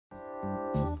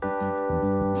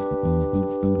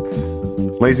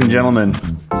Ladies and gentlemen,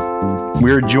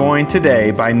 we are joined today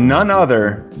by none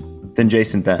other than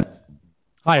Jason Bent.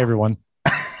 Hi, everyone.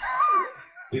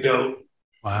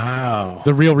 Wow.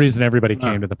 The real reason everybody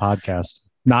came to the podcast,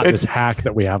 not this hack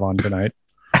that we have on tonight.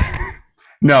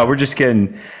 No, we're just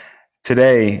kidding.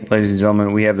 Today, ladies and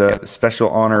gentlemen, we have the special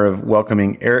honor of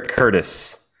welcoming Erik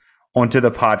Curtis onto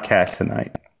the podcast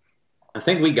tonight. I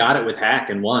think we got it with hack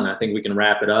and one. I think we can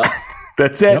wrap it up.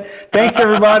 That's it. Yep. Thanks,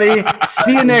 everybody.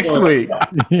 See you next week.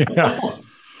 Yeah.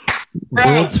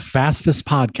 World's fastest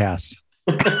podcast.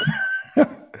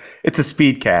 It's a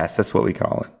speed cast. That's what we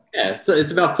call it. Yeah,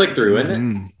 it's about click through,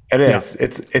 isn't it? It is. Yeah.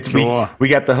 It's sure. we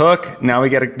got the hook. Now we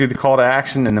got to do the call to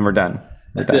action, and then we're done.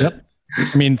 That's it. Yep.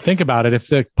 I mean, think about it. If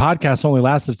the podcast only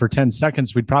lasted for 10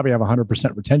 seconds, we'd probably have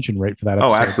 100% retention rate for that episode.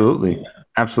 Oh, absolutely.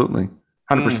 Absolutely.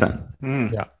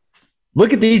 100%. Yeah.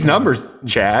 Look at these numbers,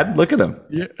 Chad. Look at them.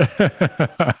 Yeah.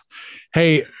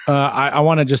 Hey, I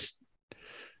want to just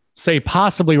say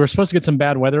possibly we're supposed to get some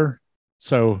bad weather.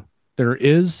 So there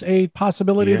is a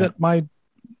possibility that my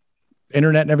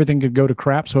internet and everything could go to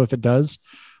crap. So if it does,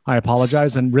 I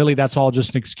apologize. And really, that's all just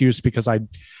an excuse because I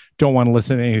don't want to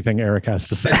listen to anything Erik has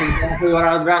to say. That's exactly what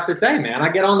I was about to say, man. I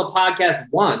get on the podcast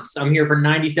once. I'm here for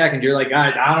 90 seconds. You're like,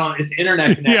 guys, I don't know. It's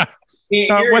internet connection.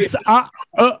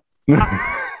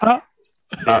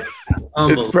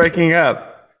 It's breaking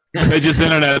up. Say just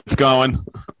internet's going.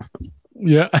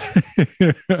 Yeah.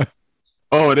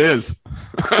 Oh, it is.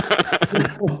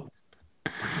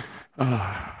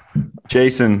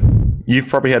 Jason, you've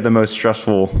probably had the most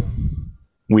stressful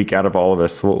week out of all of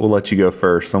us. We'll let you go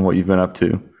first on what you've been up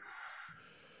to.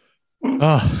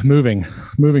 Moving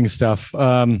stuff.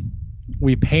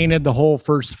 We painted the whole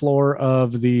first floor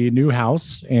of the new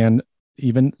house, and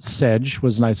even Sedge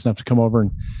was nice enough to come over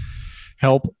and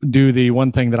help do the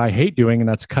one thing that I hate doing, and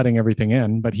that's cutting everything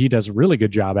in, but he does a really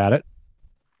good job at it.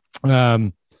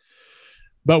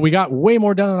 But we got way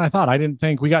more done than I thought. I didn't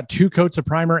think we got 2 coats of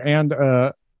primer and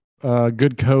a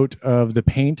good coat of the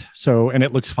paint. So, and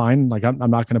it looks fine. Like I'm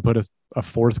not going to put a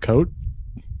 4th coat.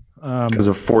 Because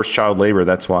of forced child labor.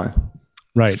 That's why.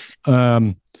 Right.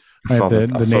 I have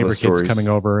the neighbor kids coming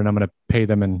over, and I'm going to pay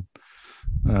them in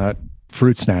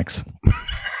fruit snacks.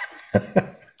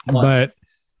 But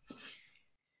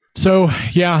so,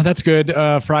 yeah, that's good.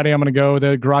 Friday, I'm going to go.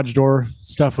 The garage door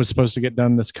stuff was supposed to get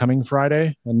done this coming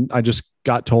Friday. And I just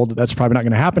got told that that's probably not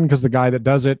going to happen because the guy that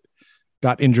does it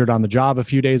got injured on the job a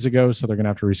few days ago. So they're going to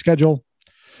have to reschedule.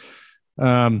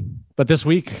 But this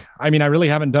week, I mean, I really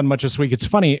haven't done much this week. It's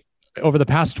funny. Over the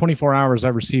past 24 hours,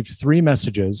 I've received 3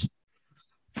 messages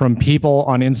from people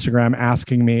on Instagram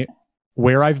asking me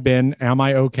where I've been. Am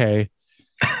I okay?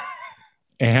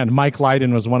 And Mike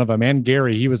Lydon was one of them. And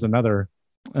Gary, he was another.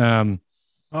 Because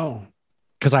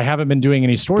I haven't been doing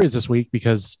any stories this week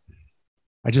because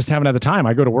I just haven't had the time.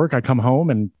 I go to work, I come home,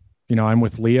 and I'm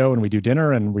with Leo and we do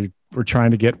dinner, and we're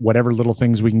trying to get whatever little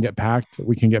things we can get packed that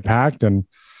we can get packed. And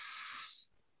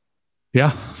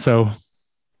yeah, so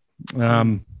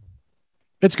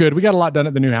it's good. We got a lot done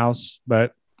at the new house,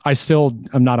 but I still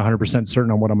am not 100%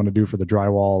 certain on what I'm going to do for the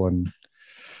drywall and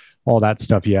all that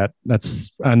stuff yet.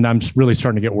 And I'm really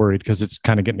starting to get worried because it's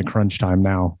kind of getting to crunch time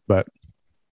now, but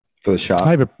for the shop. I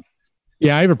have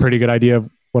a pretty good idea of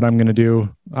what I'm going to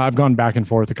do. I've gone back and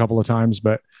forth a couple of times,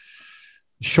 but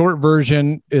short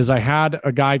version is I had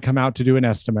a guy come out to do an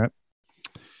estimate.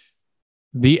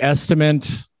 The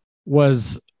estimate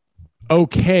was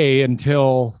okay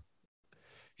until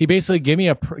he basically gave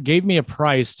me a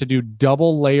price to do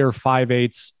double layer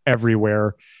 5/8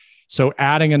 everywhere. So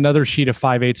adding another sheet of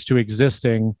 5/8 to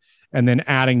existing and then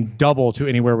adding double to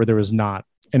anywhere where there was not.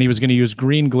 And he was going to use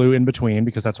green glue in between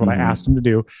because that's what I asked him to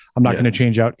do. I'm not going to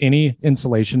change out any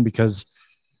insulation because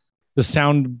the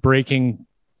sound breaking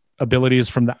abilities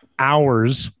from the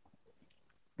hours.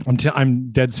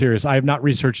 I'm dead serious. I have not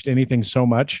researched anything so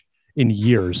much in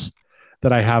years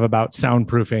that I have about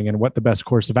soundproofing and what the best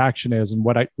course of action is and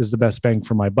what is the best bang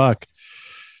for my buck.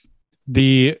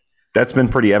 That's been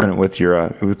pretty evident with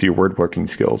your woodworking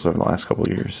skills over the last couple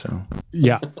of years. So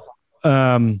yeah.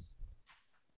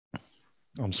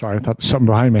 I'm sorry. I thought there was something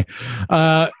behind me.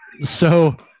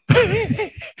 So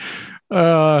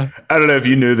I don't know if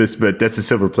you knew this, but that's a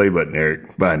silver play button,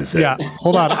 Erik, behind his head. Yeah.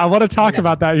 Hold on. I want to talk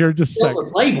about that here just a second.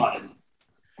 Silver play button.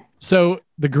 So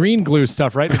the green glue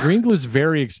stuff, right? The green glue is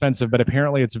very expensive, but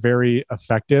apparently it's very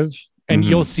effective. And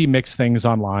you'll see mixed things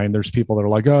online. There's people that are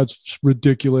like, oh, it's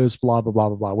ridiculous, blah, blah, blah,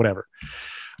 blah, blah, whatever.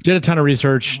 Did a ton of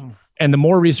research. And the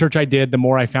more research I did, the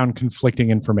more I found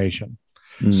conflicting information.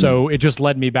 So it just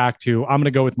led me back to, I'm going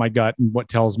to go with my gut and what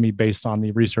tells me based on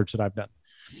the research that I've done.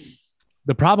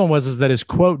 The problem was that his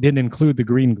quote didn't include the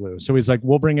green glue. So he's like,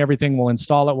 we'll bring everything, we'll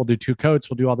install it, we'll do 2 coats,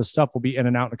 we'll do all this stuff, we'll be in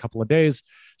and out in a couple of days.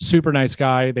 Super nice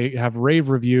guy. They have rave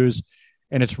reviews.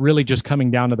 And it's really just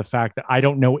coming down to the fact that I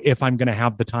don't know if I'm going to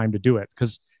have the time to do it.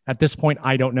 Because at this point,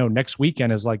 I don't know. Next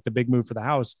weekend is like the big move for the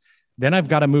house. Then I've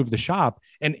got to move the shop.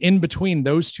 And in between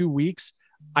those 2 weeks,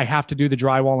 I have to do the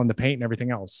drywall and the paint and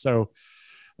everything else. So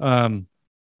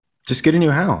just get a new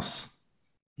house.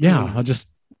 Yeah, I'll just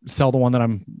sell the one that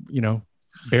I'm,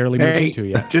 barely moving into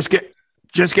yet. Just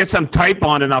get some type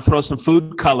on it and I'll throw some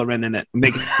food coloring in it.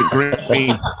 Make it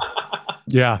green.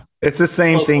 Yeah. It's the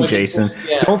same thing, Jason.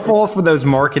 Yeah. Don't fall for those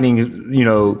marketing,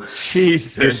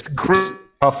 Jesus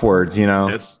tough words, It's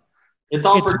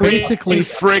all It's for basically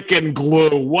freaking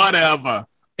glue, whatever.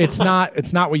 It's not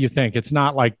what you think. It's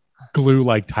not like glue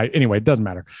like type. Anyway, it doesn't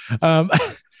matter.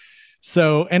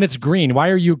 So, and it's green. Why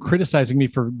are you criticizing me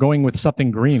for going with something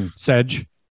green, Sedge?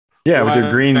 Yeah, with your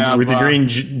green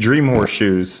dream horse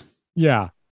shoes. Yeah.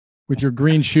 With your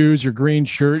green shoes, your green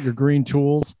shirt, your green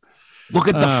tools. Look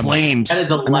at the flames. That is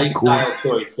a lifestyle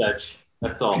choice, Sedge.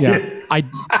 That's all. Yeah.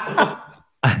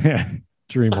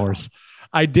 Dream horse.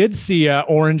 I did see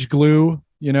orange glue,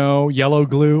 yellow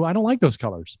glue. I don't like those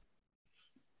colors.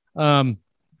 That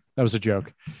was a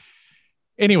joke.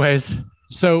 Anyways,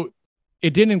 so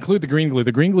it didn't include the green glue.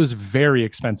 The green glue is very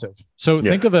expensive. So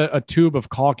think of a tube of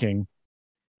caulking.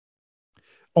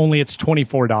 Only it's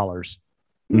 $24.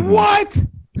 Mm-hmm. What?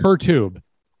 Per tube.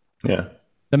 Yeah.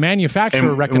 The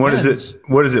manufacturer recommends.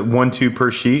 What is it? 1 tube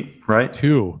per sheet, right?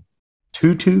 2.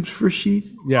 2 tubes per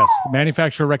sheet? Yes. The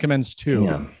manufacturer recommends 2.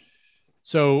 Yeah.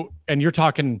 So, and you're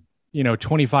talking,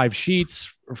 25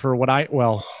 sheets for what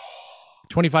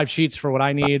 25 sheets for what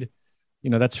I need.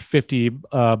 That's 50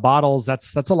 bottles.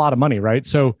 That's a lot of money, right?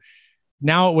 So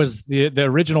now it was the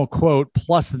original quote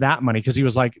plus that money, because he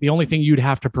was like, the only thing you'd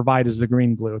have to provide is the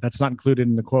green glue. That's not included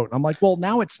in the quote. And I'm like, well,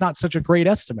 now it's not such a great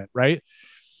estimate, right?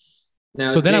 Now,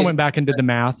 so then I went back and did the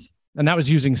math, and that was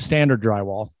using standard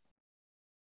drywall.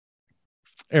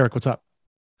 Eric, what's up?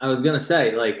 I was going to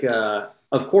say,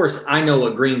 of course, I know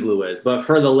what green glue is, but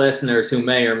for the listeners who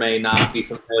may or may not be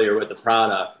familiar with the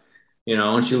product, why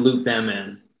don't you loop them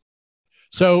in?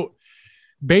 So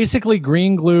basically,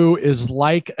 green glue is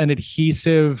like an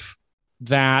adhesive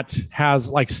that has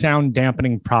like sound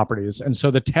dampening properties. And so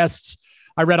the tests,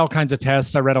 I read all kinds of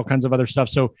tests. I read all kinds of other stuff.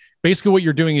 So basically what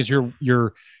you're doing is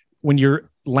when you're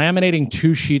laminating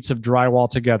 2 sheets of drywall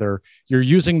together, you're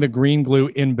using the green glue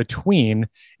in between.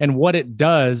 And what it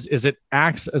does is it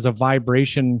acts as a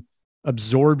vibration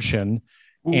absorption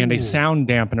and a sound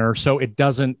dampener. So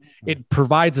it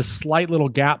provides a slight little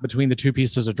gap between the 2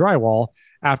 pieces of drywall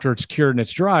after it's cured and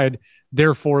it's dried,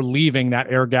 therefore leaving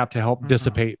that air gap to help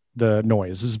dissipate the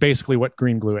noise. This is basically what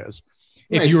green glue is.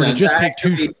 If you were to just take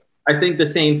 2... I think the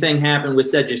same thing happened with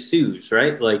Sedge's shoes,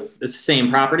 right? Like the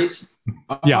same properties.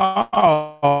 Yeah.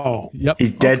 Oh. Yep.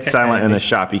 He's dead silent in the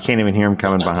shop. You can't even hear him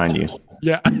coming behind you.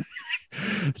 Yeah.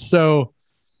 So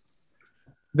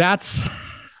that's...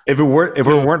 If it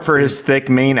weren't for his thick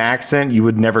Maine accent, you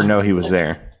would never know he was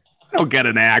there. I don't get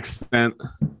an accent.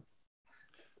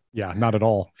 Yeah, not at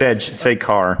all. Sedge, say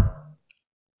car.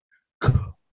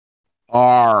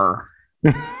 R.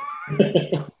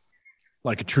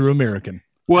 Like a true American.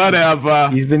 Whatever.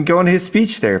 He's been going to his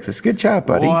speech therapist. Good job,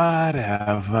 buddy.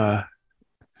 Whatever.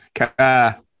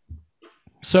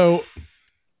 So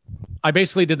I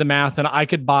basically did the math, and I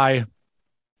could buy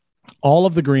all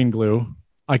of the green glue.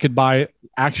 I could buy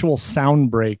actual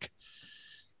sound break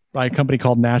by a company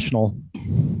called National,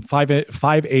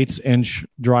 5/8 inch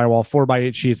drywall,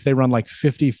 4x8 sheets. They run like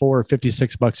 $54 or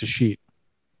 $56 a sheet.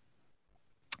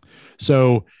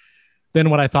 So then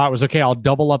what I thought was, okay, I'll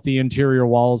double up the interior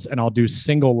walls and I'll do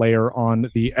single layer on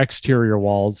the exterior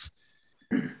walls.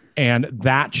 And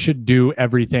that should do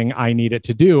everything I need it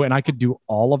to do. And I could do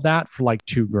all of that for like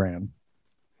 $2,000.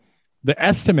 The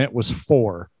estimate was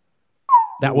 $4,000.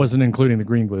 That wasn't including the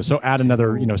green glue. So add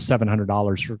another,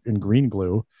 $700 in green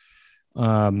glue.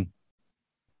 So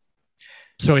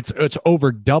it's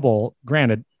over double.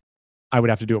 Granted, I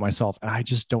would have to do it myself. And I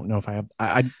just don't know if I have,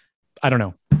 I don't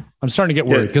know. I'm starting to get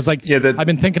worried because I've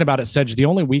been thinking about it, Sedge. The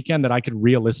only weekend that I could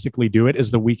realistically do it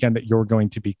is the weekend that you're going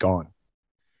to be gone.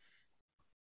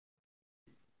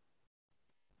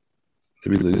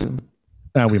 Did we lose him?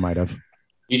 We might have.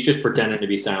 He's just pretending to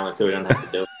be silent so we don't have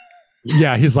to do it.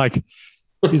 Yeah, he's like,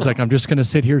 I'm just going to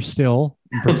sit here still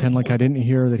and pretend like I didn't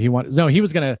hear that he wanted. No, he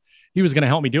was going to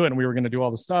help me do it, and we were going to do all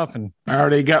the stuff. And I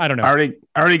already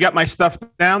got my stuff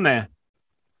down there.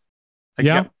 I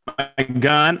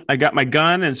got my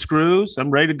gun and screws.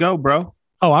 I'm ready to go, bro.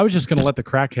 Oh, I was just going to let the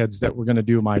crackheads that were going to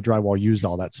do my drywall use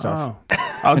all that stuff. Oh.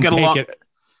 I'll get along.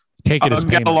 Take it as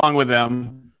payment. Get along with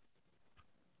them.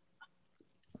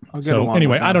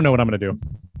 Anyway, I don't know what I'm going to do.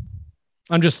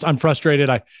 I'm frustrated.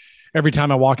 Every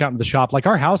time I walk out into the shop, like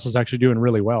our house is actually doing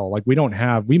really well. Like we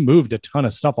moved a ton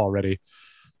of stuff already.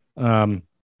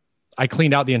 I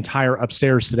cleaned out the entire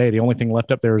upstairs today. The only thing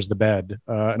left up there is the bed.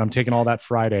 And I'm taking all that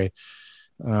Friday.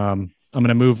 I'm going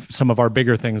to move some of our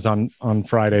bigger things on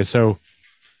Friday. So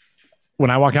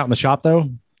when I walk out in the shop though,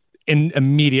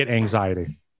 immediate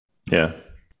anxiety. Yeah.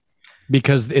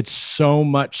 Because it's so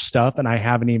much stuff and I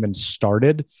haven't even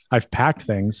started. I've packed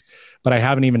things, but I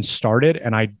haven't even started.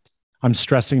 And I'm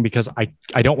stressing because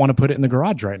I don't want to put it in the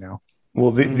garage right now.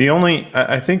 Well,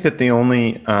 I think that the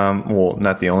only, well,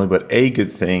 not the only, but a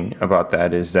good thing about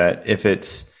that is that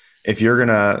if you're going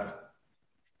to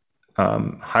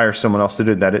hire someone else to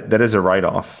do that is a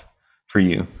write-off for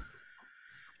you.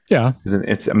 Yeah.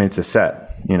 It's a set,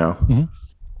 you know? Mm-hmm.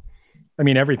 I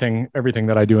mean, everything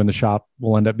that I do in the shop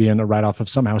will end up being a write-off of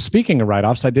somehow. Speaking of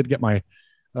write-offs, I did get my,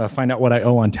 find out what I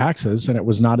owe on taxes, and it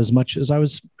was not as much as I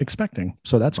was expecting.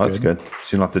 So that's good. That's good.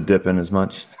 So you don't have to dip in as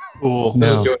much. Cool.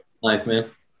 No. Life, man.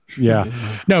 Yeah.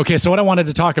 No. Okay. So what I wanted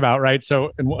to talk about, right?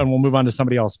 So, and we'll move on to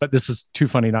somebody else, but this is too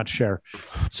funny not to share.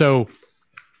 So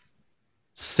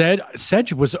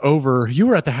Sedge was over. You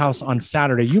were at the house on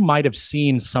Saturday. You might have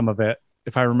seen some of it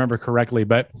if I remember correctly,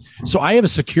 but so I have a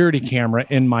security camera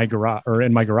in my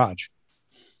garage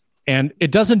and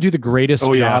it doesn't do the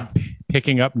greatest job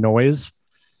picking up noise,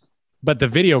 but the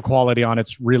video quality on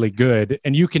it's really good.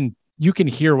 And you can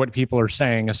hear what people are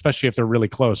saying, especially if they're really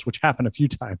close, which happened a few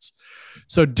times.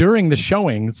 So during the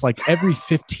showings, like every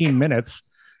 15 minutes,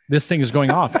 this thing is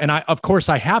going off. And of course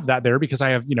I have that there because I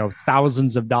have,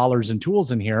 thousands of dollars in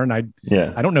tools in here. And I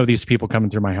don't know these people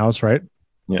coming through my house. Right.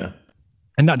 Yeah.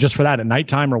 And not just for that at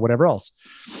nighttime or whatever else.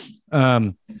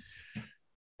 And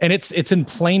it's in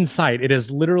plain sight. It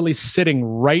is literally sitting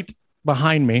right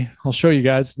behind me. I'll show you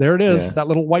guys. There it is. That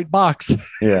little white box.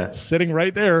 Yeah. Sitting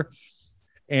right there.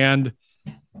 And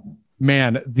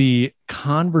man, the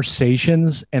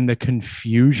conversations and the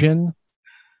confusion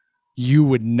you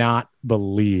would not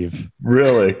believe.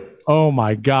 Really? Oh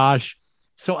my gosh.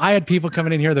 So I had people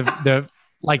coming in here, the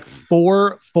like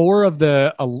four of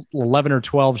the 11 or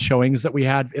 12 showings that we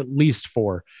had, at least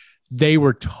 4, they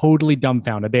were totally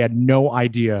dumbfounded. They had no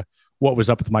idea what was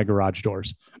up with my garage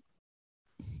doors.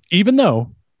 Even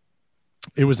though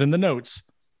it was in the notes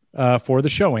for the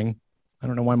showing. I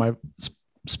don't know why my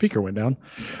speaker went down,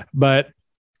 but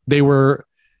they were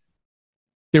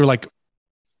like,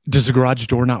 does the garage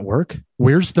door not work?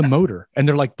 Where's the motor? And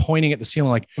they're like pointing at the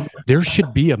ceiling, like there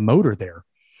should be a motor there.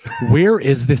 Where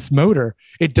is this motor?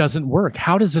 It doesn't work.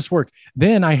 How does this work?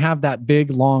 Then I have that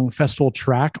big long Festool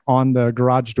track on the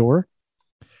garage door.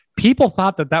 People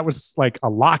thought that was like a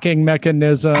locking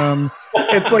mechanism.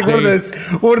 It's like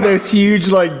one of those huge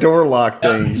like door lock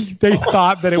things. They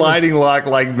thought that sliding lock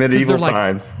like medieval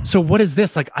times. So what is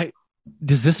this? Like,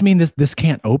 does this mean this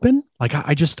can't open? Like,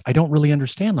 I don't really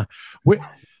understand. Like,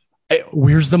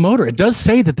 where's the motor? It does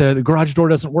say that the garage door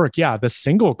doesn't work. Yeah, the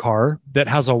single car that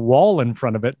has a wall in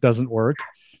front of it doesn't work.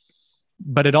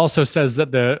 But it also says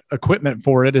that the equipment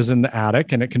for it is in the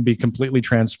attic and it can be completely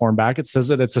transformed back. It says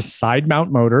that it's a side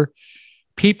mount motor.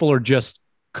 People are just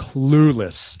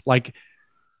clueless. Like,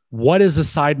 what is a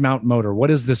side mount motor? What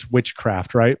is this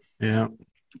witchcraft, right? Yeah.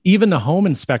 Even the home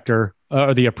inspector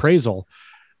or the appraisal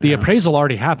appraisal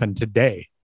already happened today.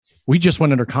 We just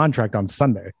went under contract on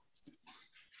Sunday,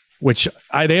 which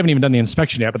they haven't even done the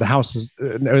inspection yet, but the house has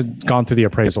gone through the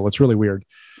appraisal. It's really weird.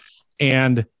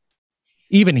 And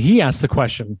even he asked the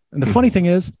question. And the funny thing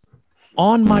is,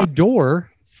 on my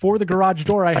door for the garage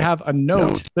door, I have a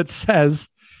note that says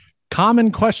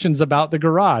common questions about the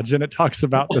garage. And it talks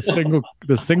about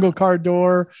the single car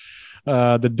door,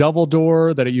 the double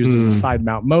door, that it uses a side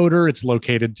mount motor. It's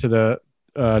located to the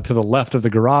left of the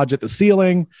garage at the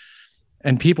ceiling.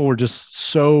 And people were just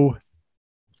so,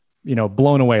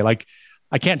 blown away. Like,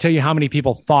 I can't tell you how many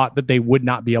people thought that they would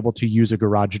not be able to use a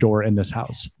garage door in this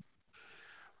house.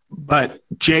 But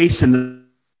Jason,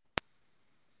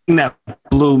 the thing that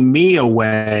blew me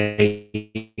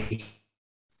away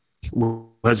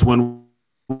was when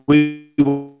we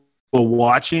were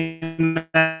watching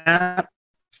that,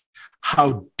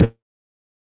 how the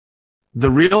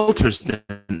realtors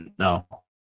didn't know.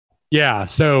 Yeah,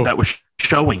 so that was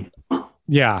showing.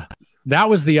 Yeah, that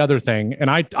was the other thing, and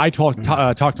I talked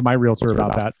to my realtor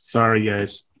about that. Sorry,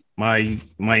 guys, my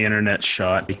internet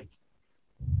shot.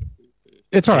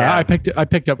 It's all right. I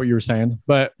picked up what you were saying,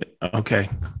 but okay.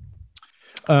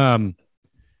 Some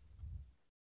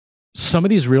of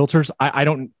these realtors,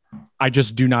 I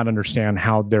just do not understand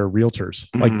how they're realtors.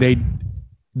 Like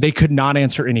They could not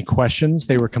answer any questions.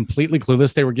 They were completely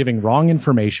clueless. They were giving wrong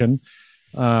information.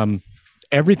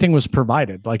 Everything was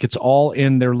provided. Like it's all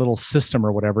in their little system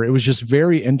or whatever. It was just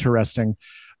very interesting.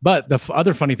 But the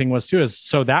other funny thing was too, is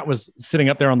so that was sitting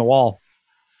up there on the wall,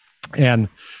 and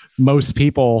most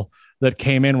people that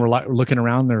came in were like looking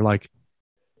around. They're like,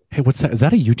 "Hey, what's that? Is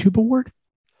that a YouTube award?"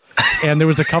 And there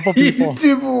was a couple people.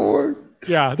 YouTube award.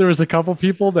 Yeah, there was a couple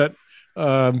people that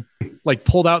like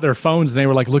pulled out their phones and they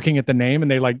were like looking at the name,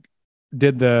 and they like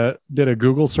did a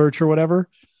Google search or whatever.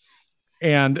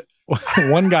 And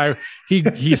one guy,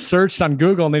 he searched on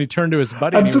Google, and then he turned to his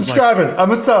buddy. I'm subscribing. Like, I'm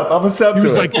a sub.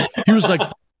 He was like,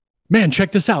 man,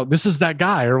 check this out. This is that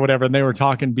guy or whatever. And they were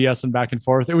talking BS and back and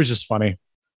forth. It was just funny.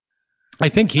 I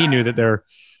think he knew that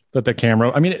the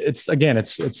camera, I mean, it's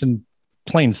in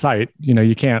plain sight, you know,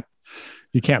 you can't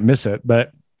miss it.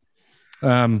 But,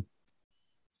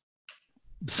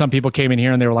 some people came in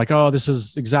here and they were like, oh, this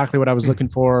is exactly what I was looking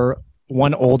for.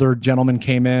 One older gentleman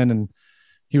came in and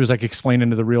he was like explaining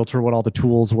to the realtor what all the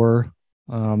tools were.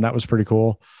 That was pretty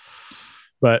cool,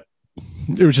 but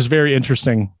it was just very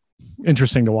interesting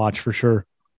to watch for sure.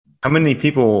 How many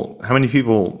people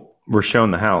were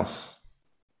shown the house?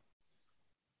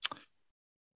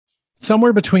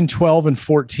 Somewhere between 12 and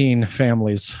 14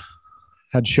 families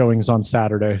had showings on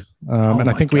Saturday. And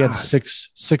I think we had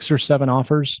six or seven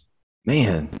offers.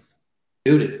 Man,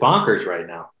 dude, it's bonkers right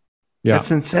now. Yeah. That's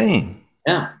insane.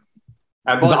 Yeah.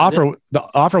 The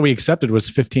offer we accepted was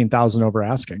 15,000 over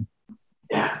asking.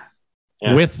 Yeah.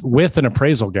 With an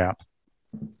appraisal gap.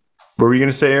 What were you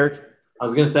going to say, Eric? I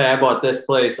was going to say I bought this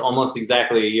place almost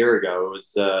exactly a year ago. It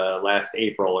was last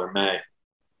April or May.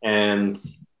 And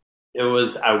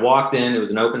I walked in, it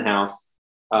was an open house,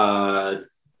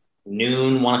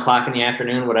 noon, 1 o'clock in the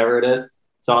afternoon, whatever it is.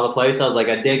 Saw the place. I was like,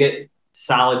 I dig it.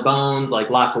 Solid bones, like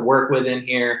lots to work with in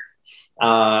here.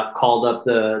 Called up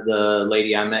the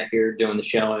lady I met here doing the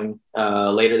showing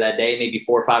later that day, maybe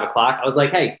 4 or 5 o'clock. I was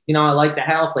like, hey, you know, I like the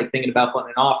house, like thinking about putting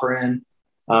an offer in.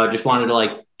 Just wanted to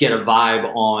like get a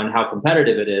vibe on how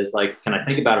competitive it is. Like, can I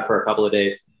think about it for a couple of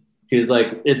days? She was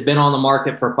like, it's been on the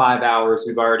market for 5 hours.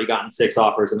 We've already gotten 6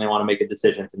 offers and they want to make a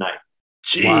decision tonight.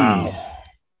 Jeez. Wow.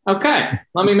 Okay.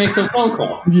 Let me make some phone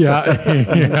calls.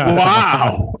 Yeah.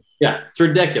 Wow. Yeah. It's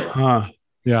ridiculous. Huh.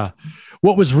 Yeah.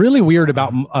 What was really weird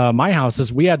about my house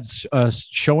is we had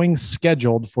showings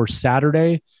scheduled for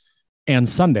Saturday and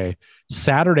Sunday.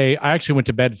 Saturday, I actually went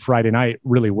to bed Friday night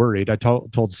really worried. I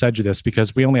told Sedge this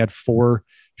because we only had 4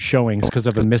 showings because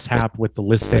of a mishap with the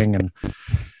listing, and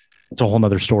it's a whole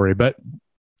nother story. But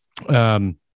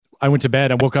I went to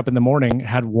bed. I woke up in the morning,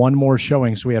 had 1 more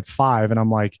showing, so we had 5, and I'm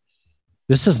like,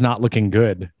 this is not looking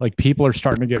good. Like people are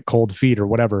starting to get cold feet or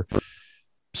whatever.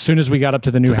 As soon as we got up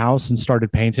to the new house and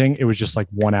started painting, it was just like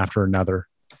one after another.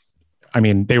 I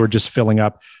mean, they were just filling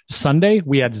up. Sunday,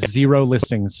 we had 0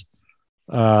 listings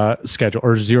scheduled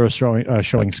or 0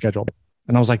 showing scheduled.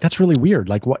 And I was like, that's really weird.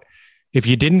 Like what, if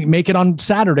you didn't make it on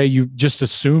Saturday, you just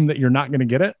assume that you're not going to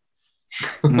get it.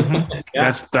 Mm-hmm.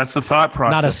 Yeah. That's the thought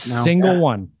process. Not a single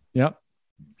one. Yep.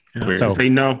 Yeah. So they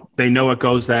know it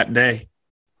goes that day.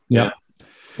 Yep.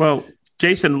 Well,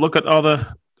 Jason, look at all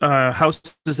the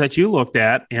houses that you looked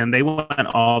at, and they went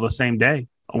all the same day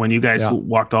when you guys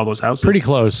walked all those houses. Pretty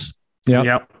close. Yeah.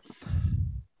 Yep.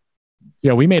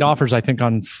 Yeah. We made offers, I think,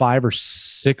 on 5 or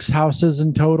 6 houses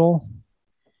in total.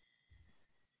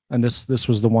 And this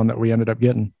was the one that we ended up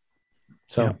getting.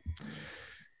 So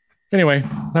anyway,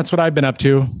 that's what I've been up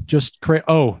to. Just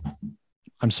Oh,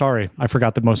 I'm sorry. I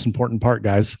forgot the most important part,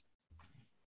 guys.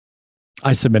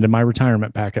 I submitted my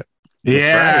retirement packet.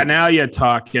 Yeah. Right. Now you're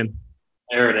talking.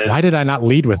 There it is. Why did I not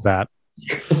lead with that?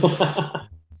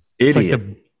 Idiot.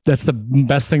 Like that's the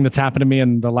best thing that's happened to me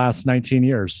in the last 19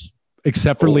 years,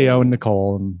 except for Leo and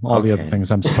Nicole and all the other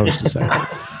things I'm supposed to say.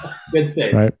 Good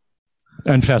save. Right.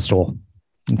 And Festool.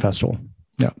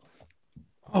 Yeah.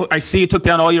 Oh, I see you took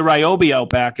down all your Ryobi out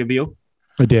back of you.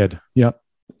 I did. Yep.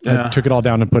 I took it all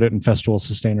down and put it in Festool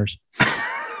sustainers.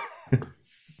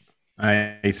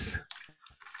 Nice.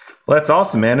 Well, that's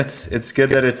awesome, man. It's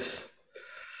good that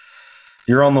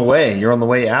you're on the way. You're on the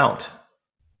way out.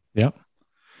 Yep.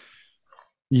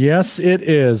 Yes, it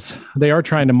is. They are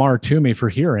trying to mar to me for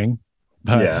hearing,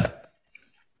 but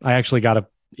I actually got an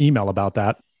email about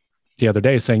that the other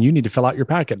day saying you need to fill out your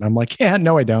packet. And I'm like, yeah,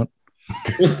 no, I don't.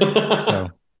 So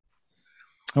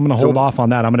I'm going to hold off on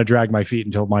that. I'm going to drag my feet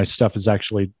until my stuff is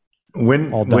actually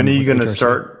when are you going to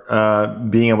start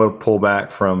being able to pull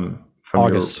back from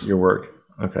August. Your work?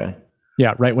 Okay.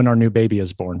 Yeah. Right when our new baby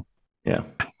is born. Yeah.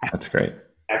 That's great.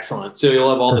 Excellent. So you'll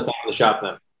have all the time in the shop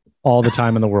then. All the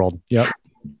time in the world. Yep.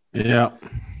 Yeah.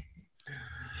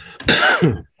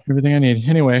 Everything I need.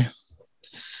 Anyway,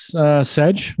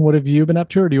 Sedge, what have you been up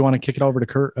to, or do you want to kick it over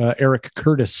to Erik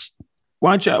Curtis?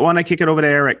 Why don't I kick it over to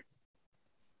Erik?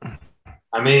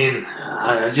 I mean,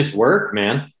 I just work,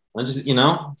 man. I just,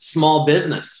 small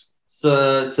business.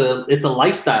 It's a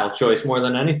lifestyle choice more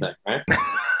than anything, right?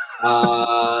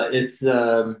 It's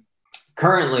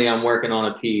currently I'm working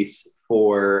on a piece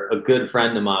for a good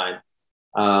friend of mine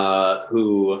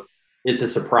who is a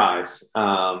surprise.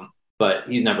 But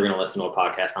he's never going to listen to a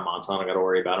podcast I'm on, so I don't got to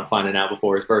worry about him finding out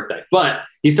before his birthday. But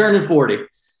he's turning 40.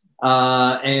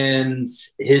 And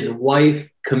his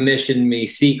wife commissioned me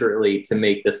secretly to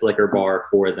make this liquor bar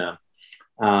for them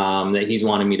that he's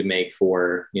wanted me to make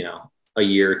for, a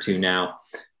year or two now.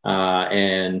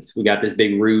 And we got this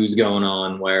big ruse going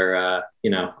on where, I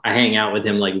hang out with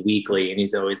him like weekly, and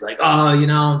he's always like, oh,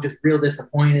 I'm just real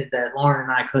disappointed that Lauren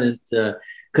and I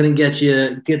couldn't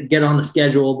get on the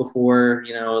schedule before,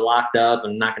 locked up,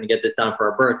 and I'm not going to get this done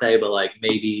for our birthday, but like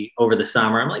maybe over the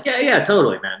summer. I'm like, yeah,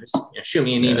 totally, man. Just shoot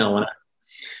me an email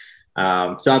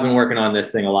whenever. So I've been working on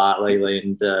this thing a lot lately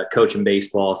and coaching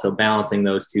baseball. So balancing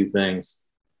those two things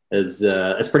is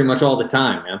pretty much all the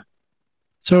time, man.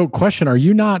 So question, are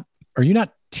you not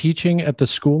teaching at the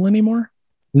school anymore?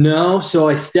 No. So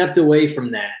I stepped away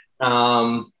from that.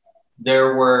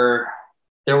 There were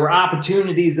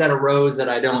opportunities that arose that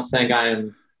I don't think I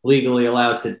am legally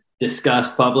allowed to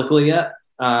discuss publicly yet.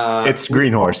 It's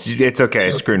Green Horse. It's okay.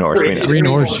 It's Green Horse. Green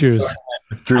Horse shoes.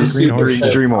 Dream Horse.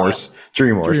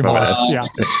 Yeah.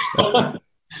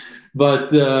 But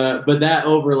that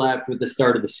overlapped with the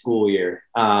start of the school year.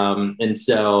 And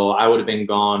so I would have been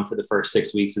gone for the first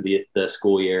 6 weeks of the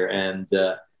school year. And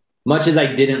much as I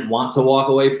didn't want to walk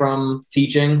away from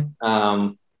teaching,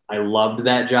 I loved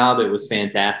that job. It was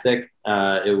fantastic.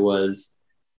 It was,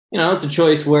 it's a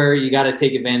choice where you got to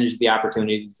take advantage of the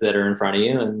opportunities that are in front of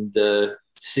you and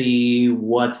see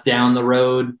what's down the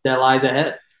road that lies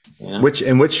ahead.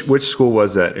 Which school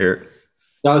was that, Erik?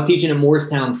 So I was teaching at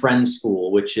Morristown Friends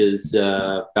School, which is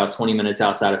about 20 minutes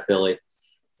outside of Philly.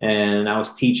 And I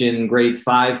was teaching grades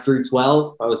 5 through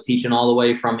 12. I was teaching all the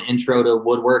way from intro to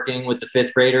woodworking with the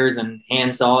 5th graders and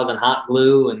hand saws and hot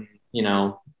glue and,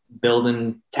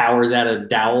 building towers out of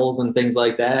dowels and things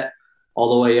like that,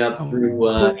 all the way up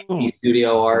through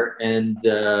studio art and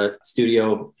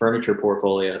studio furniture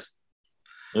portfolios.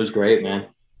 It was great, man.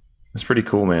 That's pretty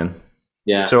cool, man.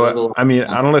 Yeah. So, I mean,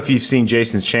 I don't know if you've seen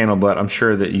Jason's channel, but I'm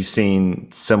sure that you've seen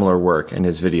similar work in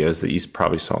his videos that you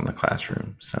probably saw in the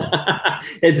classroom. So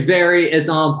it's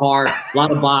on par. A lot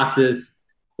of boxes,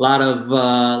 a lot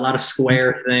of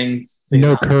square things.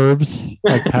 No curves,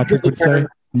 like Patrick would say.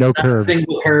 No curves.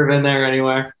 Single curve in there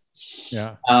anywhere.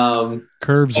 Yeah.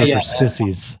 Curves are for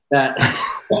sissies. That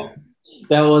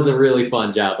was a really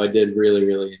fun job. I did really,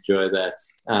 really enjoy that.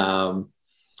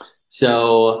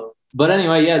 But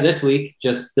anyway, yeah, this week,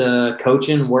 just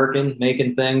coaching, working,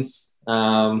 making things.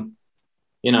 I'm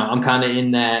kind of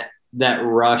in that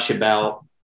rush about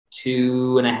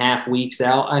 2.5 weeks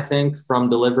out, I think, from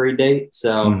delivery date.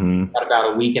 So got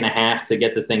about a week and a half to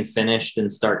get the thing finished and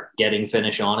start getting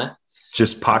finish on it.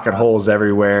 Just pocket holes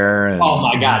everywhere. And... Oh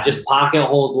my God, just pocket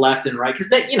holes left and right. Cause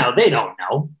they don't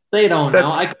know. They don't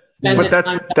know. But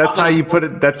that's how you put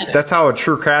it. That's how a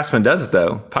true craftsman does it,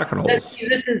 though. Pocket holes.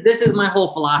 This is my whole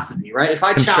philosophy, right? If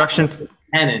I chop a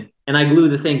tenon and I glue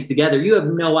the things together, you have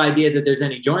no idea that there's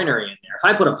any joinery in there. If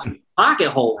I put a pocket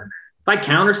hole in there, if I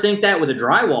countersink that with a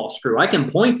drywall screw, I can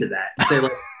point to that and say,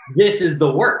 like, this is the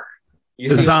work.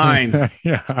 Design.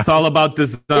 Yeah. It's all about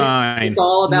design. It's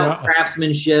all about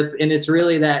craftsmanship, and it's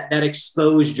really that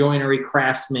exposed joinery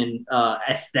craftsman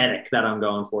aesthetic that I'm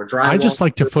going for. I just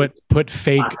like to put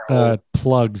fake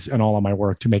plugs in all of my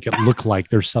work to make it look like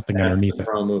there's something underneath it.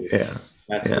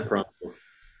 That's the pro move.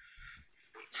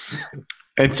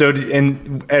 And so,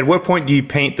 at what point do you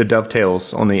paint the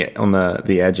dovetails on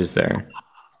the edges there?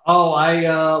 Oh,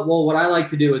 what I like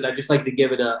to do is I just like to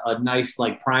give it a nice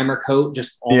like primer coat,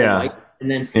 just all white, and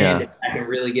then sand it back and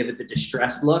really give it the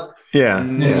distressed look. Yeah.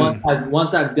 And then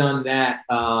once I've done that,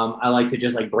 I like to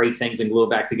just like break things and glue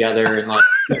it back together and like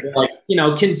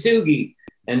kintsugi.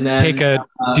 And then do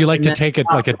you like to take it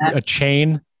like a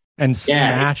chain and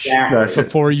smash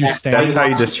before you stand? That's how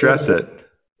you distress it.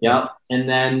 Yep. And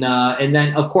then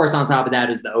of course on top of that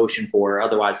is the ocean pour.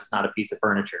 Otherwise, it's not a piece of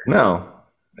furniture. No.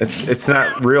 It's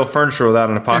not real furniture without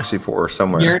an epoxy pour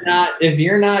somewhere. If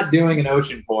you're not doing an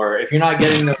ocean pour, if you're not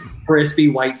getting the crispy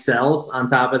white cells on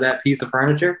top of that piece of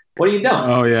furniture, what are you doing?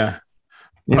 Oh yeah,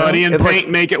 putty and paint,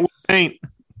 make it with paint.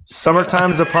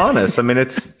 Summertime's upon us. I mean,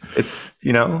 it's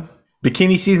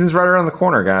Bikini season's right around the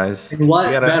corner, guys. And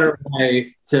what better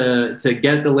way to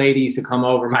get the ladies to come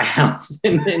over my house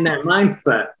in that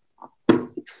mindset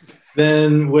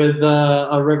than with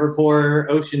a Riverport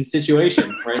ocean situation,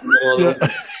 right? In the middle of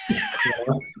the,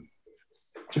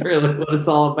 it's really what it's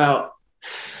all about.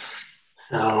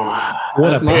 So,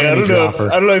 what a I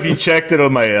don't know if you checked it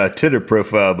on my Tinder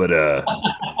profile, but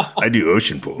I do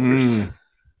ocean pours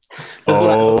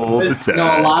all the time.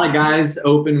 A lot of guys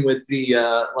open with the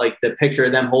the picture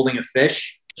of them holding a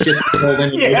fish. Just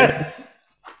holding yes,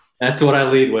 that's what I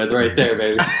lead with right there,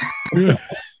 baby.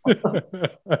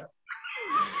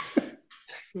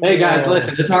 Hey guys,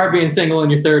 listen, it's hard being single in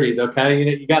your 30s. Okay,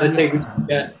 you got to take what you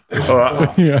get.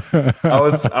 I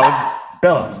was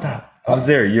Bella, stop. I was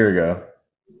there a year ago.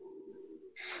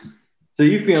 So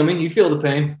you feel me? You feel the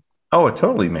pain? Oh,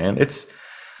 totally, man.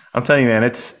 I'm telling you, man.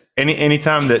 It's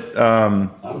anytime that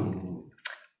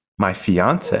my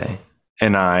fiance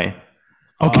and I.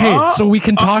 Okay, so we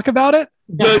can talk about it.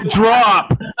 The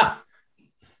drop.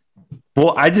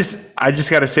 Well, I just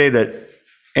got to say that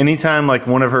anytime like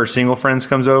one of her single friends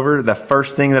comes over, the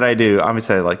first thing that I do,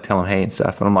 obviously, I like tell them hey and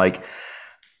stuff, and I'm like,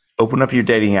 open up your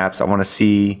dating apps. I want to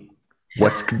see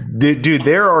what's dude.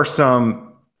 There are some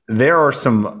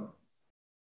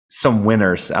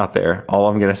winners out there. All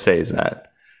I'm gonna say is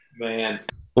that, man.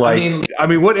 Like, I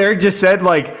mean, what Erik just said,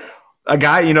 like a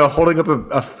guy, holding up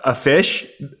a fish.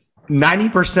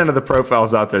 90% of the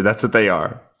profiles out there, that's what they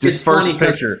are. Just first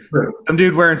picture, some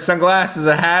dude wearing sunglasses,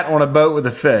 a hat on a boat with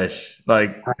a fish.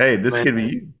 Like, hey, this could be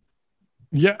you.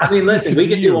 Yeah, I mean, listen, we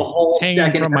could do a whole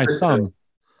second from my thumb.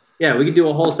 Yeah, we could do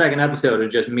a whole second episode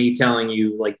of just me telling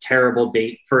you like terrible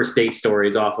first date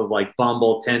stories off of like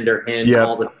Bumble, Tinder, Hinge,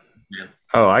 all the. Man.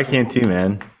 Oh, I can too,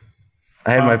 man.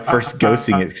 I had my first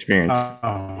ghosting experience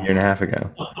a year and a half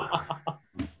ago.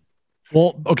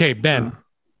 Well, okay, Ben,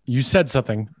 you said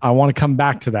something. I want to come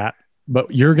back to that,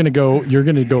 but you're gonna go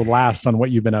last on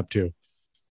what you've been up to.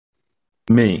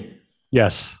 Me.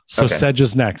 Yes. So okay. Sedge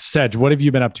is next. Sedge, what have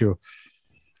you been up to?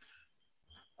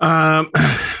 Not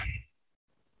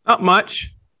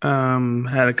much.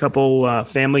 Had a couple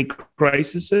family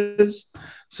crises,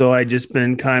 so I just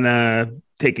been kind of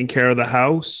taking care of the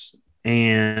house,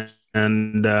 and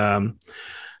I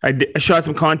shot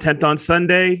some content on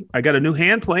Sunday. I got a new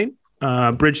hand plane,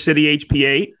 Bridge City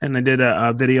HP8, and I did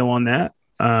a video on that.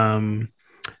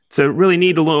 It's a really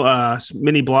neat little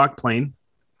mini block plane,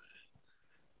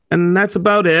 and that's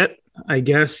about it. I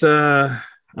guess I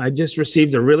just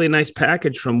received a really nice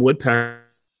package from Woodpeckers.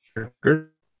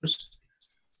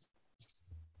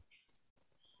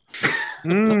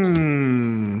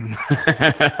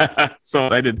 So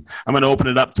excited. I'm going to open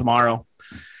it up tomorrow.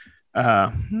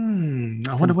 I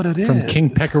wonder what it is. From King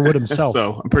Peckerwood himself.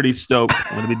 So I'm pretty stoked.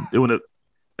 I'm going to be doing it.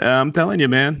 I'm telling you,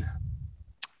 man.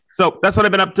 So that's what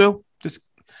I've been up to. Just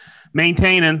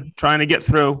maintaining, trying to get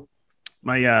through.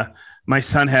 My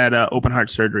son had open heart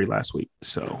surgery last week.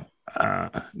 So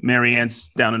Marianne's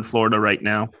down in Florida right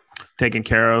now, helping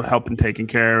taking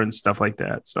care and stuff like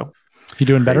that. So you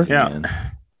doing better? Yeah. Man.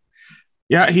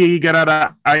 Yeah, he got out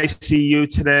of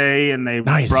ICU today, and they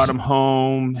brought him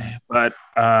home, but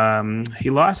he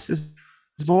lost his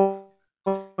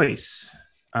voice.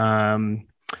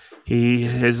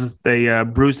 They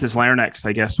bruised his larynx,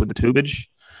 I guess, with the tubage,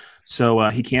 so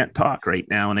he can't talk right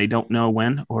now, and they don't know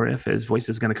when or if his voice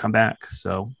is going to come back.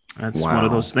 So that's one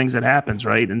of those things that happens,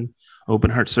 right, in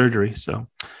open heart surgery. So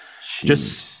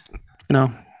just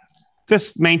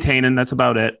maintaining. That's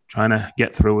about it. Trying to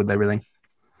get through with everything.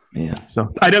 Yeah.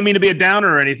 So I don't mean to be a downer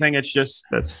or anything. It's just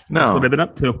that's what I've been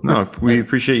up to. No, we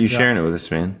appreciate you sharing it with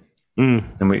us, man.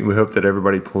 And we hope that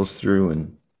everybody pulls through.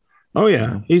 And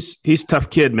he's a tough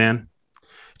kid, man.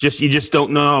 You just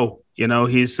don't know.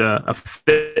 He's a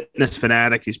fitness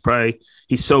fanatic.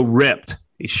 He's so ripped.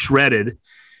 He's shredded,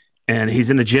 and he's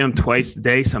in the gym twice a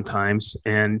day sometimes.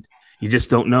 And you just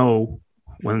don't know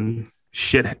when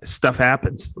stuff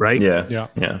happens, right? Yeah.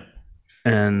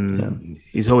 And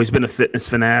he's always been a fitness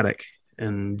fanatic,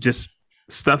 and just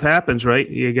stuff happens, right?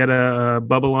 You get a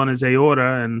bubble on his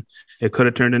aorta, and it could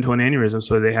have turned into an aneurysm.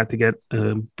 So they had to get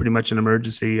pretty much an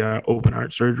emergency open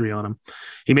heart surgery on him.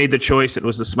 He made the choice. It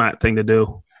was the smart thing to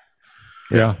do.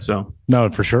 Yeah. So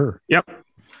no, for sure. Yep.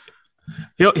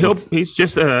 He's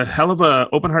just a hell of a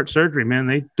open heart surgery, man.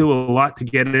 They do a lot to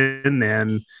get in there,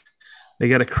 and they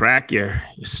got to crack your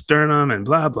sternum and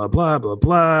blah, blah, blah, blah,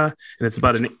 blah. And it's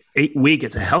about an 8 week.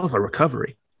 It's a hell of a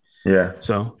recovery. Yeah.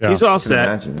 So he's all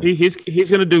set. He's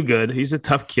going to do good. He's a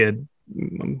tough kid.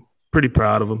 I'm pretty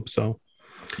proud of him. So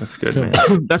that's good, man.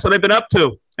 That's what I've been up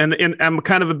to. And I'm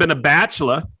kind of been a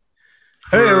bachelor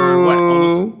Hey,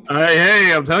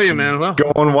 I'm telling you, man. Well,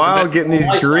 going wild, getting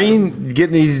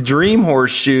these dream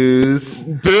horse shoes.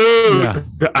 Dude,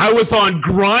 I was on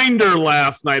Grinder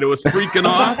last night. It was freaking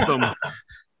awesome.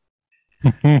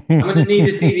 I'm going to need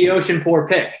to see the Ocean Pour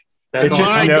pic. That's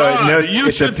my God.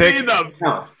 You should see them.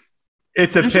 No.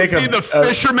 It's a pic of the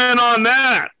fisherman on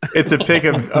that. It's a pic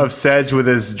of Sedge with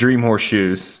his dream horse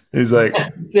shoes. He's like,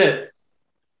 that's it.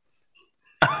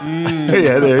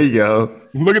 Yeah, there you go.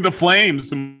 Look at the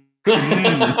flames.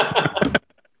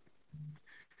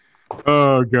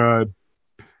 Oh God.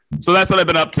 So that's what I've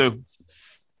been up to.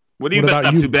 What have you been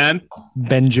up to, Ben?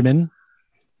 Benjamin.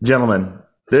 Gentlemen,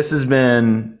 this has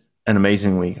been an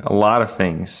amazing week. A lot of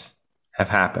things have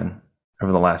happened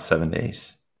over the last 7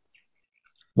 days.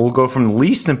 We'll go from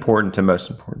least important to most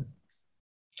important.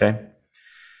 Okay.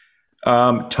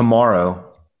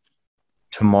 Tomorrow,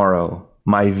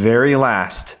 my very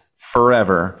last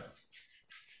forever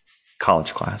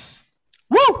college class.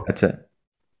 Woo! That's it.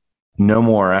 No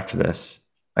more after this.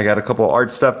 I got a couple of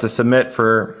art stuff to submit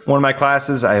for one of my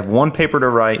classes. I have one paper to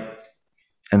write,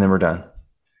 and then we're done.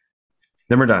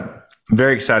 I'm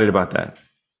very excited about that.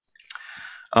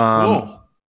 Cool.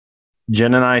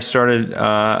 Jen and I started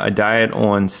a diet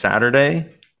on Saturday,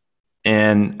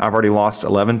 and I've already lost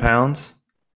 11 pounds.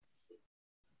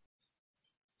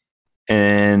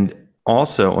 And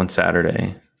also on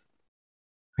Saturday,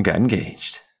 I got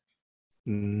engaged.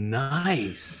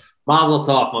 Nice. Mazel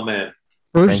tov, my man.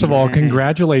 First of all,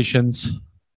 congratulations.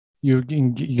 You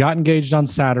got engaged on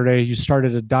Saturday. You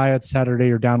started a diet Saturday.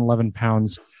 You're down 11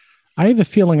 pounds. I have a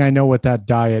feeling I know what that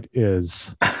diet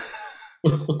is.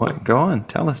 What? Go on.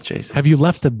 Tell us, Jason. Have you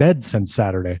left the bed since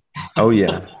Saturday? Oh,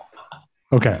 yeah.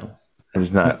 Okay. It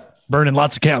was not. Burning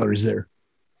lots of calories there.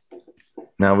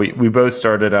 No, we both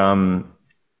started a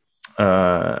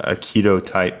keto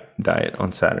type diet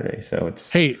on Saturday. So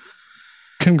it's. Hey,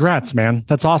 congrats, man.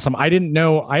 That's awesome. I didn't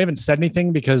know. I haven't said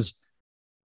anything because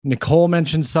Nicole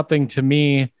mentioned something to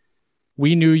me.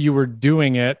 We knew you were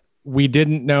doing it. We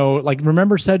didn't know. Like,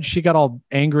 remember, said she got all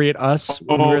angry at us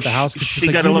when we were at the house.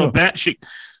 She got a little bent. She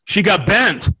got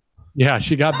bent. Yeah,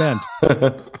 she got bent.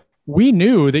 We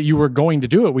knew that you were going to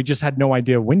do it. We just had no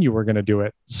idea when you were going to do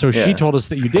it. So she told us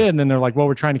that you did. And then they're like, well,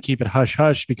 we're trying to keep it hush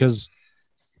hush because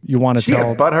you want to tell. She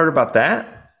got butthurt about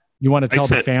that? You want to tell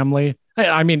the family?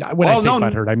 I mean, when I say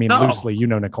butthurt, I mean loosely. You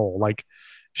know, Nicole. Like,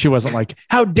 she wasn't like,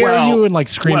 how dare you? And like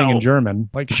screaming in German.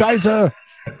 Like, Scheiße.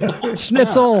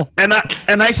 Schnitzel. And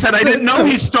I said, I didn't know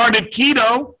he started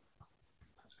keto.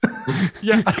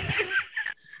 Yeah.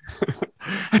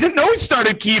 I didn't know he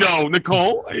started keto,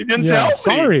 Nicole. You didn't tell me.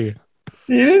 Sorry.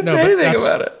 You didn't say anything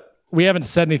about it. We haven't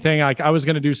said anything. Like, I was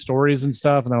going to do stories and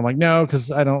stuff. And then I'm like, no, because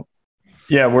I don't.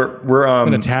 Yeah, we're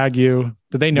going to tag you.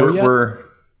 Did they know yet?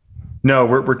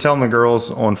 We're telling the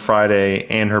girls on Friday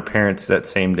and her parents that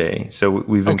same day. So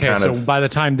we've been so by the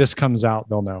time this comes out,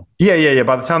 they'll know. Yeah.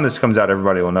 By the time this comes out,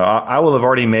 everybody will know. I will have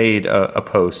already made a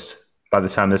post by the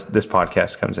time this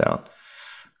podcast comes out.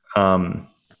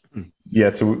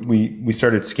 So we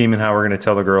started scheming how we're going to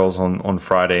tell the girls on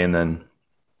Friday and then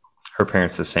her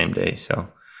parents the same day. So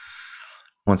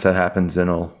once that happens, then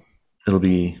it'll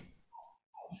be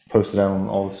posted out on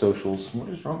all the socials. What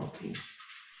is wrong with you?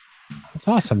 That's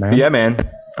awesome, man. Yeah, man.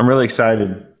 I'm really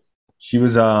excited. She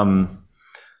was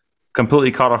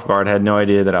completely caught off guard. Had no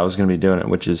idea that I was going to be doing it,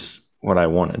 which is what I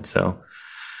wanted. So,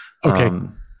 okay.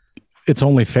 It's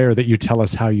only fair that you tell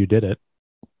us how you did it.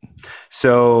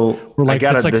 So we're like,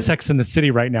 it's like Sex in the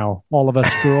City right now. All of us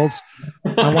girls.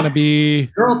 I want to be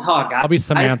girl talk. I'll be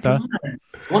Samantha.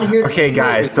 I want to hear. Okay,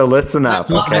 guys. So listen up.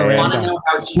 Okay. I want to know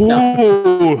how she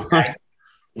does. Okay.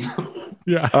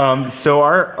 Yeah. So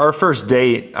our first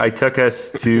date, I took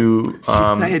us to. She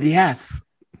said yes.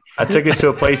 I took us to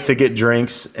a place to get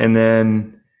drinks, and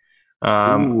then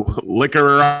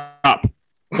liquor up.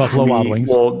 Buffalo Wild Wings.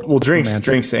 Well, drinks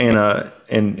and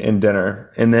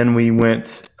dinner, and then we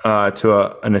went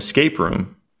to an escape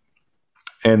room,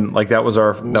 and like that was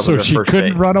our first date. So she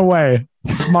couldn't run away.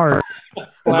 Smart. Well,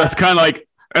 that's kind of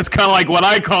like what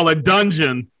I call a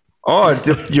dungeon. Oh,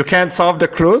 you can't solve the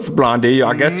clues, Blondie.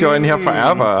 I guess you're in here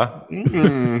forever. Let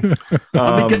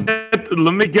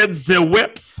me get the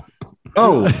whips.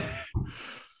 Oh,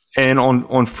 and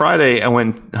on Friday, I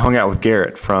went and hung out with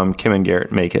Garrett from Kim and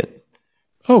Garrett Make It.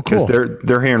 Oh, cool. Because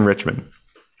they're here in Richmond.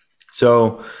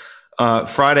 So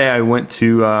Friday, I went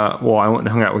to I went and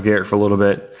hung out with Garrett for a little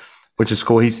bit, which is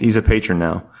cool. He's a patron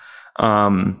now.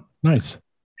 Nice.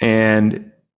 And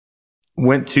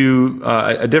went to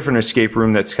a different escape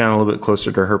room that's kind of a little bit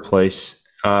closer to her place.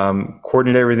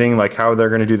 Coordinate everything, like how they're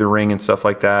going to do the ring and stuff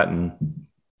like that. And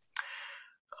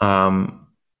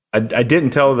I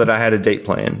didn't tell her that I had a date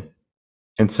plan.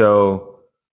 And so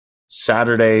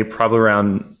Saturday, probably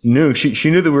around noon, she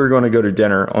knew that we were going to go to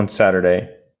dinner on Saturday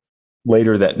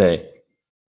later that day.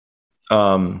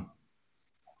 And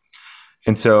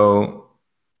so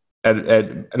at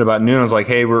about noon, I was like,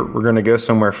 hey, we're going to go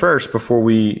somewhere first before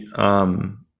we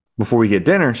get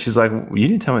dinner. She's like, well, you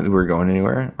didn't tell me that we were going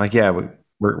anywhere. I'm like, yeah,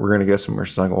 we're going to go somewhere.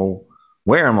 She's like, well,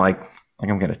 where? I'm like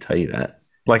I'm going to tell you that.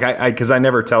 Like because I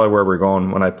never tell her where we're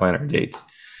going when I plan our dates.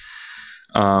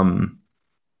 And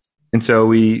so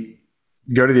we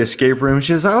go to the escape room.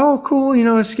 She's like, oh, cool,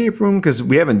 escape room, because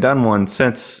we haven't done one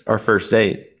since our first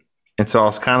date. And so I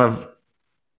was kind of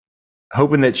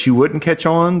hoping that she wouldn't catch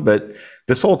on, but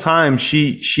this whole time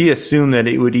she assumed that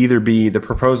the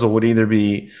proposal would either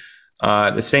be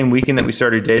the same weekend that we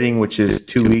started dating, which is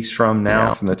 2 weeks from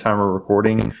now, from the time we're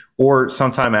recording, or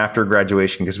sometime after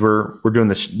graduation, because we're doing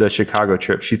the Chicago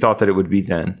trip. She thought that it would be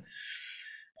then.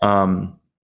 And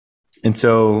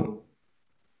so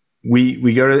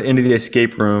we go to the end of the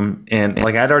escape room, and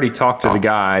like I'd already talked to the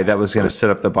guy that was going to set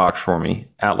up the box for me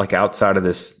outside of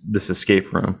this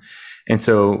escape room. And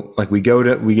so like we go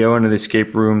into the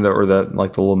escape room, the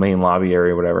little main lobby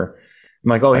area, whatever. I'm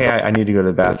like, oh, hey, I need to go to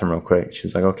the bathroom real quick.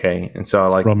 She's like, okay. And so I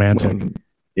like romantic.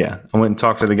 I went and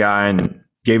talked to the guy and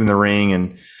gave him the ring.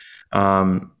 And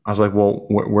I was like, well,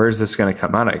 where's this going to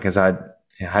come out of? Because I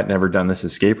had never done this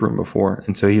escape room before.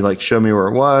 And so he like showed me where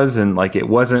it was, and like it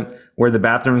wasn't where the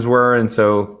bathrooms were. And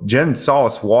so Jen saw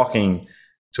us walking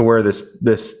to where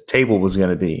this table was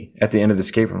going to be at the end of the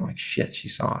escape room. I'm like, shit, she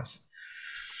saw us.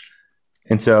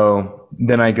 And so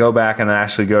then I go back and I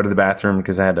actually go to the bathroom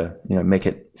because I had to, make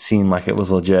it seem like it was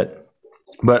legit.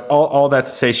 But all that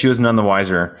to say, she was none the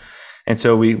wiser. And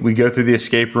so we go through the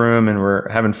escape room and we're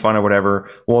having fun or whatever.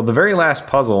 Well, the very last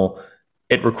puzzle,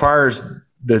 it requires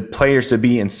the players to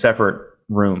be in separate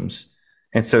rooms.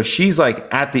 And so she's like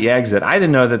at the exit. I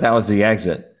didn't know that was the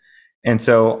exit. And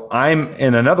so I'm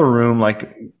in another room,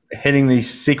 like hitting these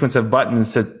sequence of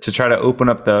buttons to try to open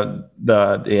up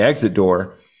the exit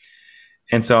door.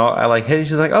 And so I like hit it.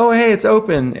 She's like, oh, hey, it's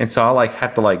open. And so I like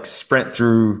have to like sprint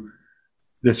through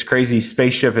this crazy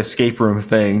spaceship escape room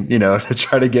thing, to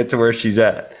try to get to where she's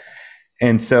at.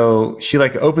 And so she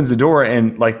like opens the door,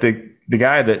 and like the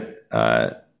guy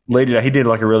that laid it out, he did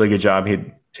like a really good job. He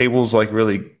had tables like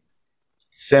really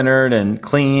centered and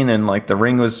clean, and like the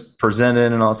ring was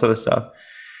presented and all this other stuff.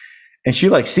 And she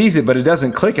like sees it, but it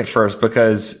doesn't click at first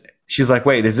because she's like,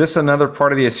 wait, is this another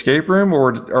part of the escape room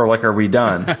or like, are we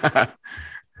done?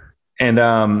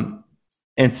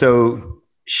 And so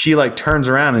she like turns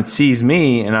around and sees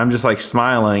me, and I'm just like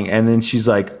smiling. And then she's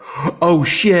like, oh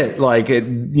shit. Like it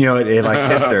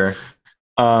like hits her.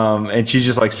 And she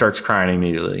just like starts crying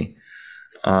immediately.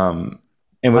 And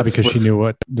because she knew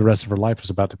what the rest of her life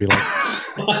was about to be like.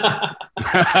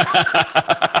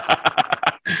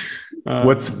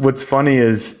 What's funny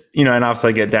is, and obviously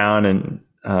I get down and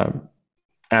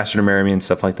asked her to marry me and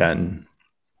stuff like that, and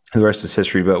the rest is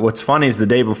history. But what's funny is the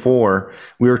day before,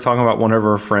 we were talking about one of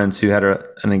our friends who had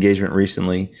an engagement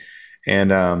recently,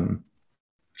 and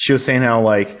she was saying how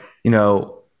like,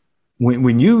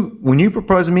 when you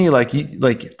propose to me, like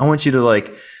I want you to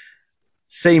like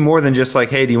say more than just like,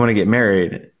 hey, do you want to get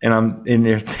married? And I'm in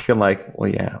there thinking like, well,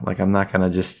 yeah, like I'm not gonna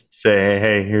just say,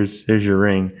 hey, here's your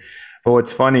ring. But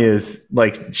what's funny is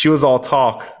like she was all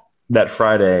talk that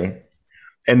Friday,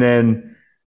 and then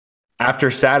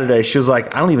after Saturday, she was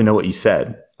like, I don't even know what you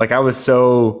said. Like I was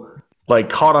so like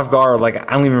caught off guard. Like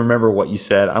I don't even remember what you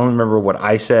said. I don't remember what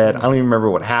I said. I don't even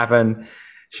remember what happened.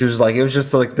 She was like, it was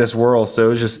just like this whirl.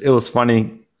 So it was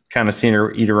funny kind of seeing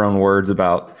her eat her own words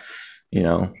about,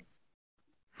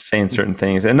 saying certain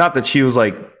things. And not that she was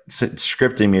like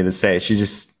scripting me to say it. She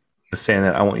just was saying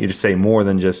that I want you to say more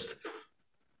than just,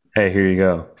 hey, here you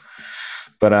go.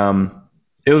 But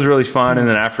it was really fun. And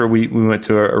then after we went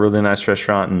to a really nice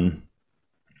restaurant and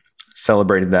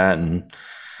celebrated that, and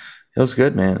it was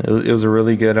good, man. It was a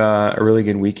really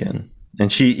good weekend.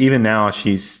 And she, even now,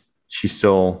 she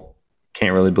still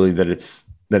can't really believe that it's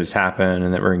happened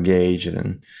and that we're engaged.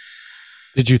 And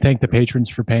did you thank the patrons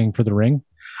for paying for the ring?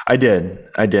 I did.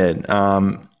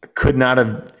 Could not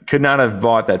have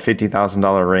bought that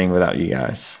 $50,000 ring without you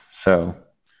guys. So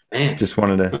man, just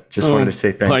wanted to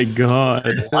say thanks. My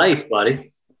God, life,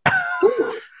 buddy.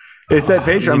 It's that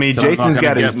Patreon. I mean, Jason's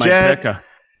got his jet.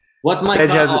 What's my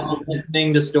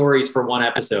listening to stories for one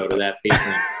episode of that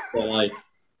Patreon? So like,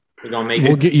 we're gonna make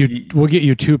We'll get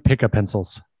you 2 pickup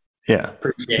pencils. Yeah.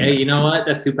 Hey, you know what?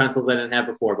 That's 2 pencils I didn't have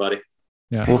before, buddy.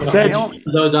 Yeah. Well,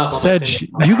 Sedge,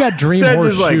 you got dream Sedge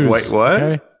horse is like, shoes. wait, what?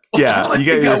 Okay? Yeah,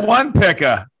 you got one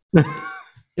picker.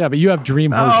 Yeah, but you have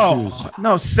dream horse shoes.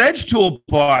 No, Sedge Tool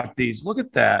bought these. Look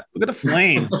at that. Look at the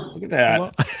flame. Look at that.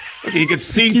 Look, you can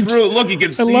see through. Look, you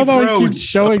can see through. I love how he keeps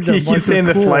showing them. He keeps saying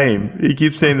the flame. He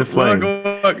keeps saying the flame.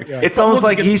 Look. Yeah. It's almost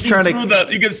like he's trying to.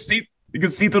 You can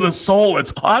see through the soul.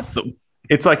 It's awesome.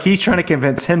 It's like he's trying to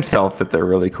convince himself that they're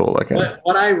really cool. Like,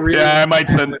 what I really I might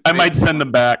send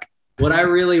them back. What I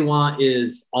really want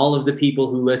is all of the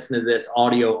people who listen to this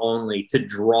audio only to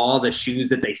draw the shoes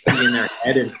that they see in their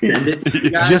head and send it to you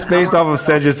guys. Just based off of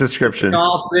Sedge's description.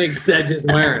 All big Sedge is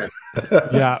wearing it.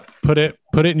 Yeah, put it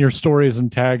in your stories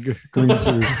and tag Green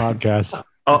Series Podcast.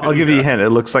 I'll give you a hint. It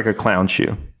looks like a clown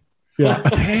shoe. Yeah.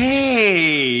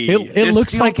 Hey, it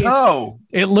looks like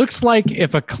it looks like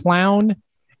if a clown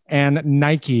and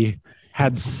Nike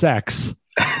had sex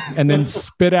and then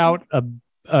spit out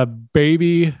a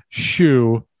baby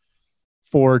shoe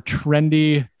for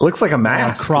trendy. Looks like a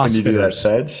mask when you do that,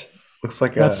 Sedge. Looks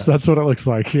like that's what it looks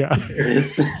like. Yeah,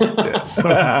 it's so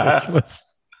ridiculous.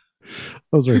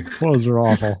 Those are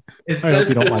awful. I hope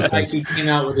you don't like those.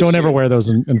 Don't ever wear those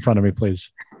in front of me,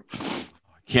 please.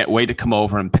 Can't wait to come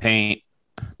over and paint.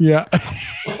 Yeah,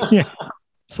 yeah.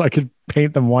 So I could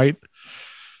paint them white.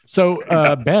 So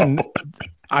Ben,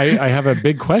 I have a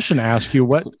big question to ask you.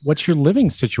 What's your living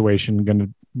situation gonna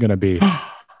be?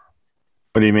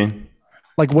 What do you mean?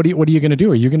 Like, what are you gonna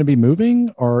do? Are you gonna be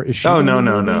moving, or is she? Oh no.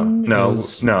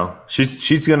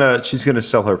 She's gonna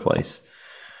sell her place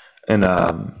and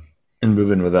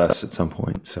move in with us at some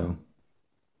point. So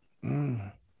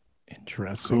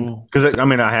interesting. Because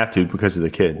I have to because of the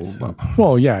kids. So.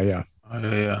 Well, yeah.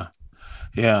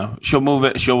 Yeah. She'll move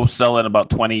it. She'll sell it in about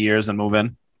 20 years and move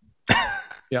in.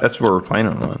 Yeah, that's what we're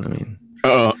planning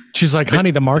on. She's like,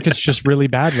 honey, the market's just really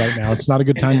bad right now. It's not a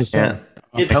good time to sell. Yeah.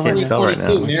 It's 2022. Right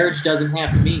now. Marriage doesn't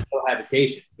have to mean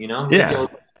cohabitation, you know? Yeah.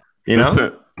 You know? That's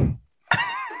it.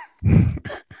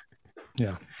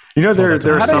 Yeah. You know,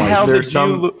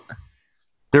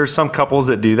 there's some couples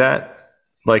that do that.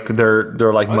 Like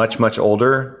they're like much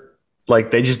older.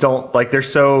 Like they just don't like they're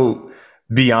so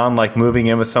beyond like moving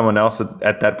in with someone else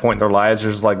at that point in their lives.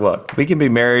 They're just like, look, we can be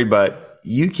married, but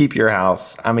you keep your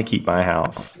house. I'm gonna keep my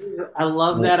house. I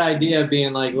love that idea of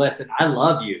being like, listen, I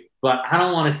love you, but I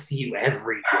don't want to see you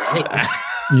every day.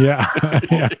 Yeah.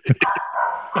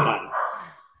 Come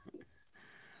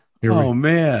on.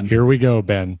 Man. Here we go,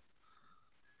 Ben.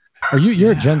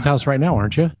 You're at Jen's house right now,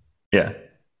 aren't you? Yeah.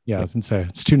 Yeah, I was gonna say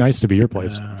it's too nice to be your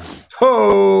place.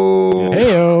 Oh.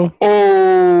 Heyo.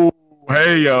 Oh.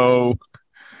 Heyo.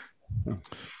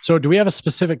 So do we have a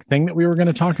specific thing that we were going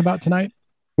to talk about tonight?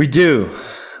 We do.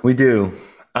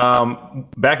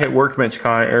 Back at Workbench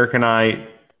Con, Erik and I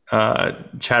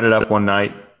chatted up one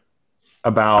night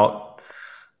about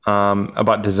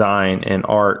design and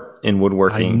art in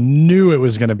woodworking. I knew it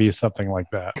was going to be something like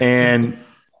that. And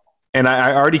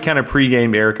I already kind of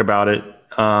pre-gamed Erik about it.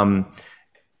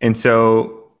 And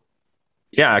so,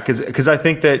 yeah, because I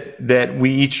think that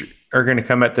we each are going to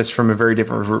come at this from a very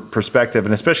different perspective,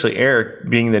 and especially Erik,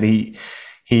 being that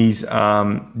he's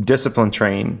discipline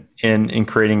trained in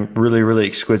creating really, really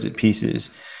exquisite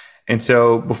pieces. And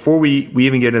so before we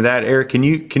even get into that, Erik, can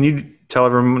you tell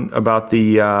everyone about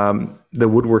the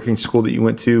woodworking school that you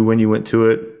went to, when you went to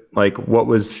it? Like what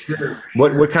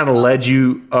kind of led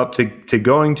you up to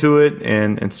going to it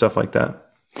and stuff like that?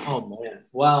 Oh man.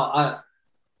 Well,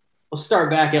 we'll start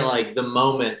back at like the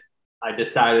moment I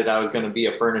decided I was going to be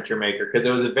a furniture maker, because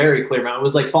it was a very clear moment. It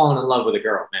was like falling in love with a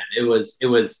girl, man. It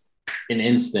was an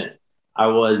instant. I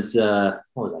was,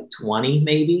 20,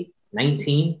 maybe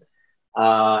 19.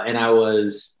 And I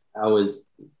was,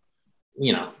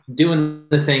 doing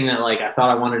the thing that like, I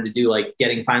thought I wanted to do, like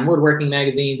getting fine woodworking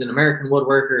magazines and American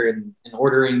Woodworker and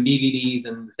ordering DVDs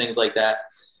and things like that.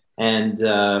 And,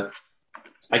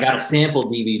 I got a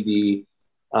sample DVD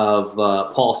of,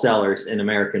 Paul Sellers in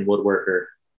American Woodworker.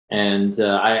 And,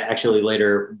 I actually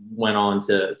later went on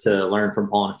to learn from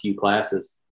Paul in a few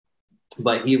classes.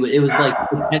 But it was like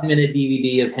a 10-minute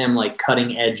DVD of him like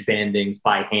cutting edge bandings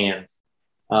by hand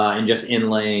and just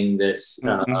inlaying this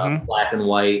black and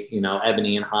white,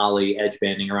 ebony and holly edge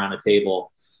banding around a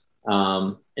table.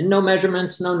 And no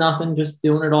measurements, no nothing, just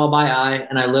doing it all by eye.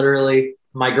 And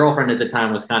my girlfriend at the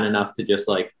time was kind enough to just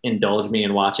like indulge me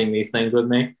in watching these things with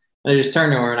me. And I just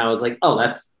turned to her and I was like, oh,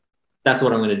 that's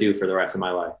what I'm going to do for the rest of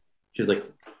my life. She was like,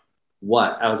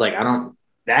 what? I was like, I don't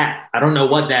know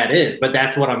what that is, but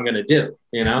that's what I'm going to do.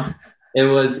 It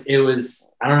was,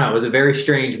 I don't know. It was a very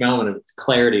strange moment of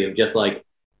clarity of just like,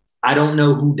 I don't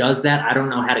know who does that. I don't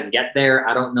know how to get there.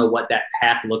 I don't know what that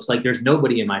path looks like. There's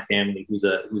nobody in my family who's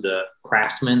a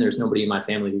craftsman. There's nobody in my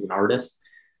family who's an artist.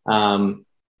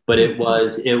 but it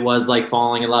was like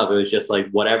falling in love. It was just like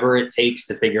whatever it takes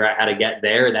to figure out how to get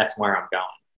there, that's where I'm going.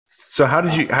 So how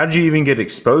did you even get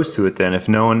exposed to it then, if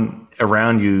no one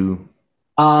around you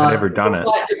had ever done it?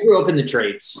 I grew up in the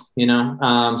trades, you know.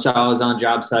 So I was on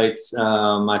job sites.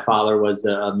 My father was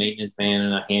a maintenance man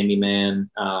and a handyman.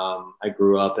 I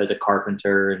grew up as a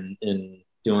carpenter and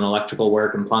doing electrical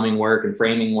work and plumbing work and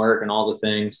framing work and all the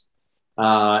things.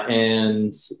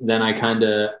 And then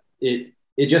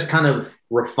it just kind of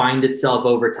refined itself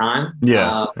over time.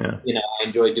 Yeah. You know, I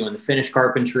enjoyed doing the finished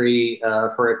carpentry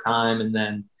for a time, and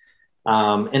then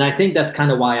and I think that's kind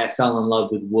of why I fell in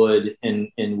love with wood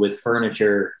and with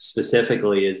furniture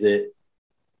specifically.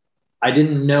 I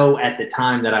didn't know at the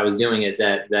time that I was doing it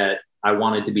that I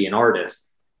wanted to be an artist.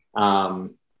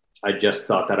 I just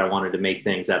thought that I wanted to make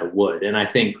things out of wood, and I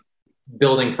think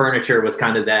building furniture was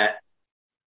kind of that.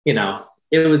 You know,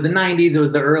 it was the 90s. It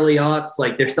was the early aughts.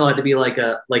 Like there still had to be like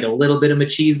a little bit of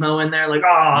machismo in there. Like,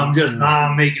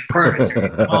 I'm making furniture.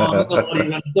 What are you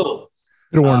gonna do?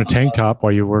 You could have worn a tank top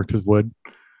while you worked with wood.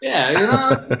 Yeah, you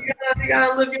know, you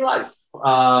gotta live your life.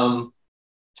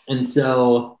 And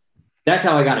so that's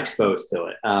how I got exposed to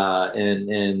it.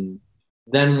 And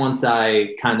then once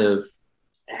I kind of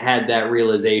had that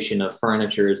realization of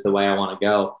furniture is the way I want to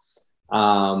go,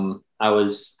 I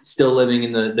was still living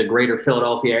in the greater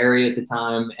Philadelphia area at the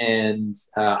time. And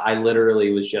I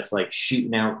literally was just like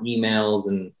shooting out emails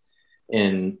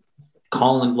and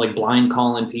calling, like blind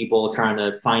calling people, trying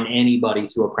to find anybody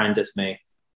to apprentice me.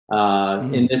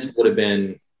 And this would have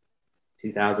been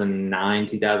 2009,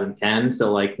 2010.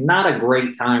 So like not a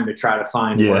great time to try to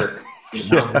find work. You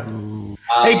know?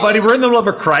 Hey buddy, we're in the middle of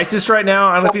a crisis right now.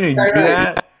 I don't know if you need to do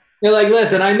that. You're like,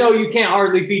 listen, I know you can't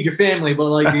hardly feed your family, but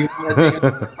like, do you want to take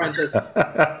an apprentice?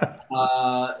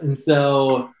 And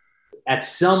so at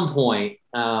some point,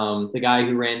 the guy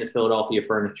who ran the Philadelphia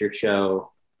Furniture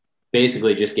Show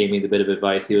basically just gave me the bit of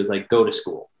advice. He was like, go to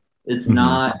school. It's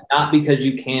not because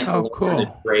you can't learn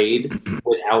a trade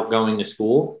without going to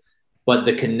school, but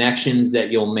the connections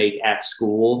that you'll make at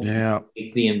school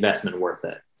make the investment worth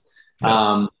it.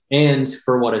 And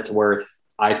for what it's worth,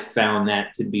 I found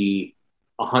that to be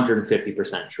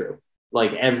 150% true.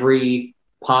 Like every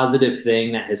positive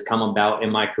thing that has come about in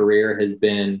my career has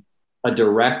been a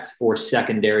direct or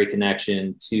secondary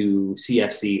connection to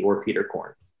CFC or Peter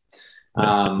Korn.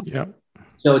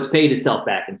 So it's paid itself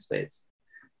back in spades.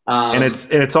 And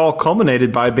it's all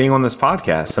culminated by being on this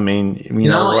podcast. I mean, you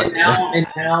know, and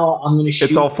now I'm going to shoot.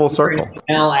 It's all full circle.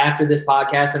 Now after this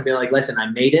podcast, and be like, listen, I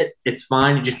made it. It's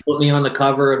fine. You just put me on the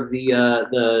cover of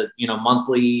the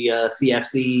monthly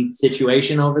CFC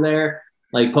situation over there.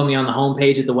 Like, put me on the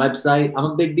homepage at the website. I'm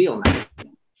a big deal now.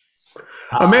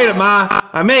 I made it, Ma.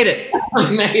 I made it. I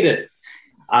made it.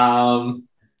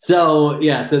 So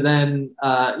then,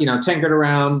 tinkered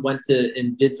around, went to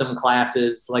and did some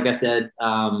classes. Like I said,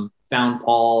 found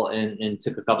Paul and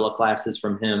took a couple of classes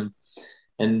from him,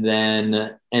 and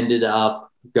then ended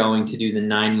up going to do the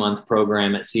 9-month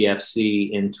program at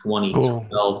CFC in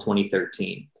 2012,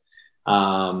 2013,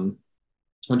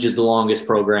 which is the longest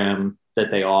program that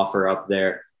they offer up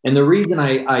there. And the reason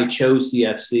I chose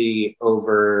CFC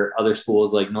over other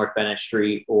schools like North Bennett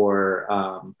Street or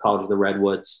College of the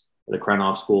Redwoods, the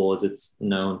Krenoff School as it's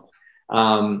known,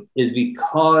 is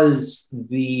because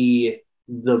the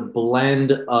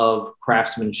blend of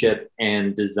craftsmanship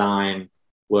and design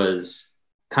was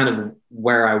kind of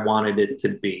where I wanted it to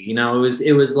be. You know,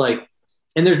 it was like,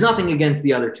 and there's nothing against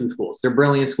the other two schools. They're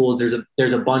brilliant schools.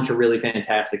 There's a bunch of really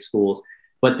fantastic schools,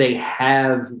 but they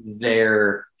have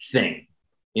their thing.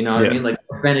 You know what I mean? Like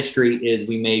Bennett Street is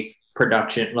we make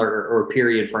production or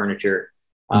period furniture.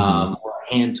 Or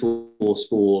hand tool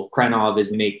school. Krenov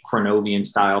is we make Krenovian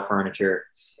style furniture.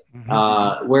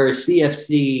 Whereas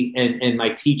CFC and my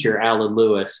teacher, Alan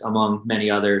Lewis, among many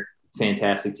other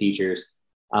fantastic teachers,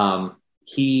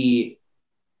 he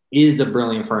is a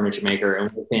brilliant furniture maker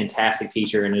and a fantastic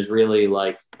teacher, and is really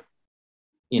like,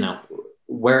 you know,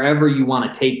 wherever you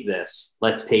want to take this,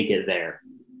 let's take it there.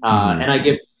 And I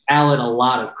give Alan a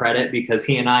lot of credit because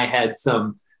he and I had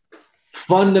some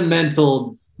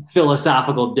fundamental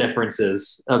philosophical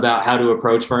differences about how to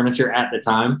approach furniture at the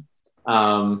time.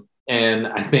 And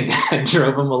I think I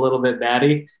drove him a little bit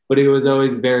batty, but he was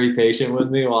always very patient with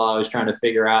me while I was trying to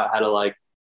figure out how to, like,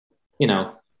 you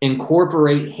know,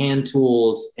 incorporate hand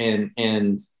tools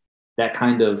and that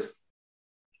kind of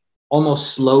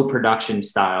almost slow production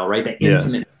style, right? That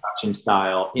intimate production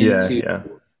style into,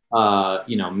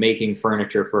 making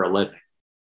furniture for a living,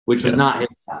 which was not his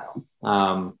style.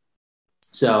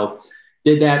 So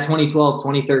did that 2012,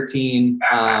 2013,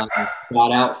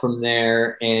 got out from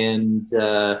there and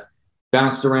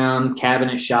bounced around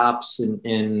cabinet shops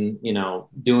and you know,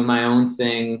 doing my own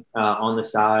thing on the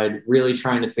side, really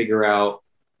trying to figure out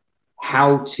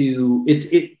how to,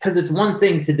 because it's one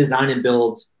thing to design and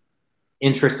build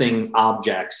interesting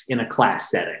objects in a class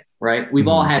setting, right? We've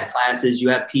all had classes. You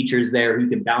have teachers there who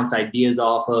can bounce ideas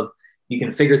off of. You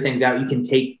can figure things out. You can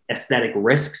take aesthetic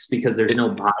risks because there's no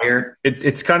buyer.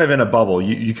 It's kind of in a bubble.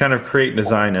 You kind of create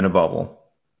design in a bubble.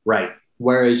 Right.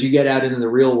 Whereas you get out into the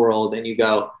real world and you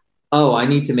go, oh, I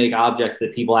need to make objects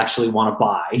that people actually want to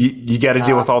buy. You got to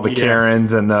deal with all the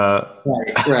Karens and the...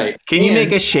 Right. Can you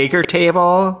make a shaker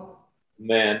table?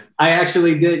 Man, I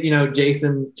actually did, you know,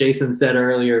 Jason said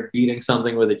earlier, beating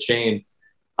something with a chain.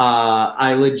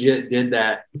 I legit did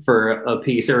that for a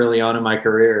piece early on in my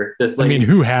career. This lady, I mean,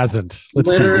 who hasn't?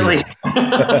 Literally,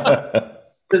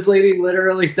 this lady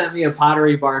literally sent me a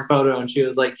Pottery Barn photo and she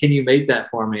was like, can you make that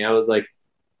for me? I was like,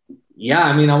 yeah,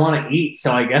 I mean, I want to eat,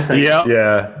 so I guess I can.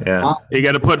 Yeah. You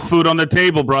got to put food on the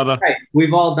table, brother. Right.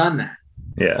 We've all done that.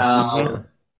 Yeah.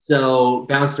 So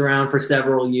bounced around for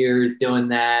several years doing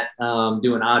that,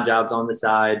 doing odd jobs on the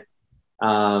side,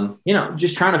 you know,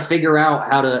 just trying to figure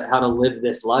out how to live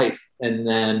this life. And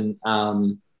then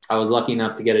I was lucky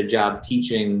enough to get a job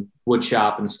teaching wood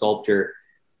shop and sculpture,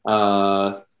 you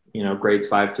know, grades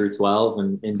 5 through 12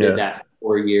 and did that for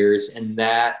 4 years. And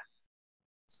that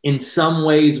in some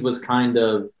ways was kind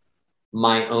of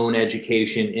my own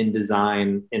education in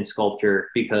design and sculpture,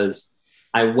 because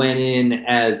I went in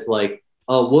as like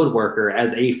a woodworker,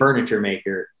 as a furniture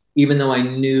maker, even though I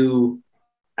knew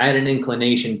I had an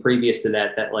inclination previous to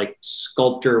that like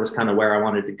sculpture was kind of where I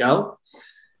wanted to go.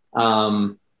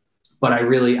 But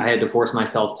I had to force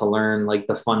myself to learn like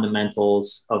the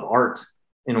fundamentals of art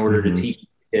in order to teach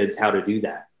kids how to do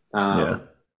that.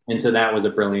 And so that was a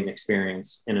brilliant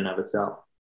experience in and of itself.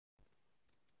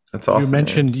 That's awesome. You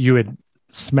mentioned you had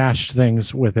smashed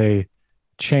things with a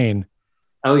chain.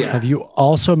 Oh yeah. Have you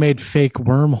also made fake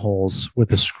wormholes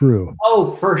with a screw?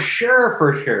 Oh, for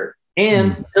sure.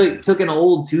 And took an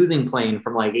old toothing plane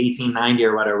from like 1890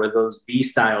 or whatever with those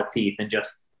V-style teeth and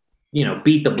just, you know,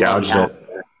 beat the blood out.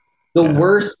 The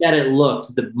worse that it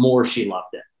looked, the more she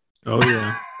loved it. Oh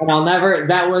yeah. And I'll never.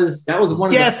 That was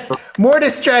one of the more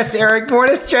distress, Eric. More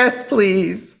distress,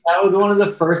 please. That was one of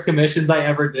the first commissions I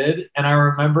ever did, and I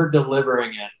remember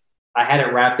delivering it. I had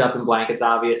it wrapped up in blankets,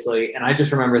 obviously, and I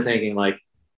just remember thinking, like,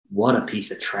 what a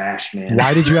piece of trash, man.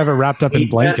 Why did you have it wrapped up in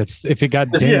blankets? If it got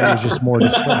dinged, it was just more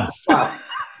distress.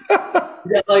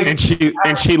 Like,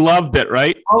 and she loved it,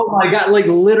 right? Oh my God, like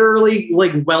literally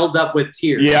like welled up with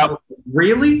tears. Yeah.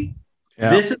 Really?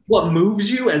 Yep. This is what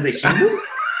moves you as a human?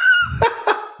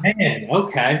 Man,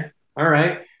 okay. All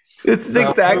right. It's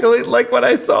exactly like what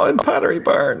I saw in Pottery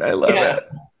Barn. I love it.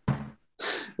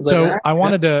 So I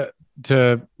wanted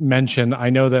to mention, I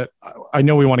know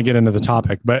we want to get into the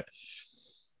topic, but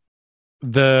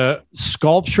the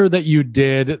sculpture that you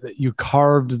did, that you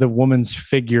carved the woman's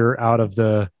figure out of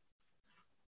the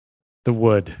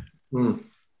wood.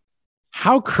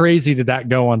 How crazy did that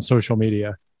go on social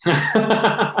media?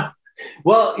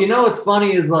 Well, you know, what's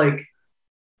funny is like,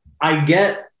 I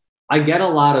get a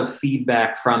lot of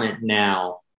feedback from it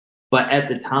now, but at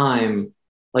the time,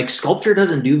 like sculpture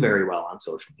doesn't do very well on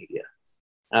social media.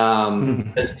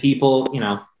 Because people, you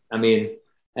know, I mean,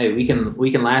 hey, we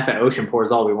can laugh at ocean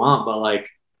pores all we want, but like,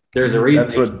 there's a reason.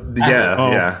 That's what,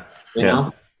 you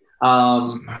know?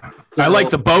 I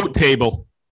like the boat table.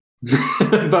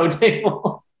 Boat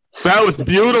table. That was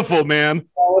beautiful, man. That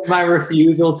was my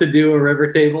refusal to do a river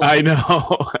table. I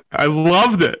know. I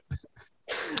loved it.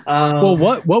 Well,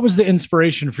 what was the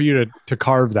inspiration for you to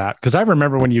carve that? Because I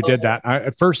remember when you did that,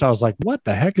 at first I was like, what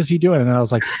the heck is he doing? And then I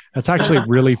was like, that's actually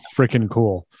really freaking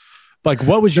cool. Like,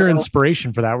 what was your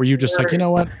inspiration for that? Were you just like, you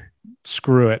know what?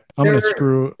 Screw it. I'm going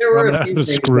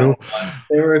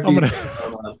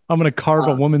to carve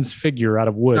a woman's figure out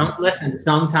of wood. Listen,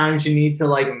 sometimes you need to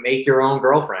like make your own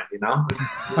girlfriend, you know?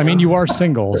 I mean, you are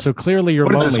single, so clearly you're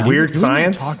lonely. What is this weird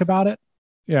science? Talk about it.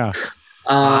 Yeah.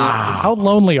 How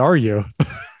lonely are you?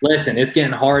 Listen, it's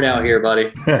getting hard out here,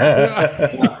 buddy.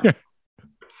 Hey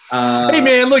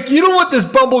man, look, you don't want this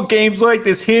Bumble games like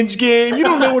this Hinge game. You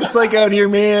don't know what it's like out here,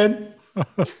 man.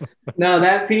 No,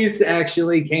 that piece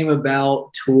actually came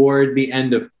about toward the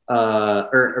end of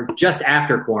or just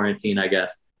after quarantine, I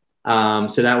guess.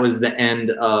 So that was the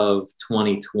end of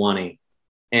 2020.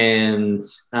 And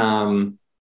I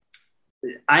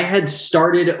had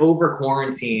started over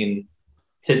quarantine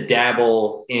to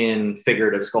dabble in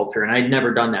figurative sculpture, and I'd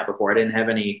never done that before. I didn't have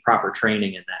any proper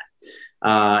training in that.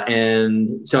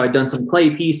 And so I'd done some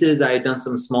clay pieces. I had done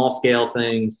some small scale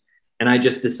things. And I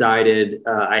just decided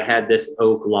I had this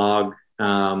oak log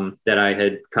that I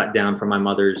had cut down from my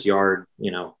mother's yard,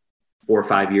 4 or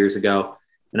 5 years ago.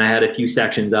 And I had a few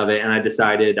sections of it, and I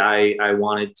decided I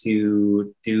wanted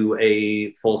to do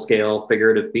a full scale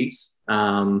figurative piece.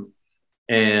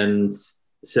 And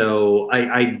so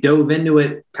I dove into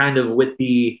it kind of with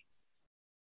the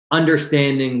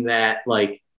understanding that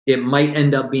like it might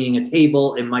end up being a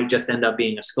table, it might just end up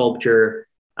being a sculpture.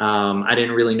 I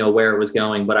didn't really know where it was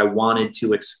going, but I wanted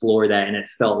to explore that, and it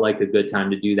felt like a good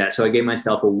time to do that. So I gave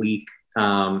myself a week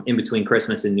in between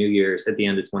Christmas and New Year's at the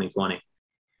end of 2020,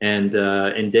 and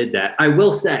did that. I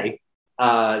will say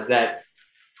that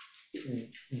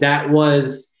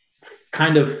was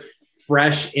kind of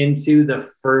fresh into the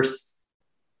first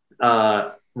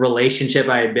relationship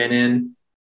I had been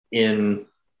in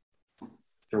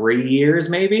 3 years,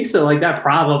 maybe. So like that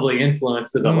probably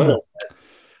influenced it a little bit.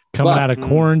 Coming out of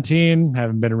quarantine,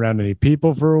 haven't been around any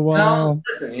people for a while. No,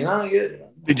 listen,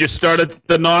 Did you start at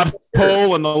the knot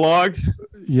hole in the log?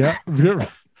 Yeah,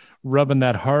 rubbing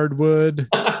that hardwood.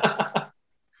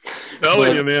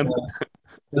 Telling you, man.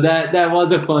 That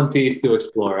was a fun piece to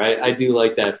explore. I do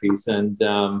like that piece, and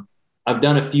I've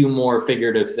done a few more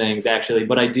figurative things actually,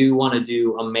 but I do want to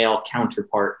do a male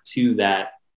counterpart to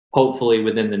that, hopefully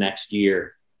within the next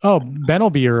year. Oh, Ben will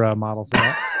be your model for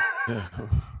that.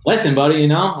 Listen, buddy,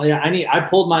 I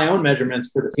pulled my own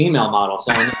measurements for the female model,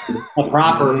 so I need a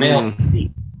proper male.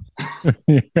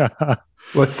 Yeah.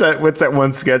 What's that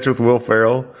one sketch with Will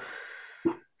Ferrell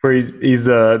where he's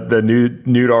the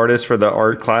nude artist for the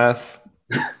art class?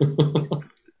 You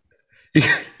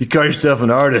call yourself an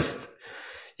artist.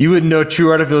 You wouldn't know true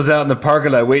art if it was out in the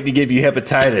parking lot waiting to give you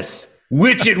hepatitis,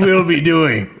 which it will be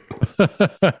doing.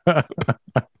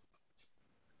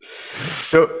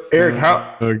 So, Erik,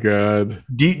 how? Oh God.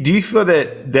 Do you feel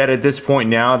that at this point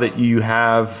now that you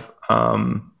have,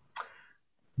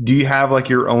 do you have like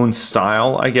your own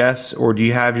style, I guess, or do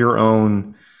you have your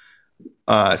own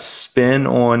spin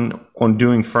on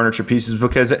doing furniture pieces?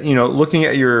 Because looking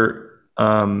at your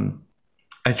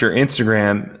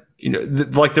Instagram,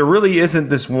 like there really isn't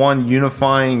this one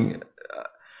unifying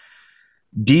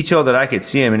detail that I could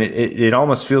see. I mean, it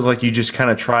almost feels like you just kind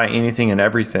of try anything and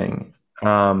everything.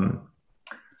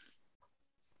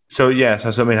 So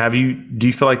yes, I mean, do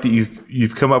you feel like that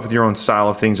you've come up with your own style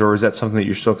of things, or is that something that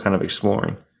you're still kind of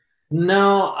exploring?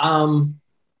 No,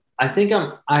 I think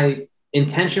I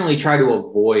intentionally try to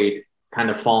avoid kind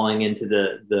of falling into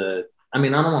the I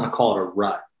mean, I don't want to call it a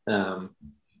rut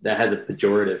that has a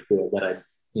pejorative to it that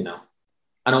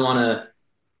I don't want to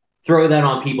throw that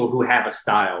on people who have a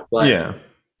style. But yeah,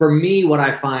 for me, what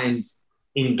I find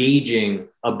engaging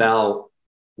about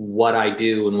what I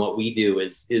do and what we do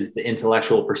is the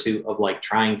intellectual pursuit of like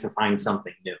trying to find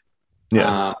something new.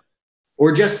 Yeah.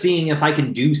 Or just seeing if I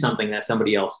can do something that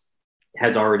somebody else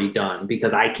has already done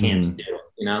because I can't do it,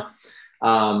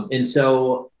 And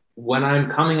so when I'm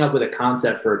coming up with a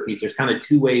concept for a piece, there's kind of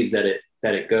two ways that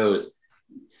it goes.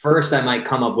 First, I might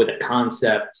come up with a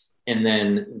concept, and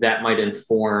then that might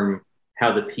inform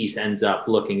how the piece ends up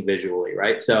looking visually,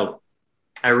 right? So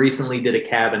I recently did a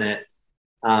cabinet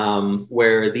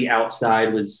where the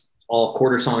outside was all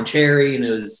quarter sawn cherry, and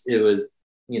it was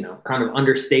kind of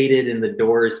understated, and the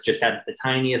doors just had the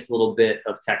tiniest little bit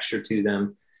of texture to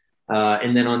them.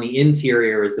 And then on the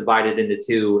interior is divided into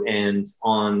two, and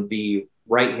on the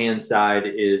right-hand side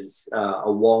is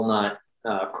a walnut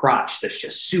crotch that's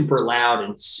just super loud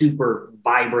and super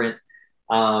vibrant.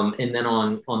 And then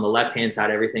on the left-hand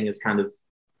side, everything is kind of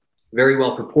very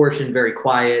well proportioned, very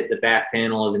quiet. The back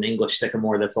panel is an English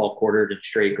sycamore that's all quartered and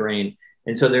straight grain.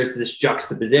 And so there's this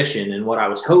juxtaposition. And what I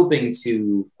was hoping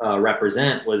to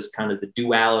represent was kind of the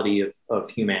duality of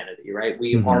humanity, right?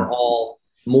 We are all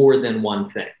more than one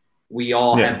thing. We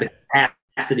all have the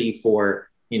capacity for,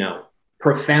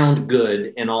 profound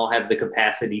good, and all have the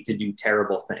capacity to do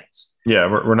terrible things. Yeah,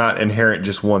 we're not inherent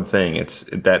just one thing. It's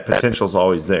that potential is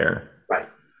always there. Right.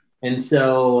 And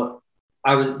so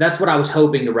that's what I was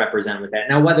hoping to represent with that.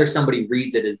 Now, whether somebody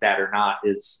reads it as that or not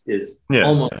is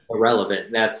almost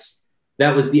irrelevant.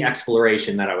 That was the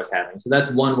exploration that I was having. So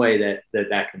that's one way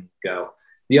that can go.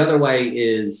 The other way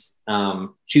is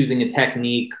choosing a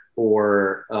technique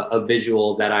or a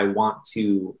visual that I want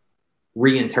to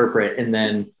reinterpret. And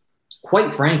then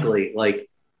quite frankly, like,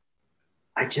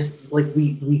 I just like,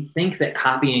 we think that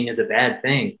copying is a bad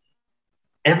thing.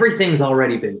 Everything's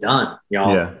already been done,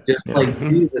 y'all. Yeah. Just like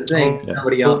do the thing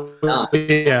somebody else has done.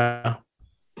 Yeah.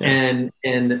 And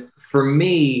for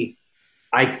me,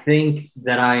 I think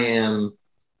that I am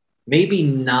maybe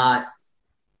not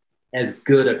as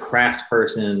good a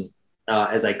craftsperson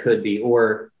as I could be,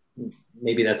 or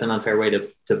maybe that's an unfair way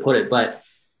to put it, but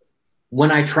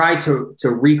when I try to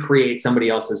recreate somebody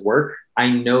else's work, I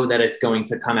know that it's going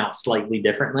to come out slightly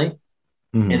differently.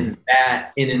 Mm-hmm. And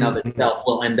that in and of itself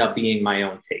will end up being my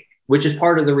own take, which is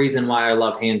part of the reason why I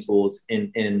love hand tools.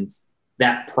 And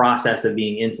that process of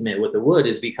being intimate with the wood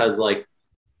is because, like,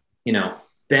 you know,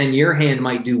 Ben, your hand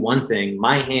might do one thing.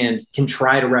 My hand can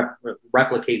try to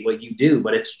replicate what you do,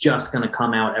 but it's just going to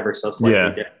come out ever so slightly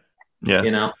different. Yeah.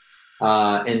 You know?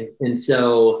 And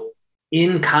so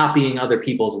in copying other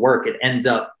people's work, it ends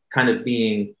up kind of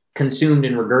being consumed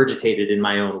and regurgitated in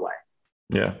my own way.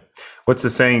 Yeah. What's the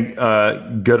saying?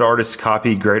 Good artists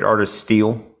copy, great artists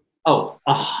steal. Oh,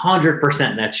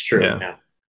 100% that's true. Yeah.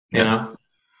 You know,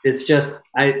 it's just,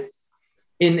 I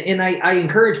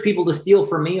encourage people to steal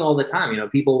from me all the time. You know,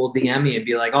 people will DM me and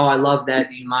be like, oh, I love that.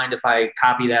 Do you mind if I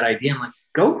copy that idea? I'm like,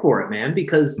 go for it, man.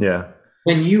 Because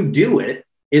when you do it,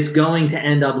 it's going to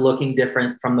end up looking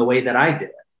different from the way that I did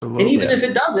it. And even if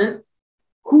it doesn't,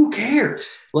 who cares?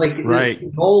 Like,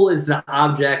 the goal is the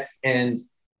object, and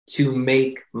to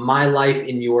make my life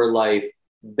and your life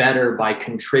better by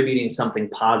contributing something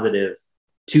positive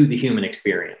to the human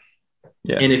experience.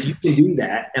 Yeah. And if you can do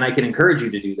that, and I can encourage you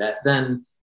to do that, then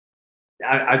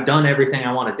I've done everything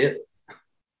I want to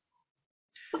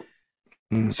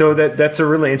do. So that's a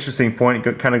really interesting point,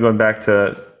 kind of going back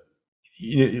to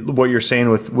what you're saying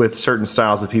with certain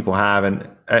styles that people have. And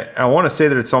I want to say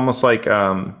that it's almost like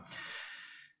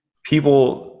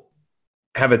people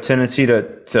have a tendency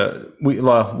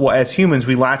well, as humans,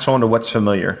 we latch on to what's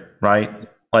familiar, right?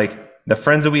 Like the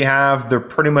friends that we have, they're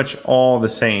pretty much all the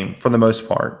same for the most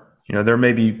part. You know, there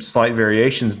may be slight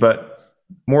variations, but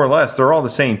more or less, they're all the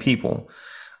same people.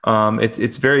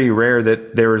 It's very rare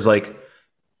that there is like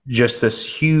just this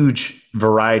huge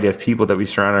variety of people that we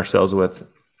surround ourselves with.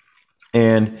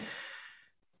 And,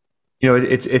 you know,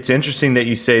 it's interesting that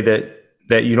you say that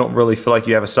you don't really feel like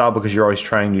you have a style because you're always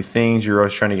trying new things. You're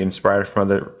always trying to get inspired from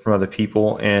other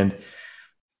people. And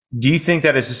do you think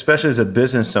that especially as a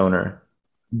business owner,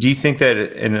 do you think that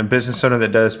in a business owner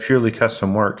that does purely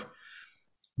custom work,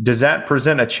 does that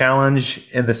present a challenge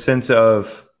in the sense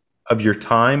of your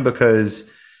time? Because,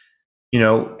 you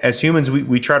know, as humans,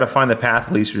 we try to find the path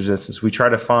of least resistance. We try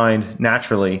to find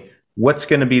naturally what's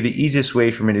going to be the easiest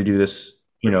way for me to do this,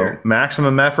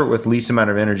 maximum effort with least amount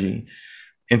of energy.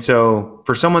 And so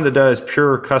for someone that does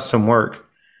pure custom work,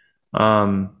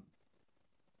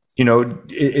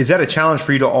 is that a challenge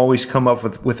for you to always come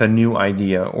up with a new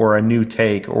idea or a new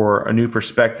take or a new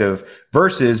perspective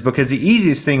versus, because the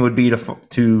easiest thing would be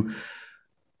to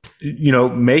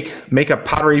make a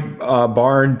pottery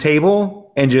barn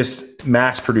table and just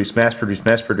mass produce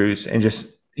and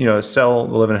just, sell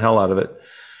the living hell out of it.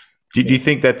 Do you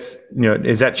think that's,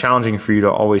 is that challenging for you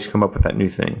to always come up with that new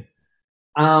thing?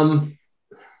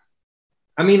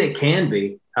 I mean, it can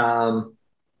be. I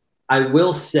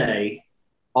will say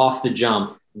off the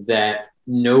jump that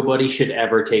nobody should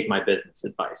ever take my business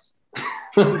advice.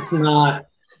 That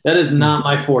is not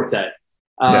my forte.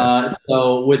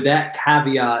 So with that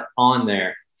caveat on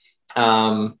there,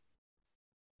 I've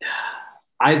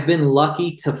been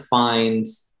lucky to find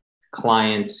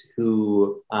clients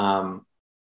who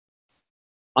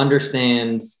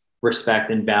understand, respect,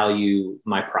 and value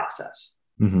my process.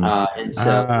 Mm-hmm. And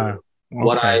so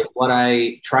what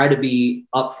I try to be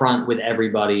upfront with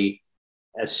everybody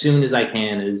as soon as I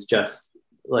can is just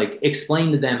like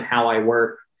explain to them how I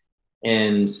work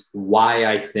and why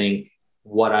I think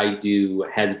what I do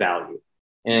has value.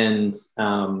 And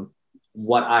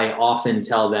what I often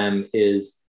tell them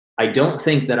is, I don't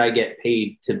think that I get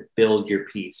paid to build your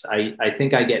piece. I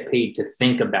think I get paid to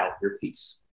think about your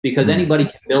piece, because anybody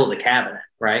can build a cabinet,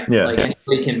 right? Yeah. Like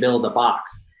anybody can build a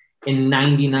box. And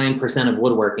 99% of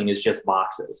woodworking is just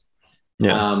boxes.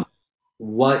 Yeah.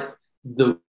 What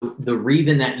the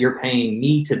reason that you're paying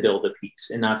me to build a piece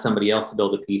and not somebody else to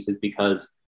build a piece is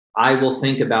because I will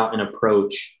think about and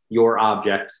approach your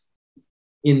object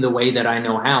in the way that I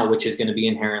know how, which is going to be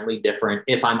inherently different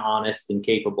if I'm honest and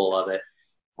capable of it,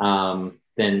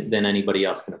 than anybody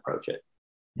else can approach it.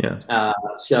 Yeah.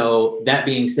 So that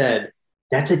being said,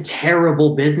 that's a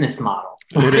terrible business model.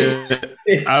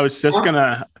 I was just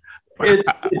gonna.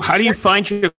 How do you find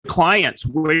your clients?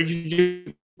 Where did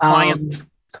your clients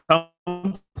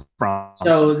come from?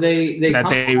 So they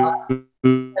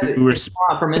respect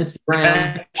from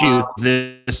Instagram. You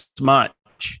this much.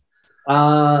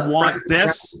 Want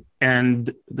this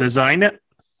and design it.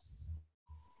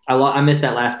 I missed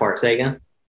that last part. Say again.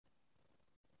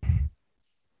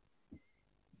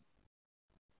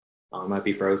 Oh, it might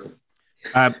be frozen.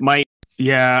 I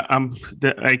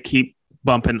keep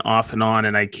bumping off and on,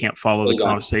 and I can't follow the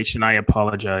conversation. I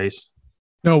apologize.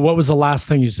 No, what was the last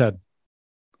thing you said?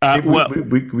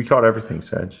 We caught everything,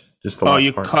 Sedge. Just the last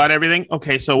you part. caught everything?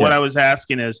 Okay, so what I was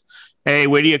asking is, hey,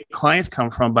 where do your clients come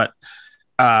from? But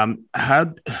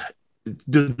how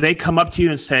do they come up to you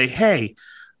and say, hey,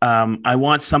 I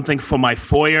want something for my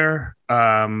foyer.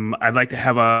 I'd like to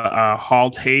have a hall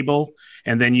table.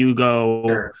 And then you go,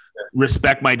 Sure.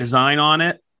 respect my design on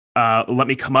it. Let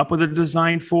me come up with a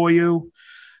design for you.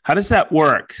 How does that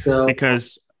work?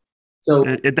 Because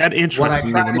that interests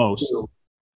me the most.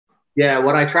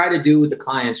 What I try to do with the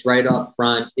clients right up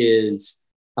front is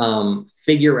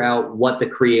figure out what the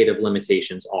creative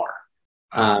limitations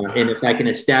are. And if I can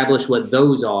establish what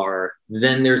those are,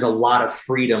 then there's a lot of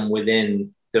freedom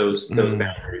within those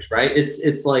boundaries, right?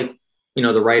 It's like,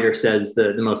 the writer says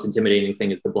the most intimidating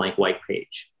thing is the blank white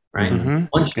page, right? Mm-hmm.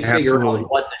 Once you figure out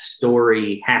what the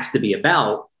story has to be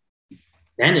about,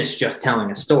 then it's just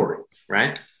telling a story,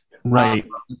 right? Right.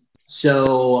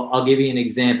 So I'll give you an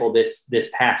example.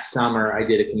 This past summer, I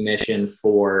did a commission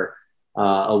for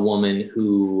a woman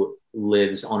who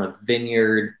lives on a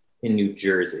vineyard in New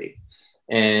Jersey.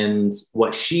 And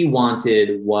what she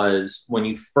wanted was, when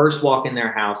you first walk in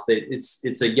their house,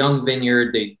 it's a young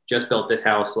vineyard. They just built this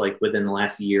house like within the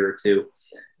last year or two.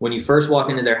 When you first walk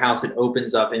into their house, it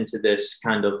opens up into this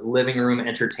kind of living room,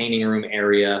 entertaining room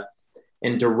area.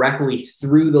 And directly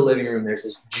through the living room, there's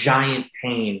this giant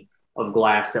pane of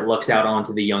glass that looks out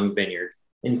onto the young vineyard.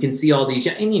 And you can see all these,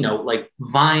 and like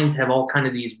vines have all kind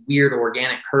of these weird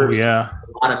organic curves, a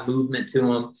lot of movement to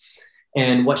them.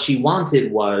 And what she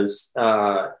wanted was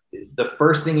the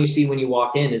first thing you see when you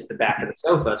walk in is the back of the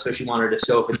sofa. So she wanted a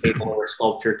sofa table or a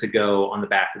sculpture to go on the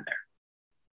back of there.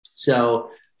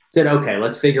 So said, okay,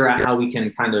 let's figure out how we can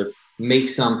kind of make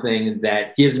something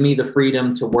that gives me the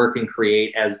freedom to work and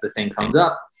create as the thing comes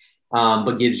up,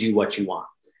 but gives you what you want.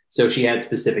 So she had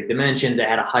specific dimensions. It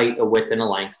had a height, a width, and a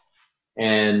length.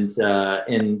 And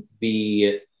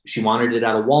she wanted it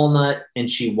out of walnut, and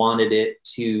she wanted it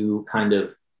to kind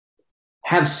of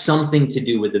have something to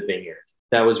do with the vineyard.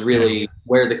 That was really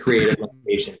where the creative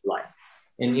limitations lie.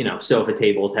 And, sofa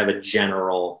tables have a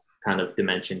general kind of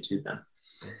dimension to them.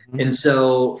 Mm-hmm. And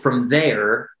so from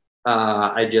there,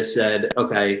 I just said,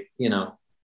 okay,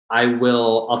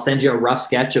 I'll send you a rough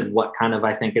sketch of what kind of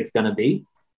I think it's going to be.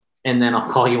 And then I'll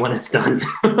call you when it's done,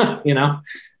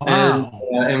 Wow.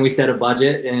 And we set a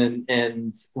budget.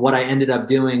 And what I ended up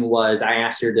doing was I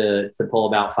asked her to pull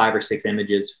about 5 or 6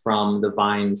 images from the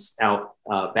vines out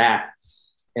back,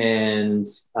 and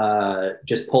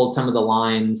just pulled some of the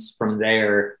lines from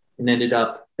there, and ended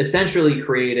up essentially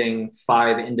creating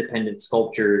 5 independent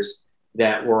sculptures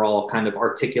that were all kind of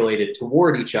articulated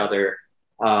toward each other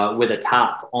with a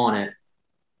top on it.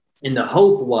 And the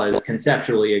hope was,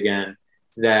 conceptually again,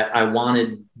 that I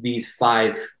wanted these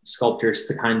 5 sculptures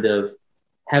to kind of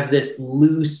have this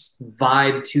loose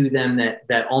vibe to them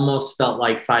that almost felt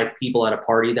like 5 people at a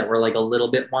party that were like a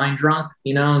little bit wine drunk,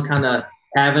 and kind of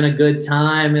having a good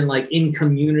time and like in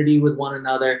community with one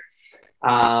another.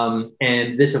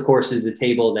 And this, of course, is a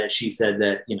table that she said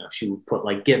that, she would put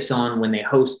like gifts on when they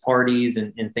host parties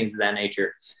and things of that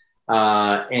nature.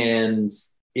 And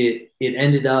it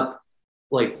ended up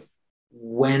like,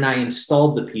 when I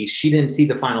installed the piece, she didn't see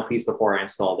the final piece before I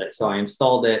installed it. So I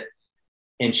installed it,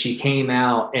 and she came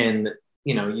out, and,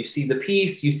 you see the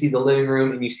piece, you see the living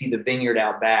room, and you see the vineyard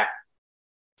out back.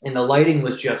 And the lighting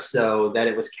was just so that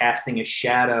it was casting a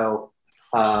shadow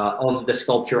of the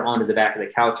sculpture onto the back of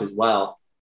the couch as well.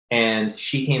 And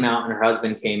she came out, and her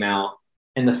husband came out.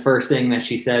 And the first thing that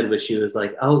she said was, she was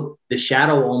like, oh, the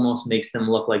shadow almost makes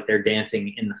them look like they're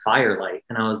dancing in the firelight.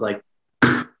 And I was like,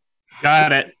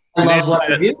 got it. I love what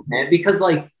I do, man, because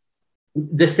like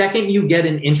the second you get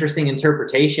an interesting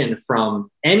interpretation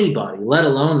from anybody, let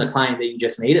alone the client that you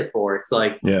just made it for, it's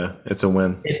like, it's a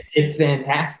win. It's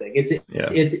fantastic.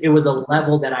 It was a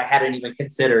level that I hadn't even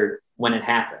considered when it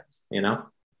happened,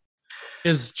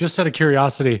 Is, just out of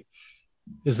curiosity,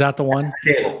 is that the one?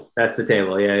 That's the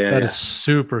table. Yeah. That is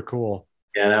super cool.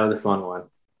 Yeah, that was a fun one.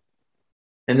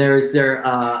 And those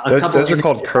are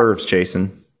called curves,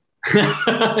 Jason.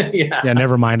 Yeah,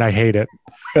 never mind. I hate it.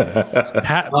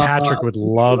 Patrick would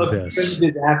love this.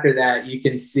 After that, you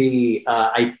can see,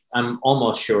 I'm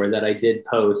almost sure that I did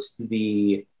post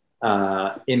the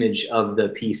image of the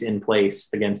piece in place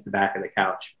against the back of the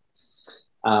couch.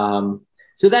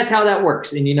 So that's how that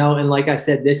works. And, and like I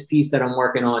said, this piece that I'm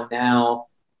working on now,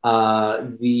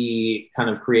 the kind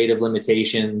of creative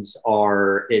limitations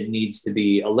are, it needs to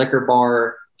be a liquor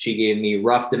bar. She gave me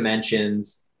rough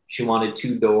dimensions. She wanted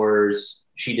 2 doors.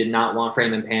 She did not want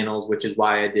frame and panels, which is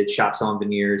why I did shops on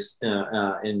veneers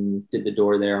and did the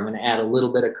door there. I'm going to add a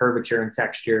little bit of curvature and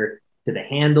texture to the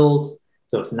handles,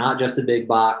 so it's not just a big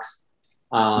box.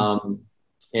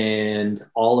 And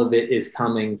all of it is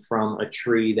coming from a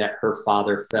tree that her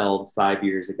father felled 5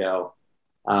 years ago.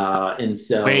 And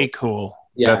so way cool.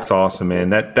 Yeah, That's awesome, man.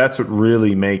 That's what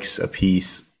really makes a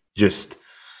piece just.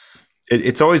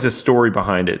 It's always a story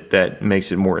behind it that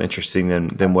makes it more interesting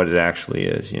than what it actually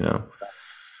is,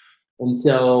 And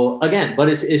so again, but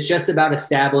it's just about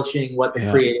establishing what the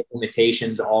creative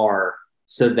limitations are,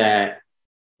 so that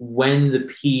when the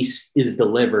piece is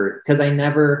delivered, because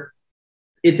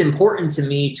it's important to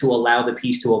me to allow the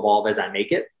piece to evolve as I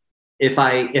make it. If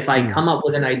I come up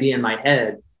with an idea in my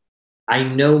head, I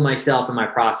know myself and my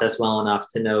process well enough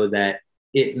to know that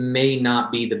it may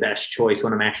not be the best choice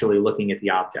when I'm actually looking at the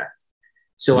object.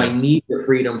 So I need the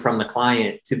freedom from the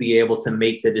client to be able to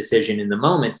make the decision in the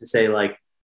moment to say, like,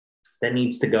 that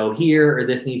needs to go here, or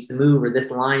this needs to move, or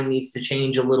this line needs to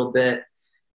change a little bit.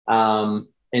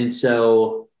 And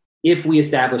so if we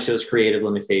establish those creative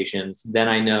limitations, then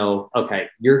I know, okay,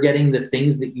 you're getting the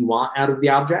things that you want out of the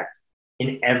object,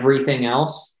 and everything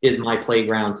else is my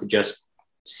playground to just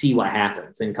see what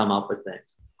happens and come up with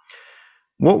things.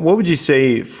 What would you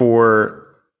say for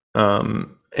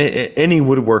any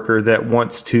woodworker that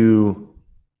wants to,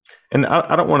 and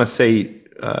I don't want to say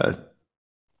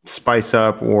spice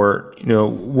up, or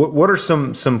what are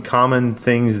some common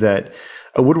things that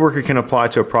a woodworker can apply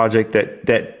to a project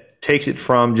that takes it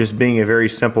from just being a very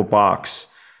simple box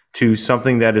to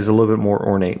something that is a little bit more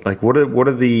ornate? Like what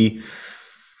are the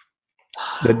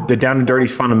down and dirty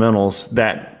fundamentals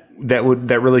that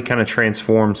really kind of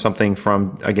transform something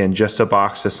from, again, just a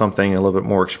box to something a little bit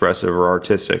more expressive or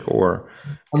artistic or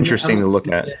interesting to look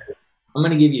at? I'm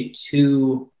going to give you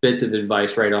 2 bits of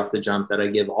advice right off the jump that I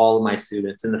give all of my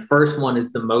students. And the first one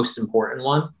is the most important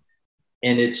one.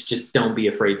 And it's just, don't be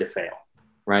afraid to fail,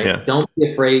 right? Yeah. Don't be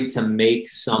afraid to make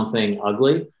something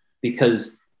ugly,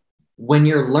 because when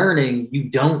you're learning, you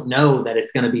don't know that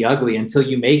it's going to be ugly until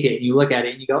you make it and you look at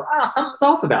it and you go, something's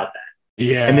off about that.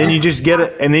 Yeah. And then you just get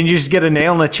a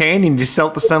nail in a chain and you just sell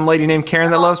it to some lady named Karen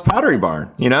that loves Pottery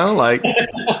Barn, like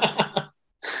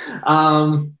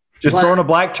just throwing a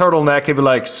black turtleneck and be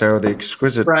like, so the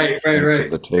exquisite right.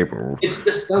 of the table. It's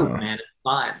bespoke, man. It's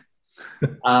fine.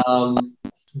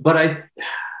 But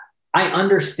I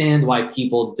understand why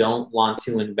people don't want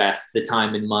to invest the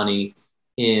time and money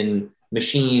in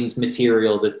machines,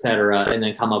 materials, etc., and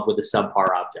then come up with a subpar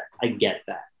object. I get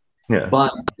that. Yeah.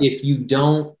 But if you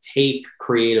don't take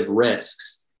creative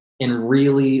risks and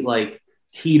really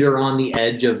teeter on the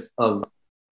edge of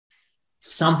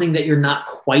something that you're not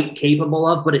quite capable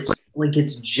of, but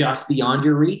it's just beyond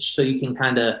your reach, so you can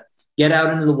kind of get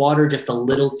out into the water just a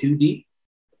little too deep.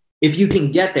 If you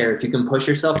can get there, if you can push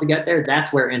yourself to get there,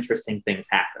 that's where interesting things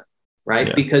happen, right?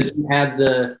 Yeah. Because you have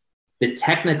the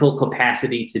technical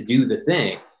capacity to do the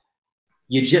thing.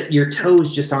 Your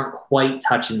toes just aren't quite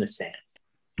touching the sand.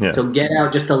 Yeah. So get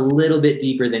out just a little bit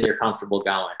deeper than you're comfortable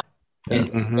going,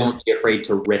 and don't be afraid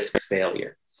to risk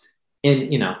failure.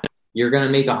 And you're going to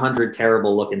make 100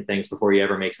 terrible looking things before you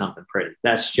ever make something pretty.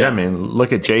 That's just, man.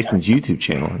 Look at Jason's YouTube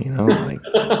channel,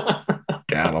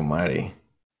 God almighty.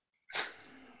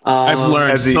 I've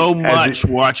learned so much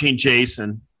watching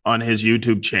Jason on his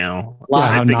YouTube channel.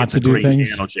 How not to do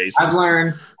things. Channel, Jason. I've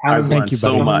learned how to learned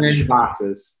so much.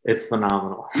 Boxes. It's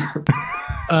phenomenal.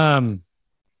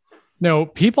 No,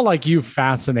 people like you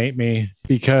fascinate me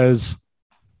because.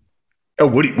 Oh,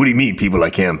 what do you mean? People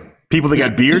like him? People that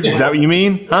got beards? Is that what you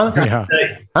mean? Huh? Yeah.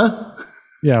 Huh?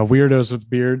 Yeah, weirdos with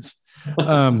beards.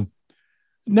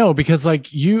 No, because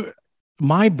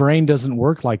my brain doesn't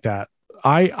work like that.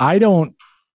 I don't.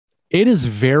 It is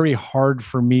very hard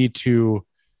for me to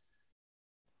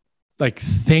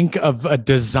think of a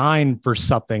design for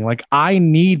something. I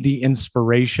need the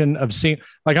inspiration of seeing.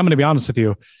 I'm going to be honest with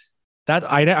you. That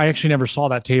I actually never saw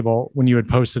that table when you had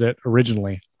posted it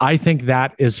originally. I think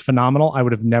that is phenomenal. I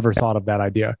would have never thought of that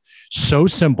idea. So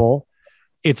simple.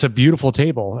 It's a beautiful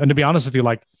table. And to be honest with you,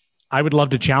 I would love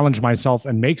to challenge myself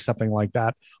and make something like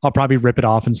that. I'll probably rip it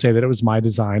off and say that it was my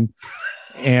design.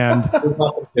 And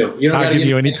I'll give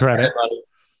you any credit.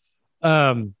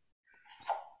 No,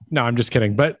 I'm just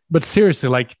kidding. But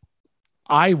seriously,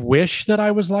 I wish that I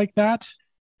was like that,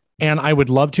 and I would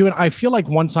love to. And I feel like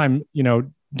once I'm,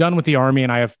 done with the Army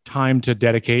and I have time to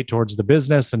dedicate towards the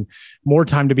business and more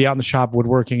time to be out in the shop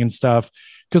woodworking and stuff.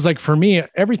 Because for me,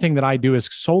 everything that I do is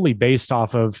solely based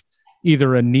off of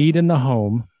either a need in the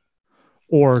home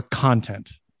or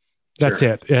content. That's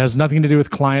it. It has nothing to do with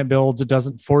client builds. It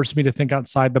doesn't force me to think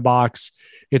outside the box.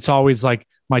 It's always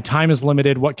my time is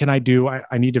limited. What can I do?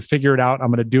 I need to figure it out. I'm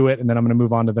going to do it. And then I'm going to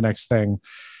move on to the next thing.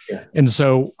 Yeah. And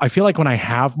so I feel like when I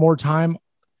have more time,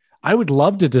 I would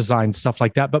love to design stuff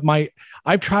like that, but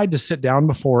I've tried to sit down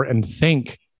before and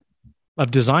think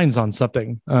of designs on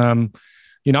something.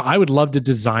 I would love to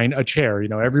design a chair.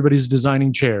 Everybody's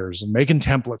designing chairs and making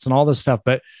templates and all this stuff,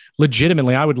 but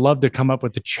legitimately, I would love to come up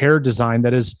with a chair design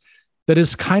that is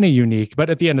kind of unique.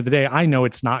 But at the end of the day, I know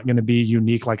it's not going to be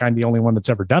unique. Like I'm the only one that's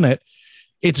ever done it.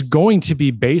 It's going to be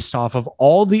based off of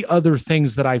all the other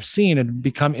things that I've seen and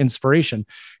become inspiration.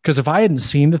 Because if I hadn't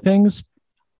seen the things,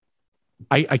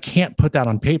 I can't put that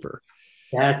on paper.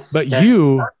 That's a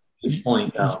huge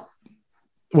point, though.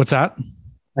 What's that?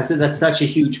 I said that's such a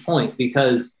huge point,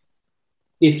 because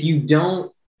if you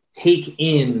don't take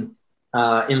in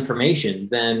information,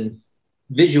 then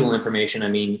visual information, I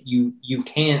mean, you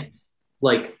can't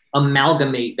like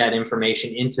amalgamate that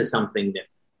information into something new.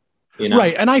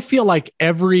 Right. And I feel like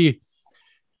I think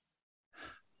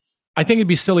it'd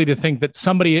be silly to think that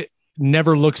somebody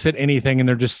never looks at anything and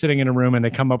they're just sitting in a room and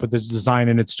they come up with this design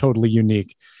and it's totally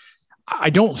unique. I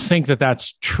don't think that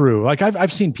that's true. Like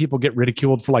I've seen people get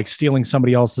ridiculed for like stealing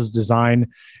somebody else's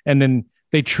design. And then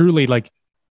they truly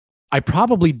I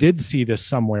probably did see this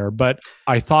somewhere, but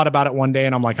I thought about it one day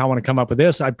and I'm like, I want to come up with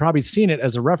this. I'd probably seen it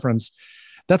as a reference.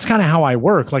 That's kind of how I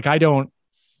work. Like I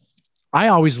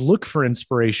always look for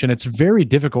inspiration. It's very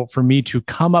difficult for me to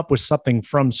come up with something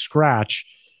from scratch,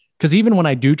 because even when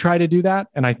I do try to do that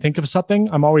and I think of something,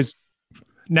 I'm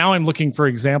looking for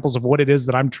examples of what it is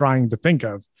that I'm trying to think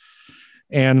of.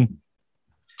 And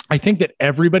I think that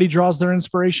everybody draws their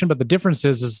inspiration, but the difference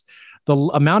is the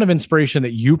amount of inspiration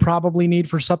that you probably need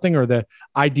for something, or the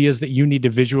ideas that you need to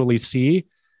visually see,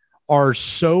 are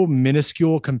so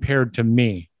minuscule compared to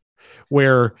me,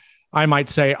 where I might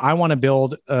say, I want to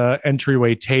build an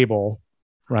entryway table,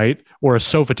 right? Or a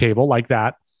sofa table like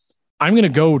that. I'm going to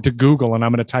go to Google and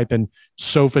I'm going to type in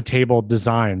sofa table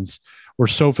designs or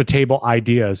sofa table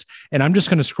ideas. And I'm just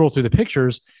going to scroll through the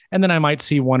pictures. And then I might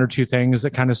see one or two things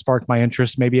that kind of spark my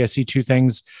interest. Maybe I see two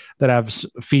things that have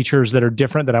features that are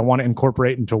different that I want to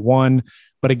incorporate into one.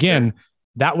 But again,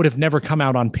 that would have never come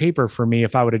out on paper for me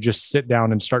if I would have just sit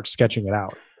down and start sketching it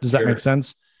out. Does that make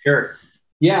sense? Sure.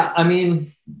 Yeah. I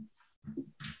mean,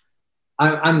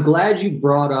 I'm glad you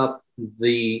brought up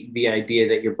the idea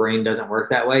that your brain doesn't work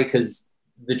that way, because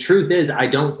the truth is I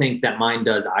don't think that mine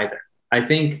does either. I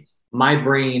think my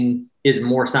brain is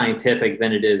more scientific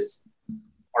than it is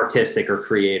artistic or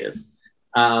creative.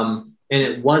 And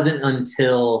it wasn't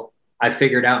until I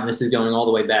figured out, and this is going all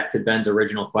the way back to Ben's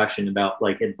original question about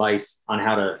like advice on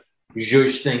how to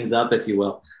zhuzh things up, if you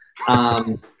will.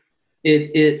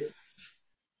 It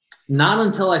not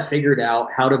until I figured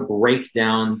out how to break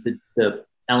down the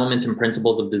elements and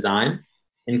principles of design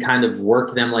and kind of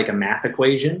work them like a math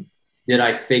equation did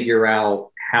I figure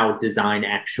out how design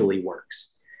actually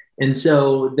works. And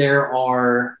so there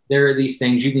are these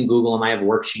things, you can Google them. I have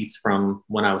worksheets from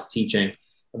when I was teaching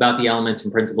about the elements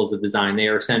and principles of design. They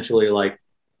are essentially like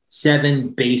 7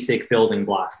 basic building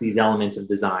blocks, these elements of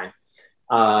design.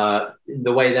 The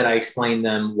way that I explained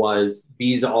them was,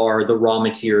 these are the raw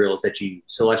materials that you use.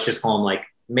 So let's just call them like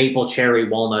maple, cherry,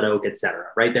 walnut, oak, etc.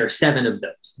 Right? There are 7 of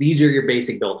those. These are your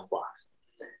basic building blocks.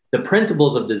 The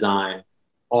principles of design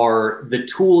are the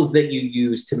tools that you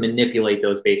use to manipulate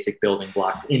those basic building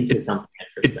blocks into something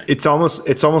interesting. It's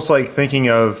almost like thinking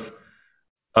of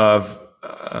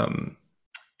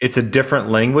it's a different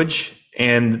language,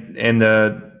 and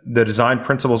the design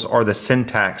principles are the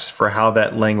syntax for how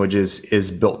that language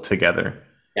is built together.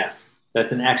 Yes,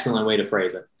 that's an excellent way to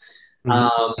phrase it.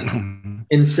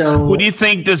 And so, who do you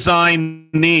think designed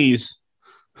these?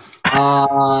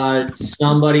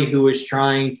 Somebody who is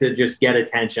trying to just get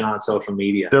attention on social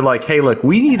media. They're like, hey, look,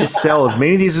 we need to sell as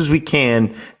many of these as we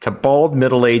can to bald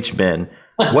middle-aged men.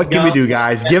 What can we do,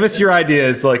 guys? Give us your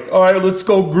ideas. Like, all right, let's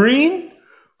go green.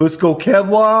 Let's go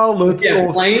Kevlar.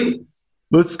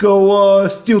 Let's go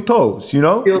steel toes, you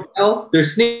know? Steel toe? They're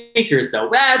sneakers, though.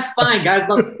 That's fine. Guys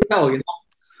love steel toe, you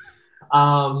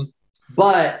know?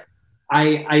 But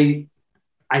I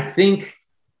think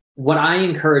what I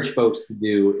encourage folks to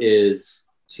do is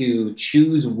to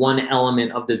choose one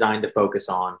element of design to focus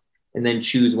on, and then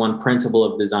choose one principle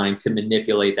of design to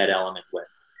manipulate that element with.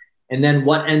 And then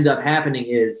what ends up happening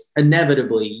is,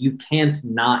 inevitably, you can't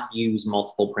not use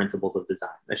multiple principles of design.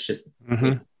 That's just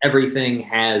everything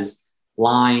has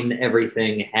line,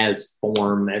 everything has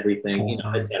form, everything, you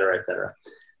know, et cetera, et cetera.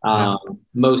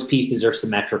 Most pieces are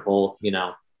symmetrical, you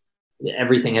know,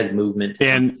 everything has movement.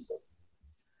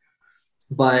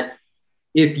 But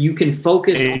if you can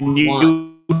focus on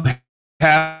one,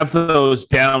 have those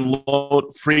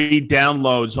free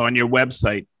downloads on your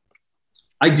website.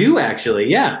 I do actually.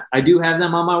 Yeah, I do have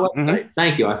them on my website.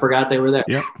 Thank you. I forgot they were there.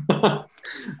 Good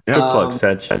plug,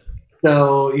 Sedge.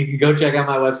 So you can go check out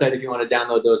my website if you want to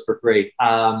download those for free.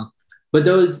 But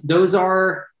those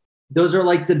are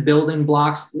like the building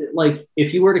blocks. Like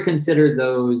if you were to consider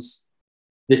those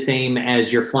the same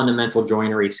as your fundamental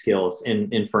joinery skills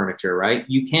in furniture, right?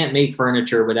 You can't make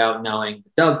furniture without knowing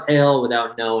the dovetail,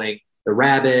 without knowing the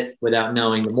rabbet, without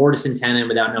knowing the mortise and tenon,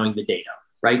 without knowing the dado,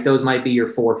 right? Those might be your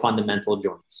 4 fundamental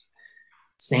joints.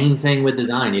 Same thing with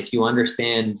design. If you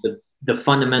understand the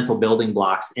fundamental building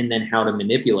blocks and then how to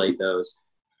manipulate those,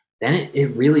 then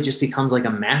it really just becomes like a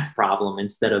math problem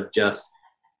instead of just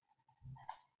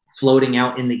floating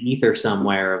out in the ether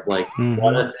somewhere of like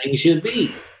what a thing should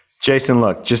be. Jason,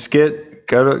 look, just go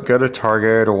to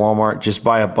Target or Walmart, just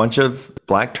buy a bunch of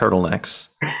black turtlenecks,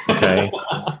 okay?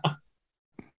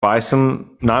 Buy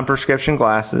some non-prescription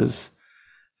glasses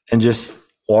and just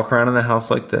walk around in the house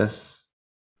like this.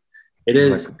 It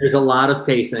is. There's a lot of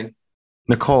pacing.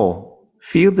 Nicole,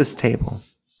 feel this table.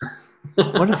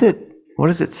 What is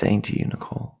it saying to you,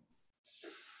 Nicole?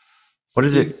 What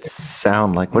does it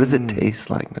sound like? What does it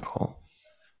taste like, Nicole?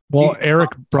 Well,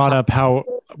 Erik brought up how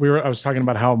I was talking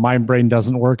about how my brain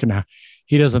doesn't work and how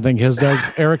he doesn't think his does.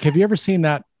 Erik, have you ever seen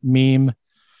that meme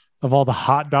of all the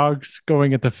hot dogs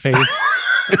going at the face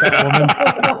of that woman?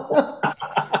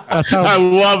 I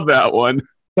love that one.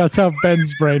 That's how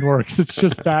Ben's brain works. It's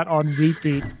just that on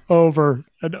repeat over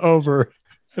and over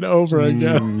and over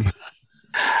again.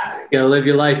 You gotta live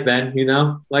your life, Ben, you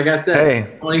know? Like I said,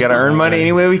 hey, gotta earn money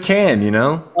any way we can, you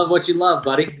know? Love what you love,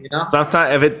 buddy, you know?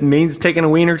 Sometimes if it means taking a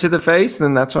wiener to the face,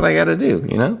 then that's what I gotta do,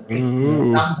 you know?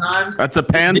 Sometimes that's a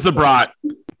Panzerbrat.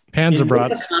 Panzerbrats.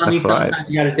 That's right. Sometimes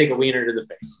you gotta take a wiener to the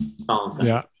face. That's all I'm saying.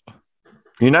 Yeah.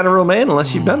 You're not a real man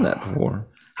unless you've done that before.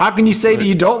 How can you say that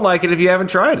you don't like it if you haven't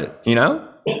tried it, you know?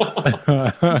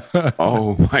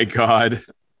 Oh my God.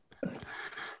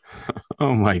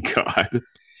 Oh my God.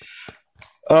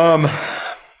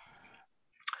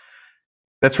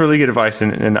 That's really good advice,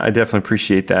 and I definitely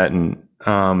appreciate that. And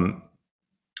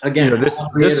again, you know, this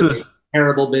was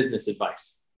terrible business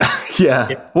advice.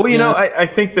 Yeah. Well, you know, I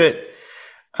think that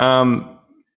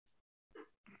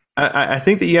I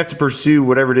think that you have to pursue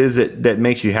whatever it is that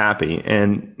makes you happy.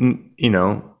 And you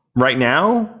know, right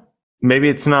now, maybe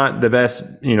it's not the best.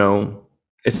 You know,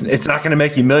 it's not going to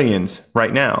make you millions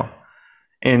right now.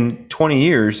 In 20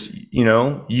 years, you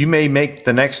know, you may make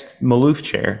the next Maloof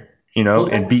chair, you know,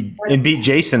 and beat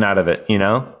Jason out of it, you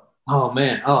know? Oh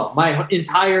man. Oh, my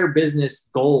entire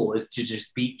business goal is to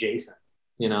just beat Jason,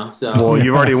 you know? So well,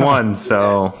 you've already won.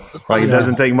 So like, it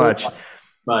doesn't take much.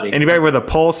 Buddy. Anybody with a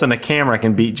pulse and a camera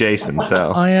can beat Jason.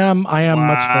 So I am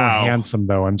much more handsome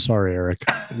though. I'm sorry, Erik.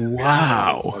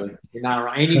 Wow. You're not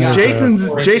right.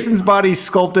 Jason's body's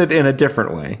sculpted in a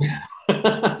different way.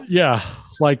 Yeah.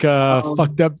 Like a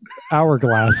fucked up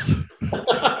hourglass.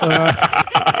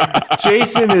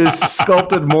 Jason is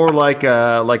sculpted more like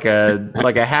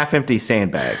a half empty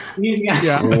sandbag.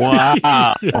 Yeah.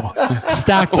 Wow.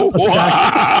 Stacked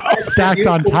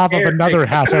on top of another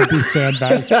half empty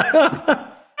sandbag.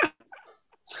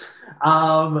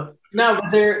 No,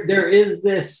 but there's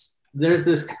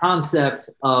this concept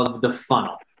of the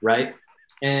funnel, right?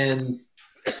 And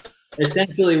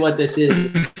essentially what this is,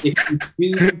 if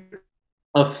you do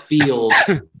a field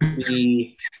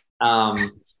be I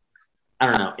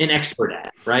don't know, an expert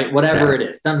at, right? Whatever it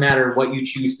is, doesn't matter what you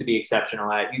choose to be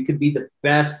exceptional at. You could be the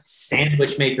best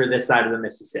sandwich maker this side of the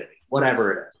Mississippi,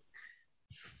 whatever it is.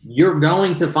 You're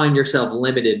going to find yourself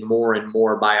limited more and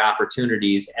more by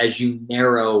opportunities as you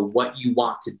narrow what you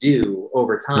want to do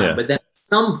over time. Yeah. But then at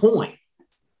some point,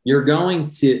 you're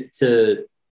going to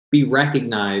be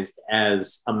recognized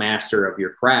as a master of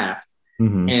your craft,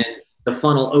 and the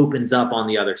funnel opens up on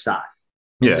the other side.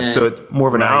 Yeah, then, so it's more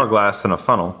of an hourglass than a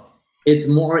funnel. It's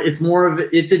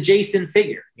a Jason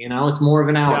figure, you know. It's more of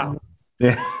an hour.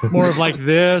 Yeah. More of like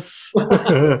this.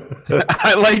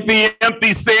 I like the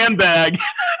empty sandbag.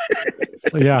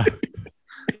 Yeah.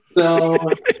 So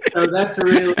that's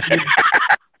really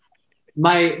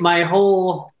my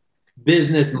whole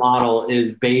business model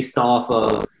is based off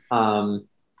of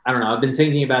I don't know. I've been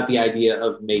thinking about the idea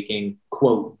of making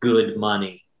quote good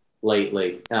money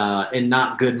lately, and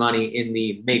not good money in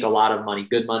the make a lot of money.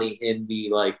 Good money in the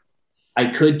like I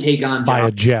could take on buy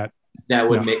a jet that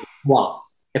would make well.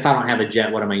 If I don't have a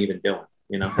jet, what am I even doing?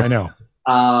 You know. I know.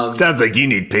 Sounds like you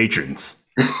need patrons.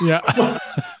 Yeah.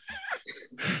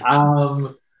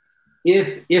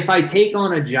 If I take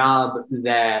on a job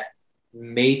that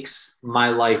makes my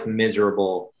life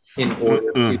miserable in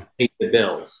order to pay the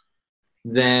bills,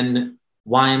 then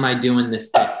why am I doing this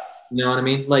thing? You know what I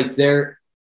mean? Like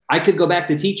I could go back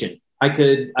to teaching. I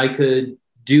could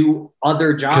do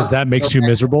other jobs. Because that makes you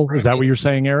miserable. Is that what you're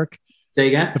saying, Erik? Say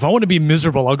again? If I want to be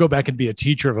miserable, I'll go back and be a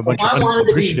teacher of a bunch of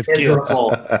unappreciative kids.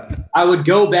 I would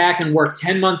go back and work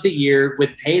 10 months a year with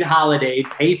paid holiday,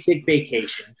 paid sick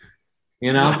vacation,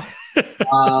 you know?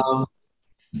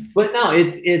 But no,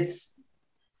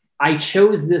 I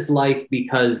chose this life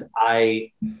because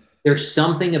there's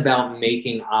something about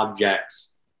making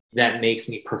objects that makes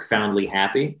me profoundly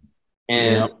happy.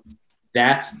 And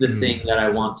that's the thing that I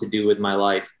want to do with my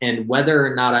life. And whether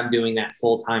or not I'm doing that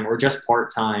full time or just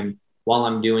part time while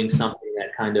I'm doing something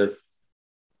that kind of,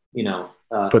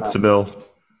 puts the bill.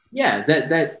 Yeah.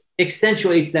 That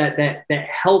accentuates that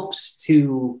helps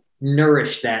to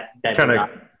nourish that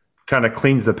kind of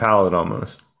cleans the palate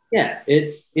almost. Yeah.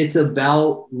 It's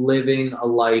about living a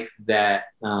life that,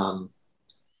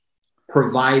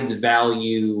 provides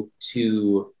value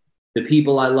to the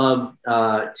people I love,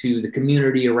 to the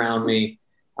community around me,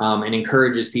 and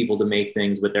encourages people to make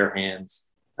things with their hands.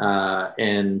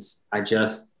 And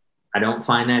I don't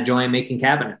find that joy in making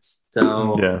cabinets.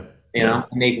 So, I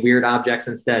make weird objects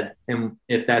instead. And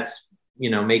if that's,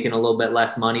 making a little bit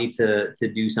less money to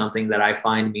do something that I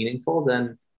find meaningful,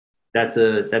 then that's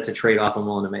a trade-off I'm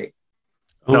willing to make.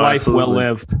 A life well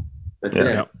lived. That's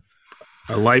it.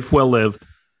 A life well lived.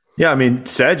 Yeah, I mean,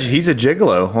 Sedge, he's a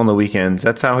gigolo on the weekends.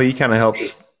 That's how he kind of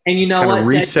helps. And you know what?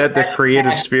 Reset the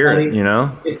creative spirit.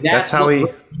 If that's how he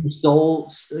soul,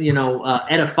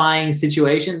 edifying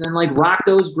situation. Then rock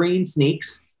those green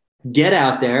sneaks, get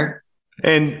out there,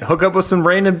 and hook up with some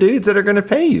random dudes that are going to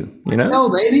pay you. No,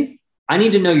 baby. I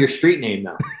need to know your street name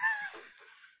though,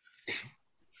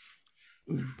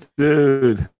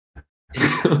 dude.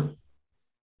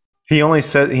 He only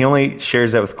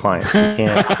shares that with clients.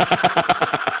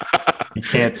 He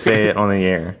can't say it on the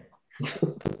air.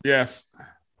 Yes.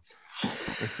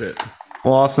 That's it.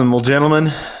 Well, awesome. Well,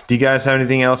 gentlemen, do you guys have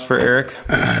anything else for Erik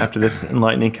after this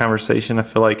enlightening conversation? I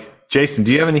feel like, Jason,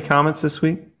 do you have any comments this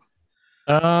week?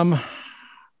 I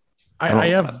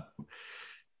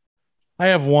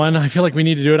have one. I feel like we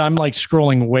need to do it. I'm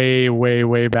scrolling way, way,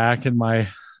 way back in my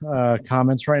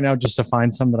comments right now just to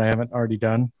find some that I haven't already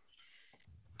done.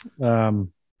 Are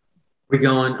we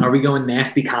going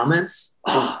nasty comments?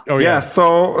 Oh yeah.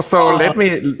 So let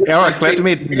me, Erik, let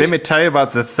me tell you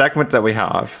about the segment that we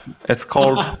have. It's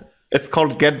called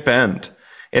Get Bent.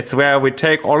 It's where we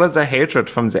take all of the hatred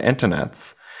from the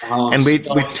internet, and we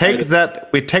take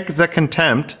the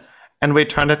contempt and we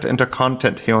turn it into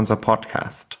content here on the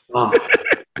podcast. Oh,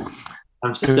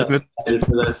 I'm so excited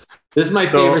for this. This is my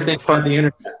favorite thing on the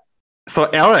internet. So,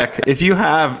 Erik, if you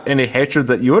have any hatred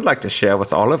that you would like to share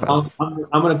with all of us,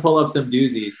 I'm going to pull up some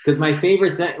doozies because my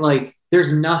favorite thing,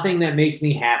 there's nothing that makes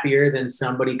me happier than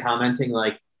somebody commenting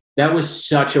that was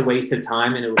such a waste of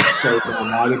time and it was so dumb.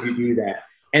 Why would you do that?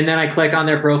 And then I click on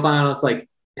their profile and it's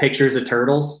pictures of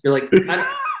turtles. You're like,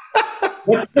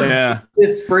 what's the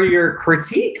basis for your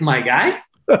critique, my guy?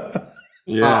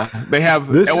 Yeah, they have.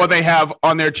 They have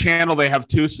on their channel. They have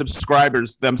 2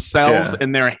 subscribers themselves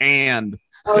in their hand.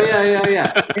 Oh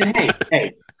yeah. And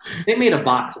hey, they made a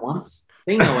box once.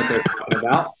 They know what they're talking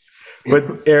about.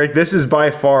 But Erik, this is by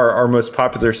far our most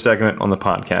popular segment on the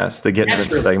podcast, the Get Bent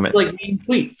segment. Mean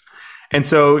tweets. And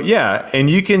so, and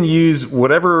you can use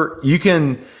whatever you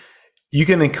can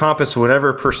encompass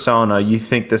whatever persona you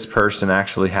think this person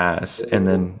actually has, and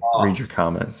then read your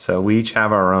comments. So we each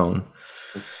have our own.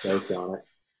 Let's stoked on it.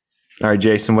 All right,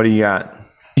 Jason, what do you got?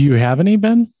 Do you have any,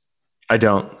 Ben? I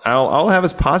don't. I'll have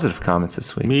his positive comments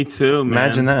this week. Me too, man.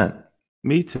 Imagine that.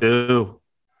 Me too.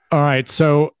 All right.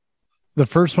 So the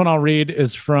first one I'll read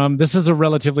is this is a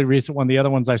relatively recent one. The other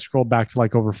ones I scrolled back to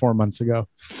over 4 months ago.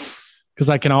 Because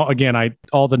I can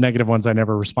all the negative ones I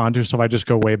never respond to. So if I just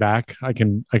go way back, I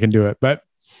can do it. But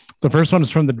the first one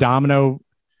is from the Domino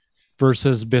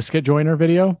versus Biscuit Joiner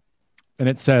video. And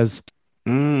it says,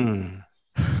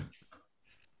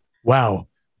 wow,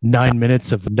 9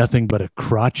 minutes of nothing but a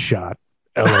crotch shot.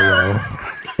 LOL.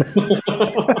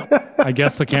 I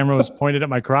guess the camera was pointed at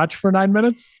my crotch for 9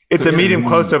 minutes. It's a medium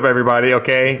close-up, everybody.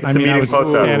 Okay, it's a medium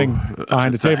close-up. Standing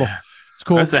behind a table. It's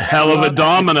cool. That's a hell of a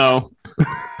domino.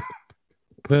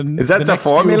 Is that a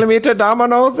 4 millimeter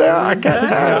domino there? I can't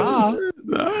tell.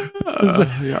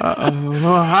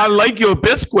 I like your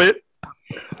biscuit.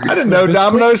 I didn't know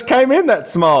dominoes came in that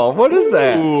small. What is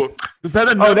that? Ooh, is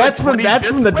that that's from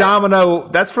the domino.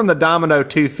 That's from the Domino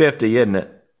 250, isn't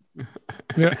it?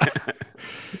 Yeah.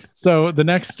 So the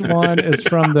next one is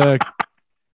from the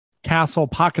Castle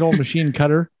Pocket Hole Machine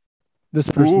Cutter. This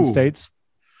person states,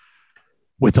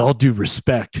 with all due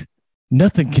respect,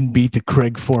 nothing can beat the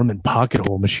Craig Foreman Pocket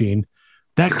Hole machine.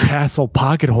 That Castle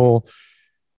Pocket Hole,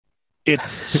 it's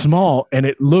small and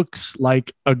it looks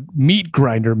like a meat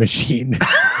grinder machine.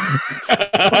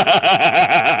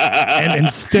 And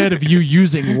instead of you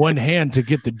using one hand to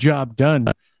get the job done,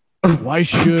 why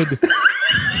should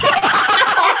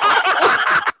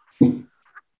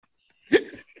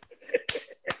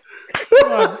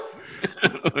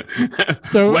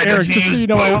So Eric, just so you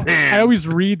know, I always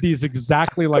read these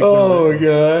exactly like oh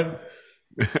god.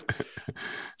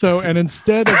 So, and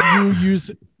instead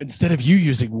of you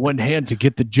using one hand to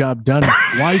get the job done,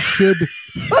 why should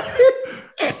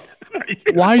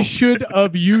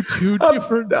of you two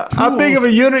different tools, how big of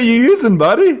a unit you using,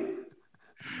 buddy?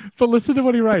 But listen to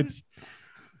what he writes.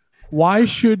 Why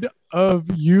should of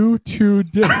you two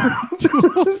different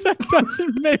tools? That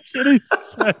doesn't make any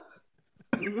sense.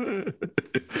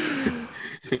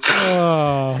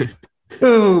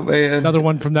 Oh man. Another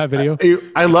one from that video.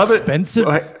 I love it. Expensive.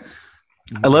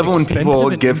 I love it when people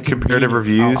give comparative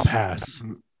reviews. Pass.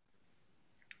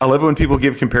 I love it when people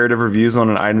give comparative reviews on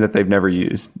an item that they've never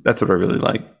used. That's what I really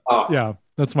like. Oh yeah,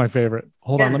 that's my favorite.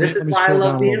 Hold on, this is why I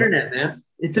love the internet, man.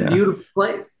 It's a beautiful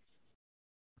place.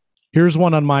 Here's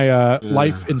one on my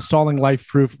installing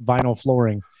life-proof vinyl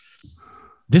flooring.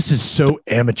 This is so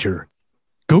amateur.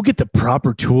 Go get the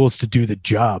proper tools to do the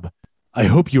job. I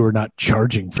hope you are not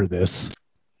charging for this.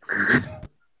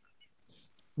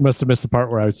 Must have missed the part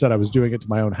where I said I was doing it to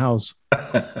my own house.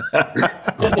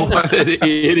 What an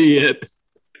idiot.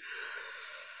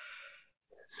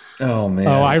 Oh man.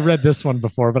 Oh, I read this one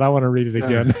before, but I want to read it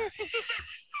again.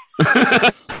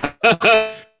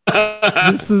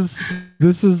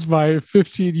 This is my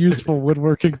 15 useful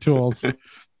woodworking tools.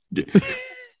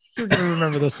 You're gonna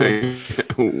remember this one.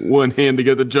 One hand to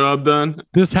get the job done.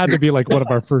 This had to be like one of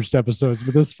our first episodes,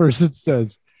 but this person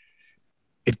says,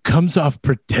 it comes off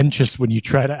pretentious when you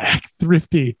try to act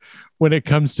thrifty when it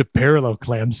comes to parallel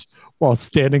clamps while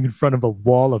standing in front of a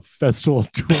wall of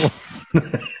Festool tools.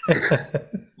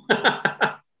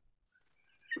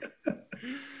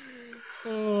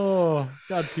 Oh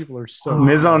God, people are so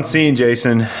mise en scene,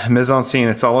 Jason. Mise en scene.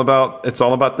 It's all about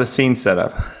the scene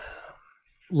setup.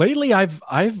 Lately,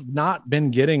 I've not been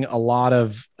getting a lot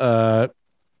of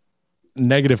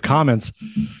negative comments.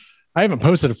 I haven't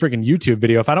posted a freaking YouTube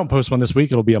video. If I don't post one this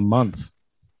week, it'll be a month,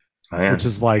 which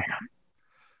is like,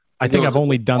 I think I've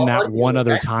only done that one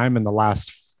other time in the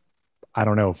last, I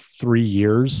don't know, 3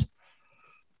 years.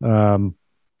 I'm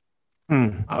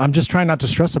just trying not to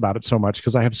stress about it so much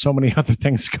because I have so many other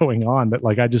things going on that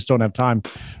like I just don't have time.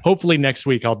 Hopefully next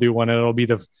week I'll do one and it'll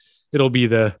be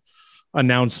the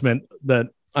announcement that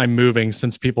I'm moving,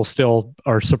 since people still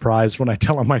are surprised when I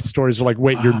tell them my stories. They're like,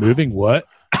 wait, you're moving? What?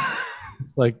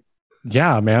 It's like,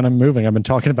 yeah, man, I'm moving. I've been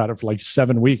talking about it for like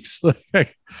 7 weeks.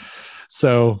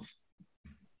 So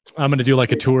I'm going to do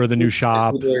like a tour of the new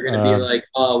shop. They're going to be like,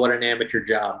 oh, what an amateur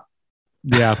job.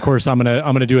 Yeah, of course. I'm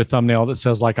going to do a thumbnail that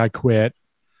says like I quit,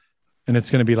 and it's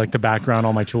going to be like the background.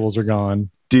 All my tools are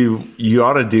gone. You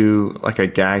ought to do like a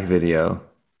gag video.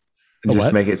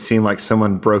 Just make it seem like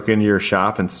someone broke into your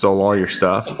shop and stole all your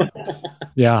stuff.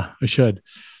 Yeah, I should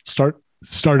start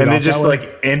it, and then just like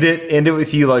end it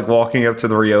with you like walking up to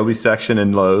the Ryobi section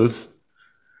in Lowe's.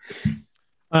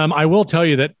 I will tell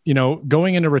you that,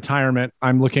 going into retirement,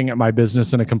 I'm looking at my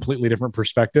business in a completely different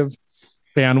perspective.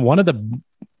 And one of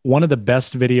the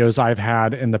best videos I've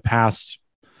had in the past,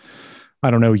 I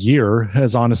don't know, year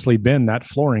has honestly been that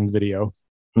flooring video.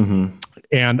 Mm-hmm.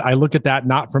 And I look at that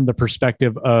not from the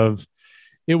perspective of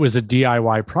it was a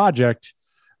DIY project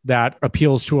that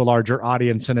appeals to a larger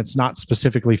audience and it's not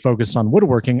specifically focused on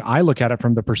woodworking. I look at it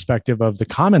from the perspective of the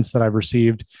comments that I've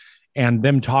received and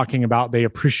them talking about they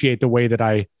appreciate the way that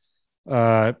I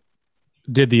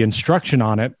did the instruction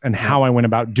on it and how I went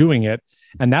about doing it.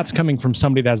 And that's coming from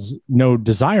somebody that has no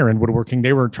desire in woodworking.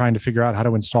 They were trying to figure out how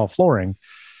to install flooring.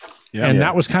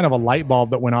 That was kind of a light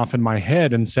bulb that went off in my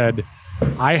head and said,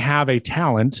 I have a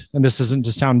talent, and this isn't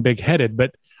to sound big-headed,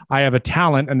 but I have a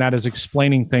talent, and that is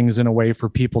explaining things in a way for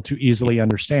people to easily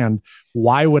understand.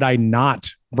 Why would I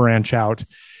not branch out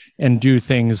and do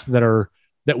things that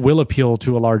will appeal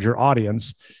to a larger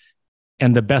audience?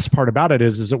 And the best part about it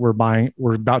is that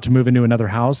we're about to move into another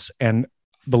house, and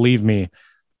believe me,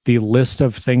 the list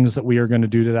of things that we are going to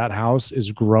do to that house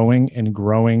is growing and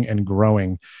growing and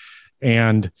growing.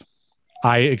 And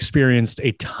I experienced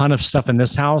a ton of stuff in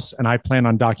this house, and I plan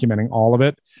on documenting all of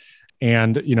it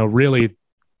and, really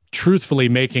truthfully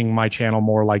making my channel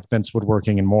more like Vince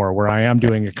Woodworking and More, where I am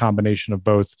doing a combination of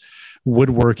both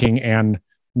woodworking and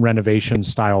renovation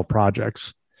style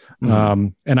projects. Mm-hmm.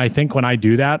 And I think when I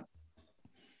do that,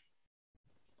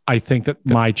 I think that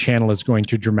my channel is going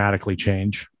to dramatically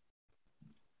change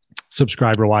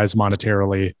subscriber wise,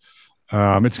 monetarily.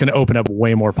 It's going to open up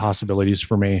way more possibilities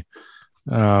for me.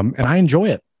 And I enjoy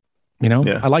it. You know,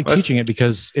 Yeah. I like teaching it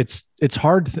because it's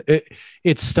hard.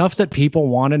 It's stuff that people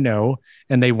want to know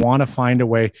and they want to find a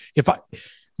way.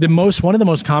 One of the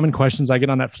most common questions I get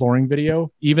on that flooring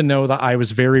video, even though that I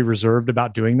was very reserved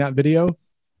about doing that video,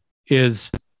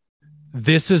 is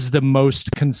this is the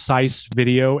most concise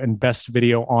video and best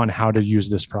video on how to use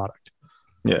this product.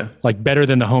 Yeah. Like better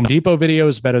than the Home Depot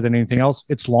videos, better than anything else.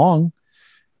 It's long.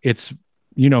 It's,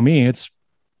 you know me, it's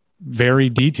very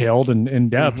detailed and in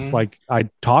depth. Mhm. Like I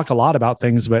talk a lot about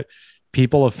things, but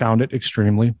people have found it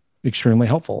extremely, extremely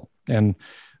helpful. And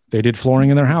they did flooring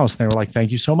in their house. They were like,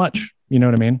 thank you so much. You know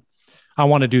what I mean? I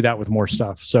want to do that with more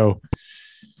stuff. So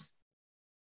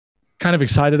kind of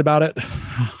excited about it.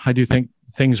 I do think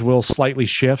things will slightly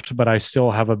shift, but I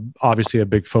still have obviously a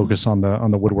big focus on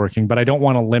the woodworking, but I don't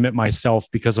want to limit myself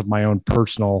because of my own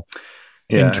personal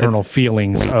internal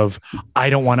feelings of, I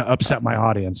don't want to upset my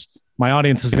audience. My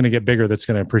audience is going to get bigger. That's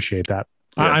going to appreciate that.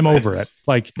 Yeah. I'm over it.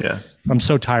 Like, Yeah. I'm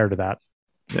so tired of that.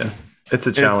 Yeah. It's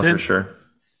a challenge for sure.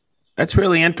 That's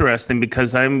really interesting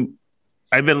because I'm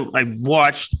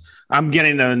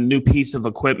getting a new piece of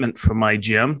equipment for my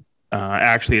gym.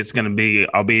 Actually,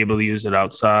 I'll be able to use it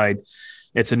outside.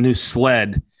 It's a new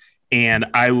sled. And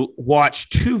I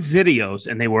watched 2 videos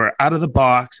and they were out of the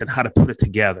box and how to put it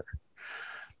together.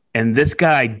 And this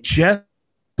guy just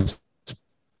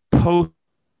posted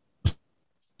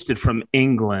from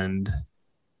England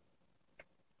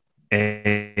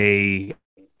a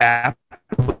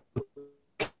application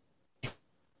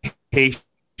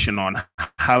on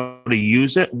how to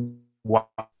use it,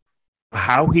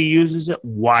 how he uses it,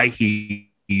 why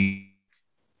he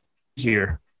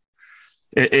here.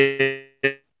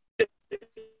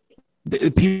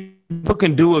 People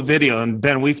can do a video, and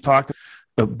Ben, we've talked,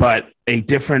 but a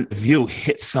different view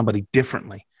hits somebody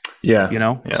differently. Yeah. You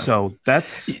know, Yeah. so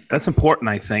that's important.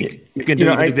 I think you can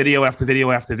do video after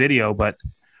video after video, but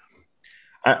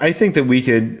I think that we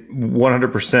could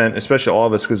 100%, especially all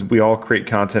of us, because we all create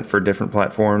content for different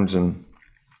platforms. And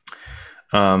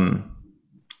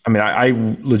I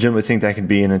legitimately think that could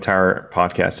be an entire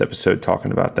podcast episode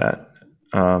talking about that.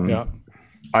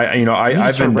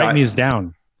 I've been writing these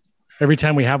down every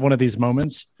time we have one of these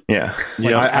moments. Yeah.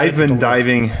 I've been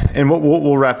diving, and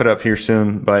we'll wrap it up here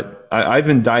soon, but I've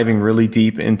been diving really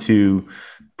deep into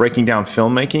breaking down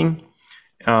filmmaking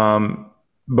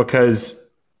because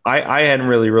I hadn't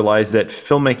really realized that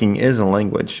filmmaking is a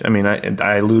language. I mean,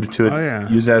 I alluded to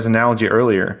it, used as an analogy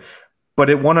earlier, but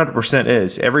it 100%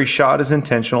 is. Every shot is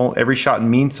intentional. Every shot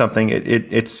means something.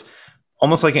 It's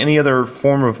almost like any other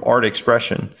form of art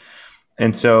expression.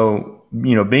 And so,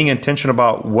 being intentional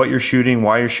about what you're shooting,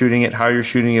 why you're shooting it, how you're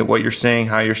shooting it, what you're saying,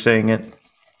 how you're saying it,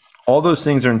 all those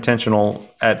things are intentional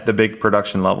at the big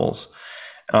production levels.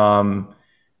 And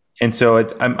so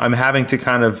I'm having to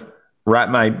kind of wrap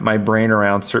my brain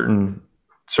around certain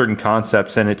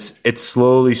concepts, and it's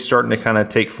slowly starting to kind of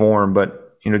take form. But,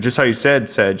 just how you said,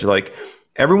 Sedge, like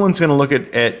everyone's going to look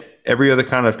at every other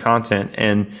kind of content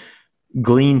and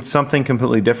glean something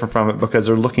completely different from it because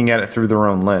they're looking at it through their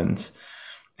own lens.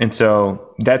 And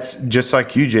so that's just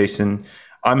like you, Jason.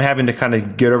 I'm having to kind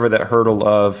of get over that hurdle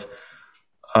of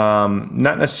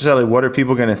not necessarily what are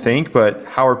people going to think, but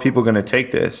how are people going to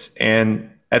take this?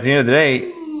 And at the end of the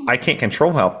day, I can't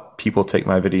control how people take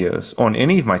my videos on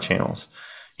any of my channels,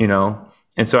 And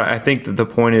so I think that the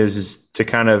point is to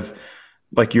kind of,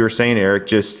 like you were saying, Eric,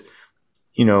 just,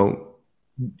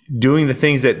 doing the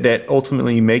things that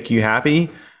ultimately make you happy,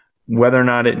 whether or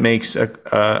not it makes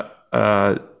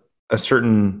a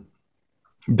certain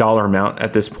dollar amount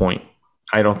at this point.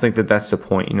 I don't think that that's the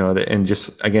point, and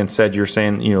just, again, said, you're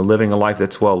saying, living a life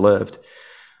that's well lived.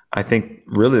 I think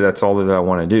really that's all that I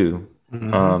want to do.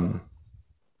 Mm-hmm.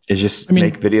 Is just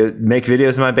make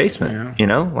videos in my basement,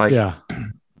 yeah.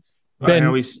 Ben,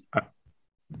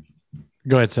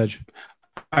 go ahead, Sedge.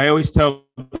 I always tell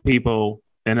people,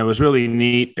 and it was really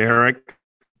neat, Eric,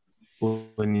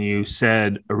 when you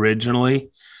said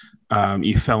originally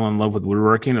you fell in love with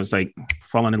woodworking. It was like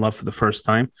falling in love for the first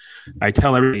time. I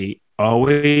tell everybody,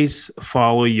 always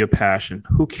follow your passion.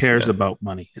 Who cares about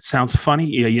money? It sounds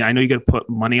funny. I know you got to put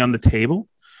money on the table.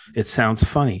 It sounds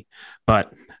funny,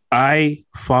 but I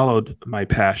followed my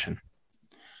passion.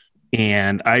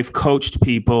 And I've coached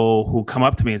people who come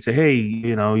up to me and say, hey,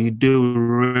 you do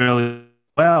really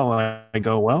well. I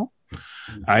go, well,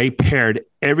 I paired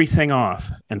everything off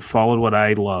and followed what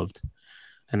I loved.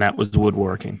 And that was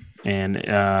woodworking. And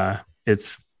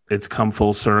it's come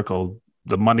full circle.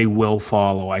 The money will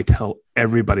follow. I tell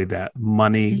everybody that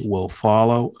money will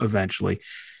follow eventually.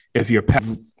 If you're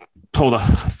told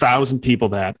 1,000 people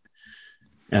that,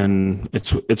 and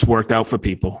it's worked out for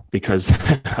people, because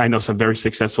I know some very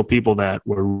successful people that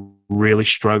were really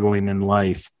struggling in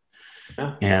life,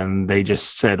 and they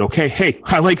just said, okay, hey,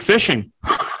 I like fishing.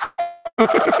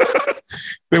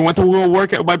 They went to go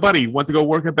work at, my buddy went to go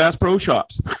work at Bass Pro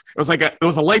Shops. It was like it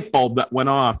was a light bulb that went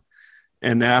off,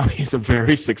 and now he's a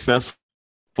very successful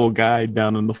guy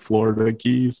down in the Florida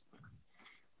Keys.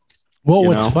 Well,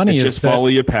 what's funny is just follow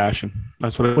your passion.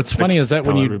 That's what's funny is that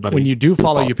when you do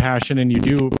follow your passion and you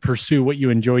do pursue what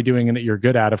you enjoy doing and that you're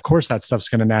good at, of course that stuff's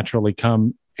going to naturally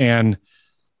come. And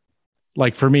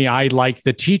like for me, I like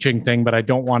the teaching thing, but I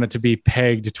don't want it to be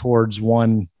pegged towards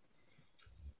one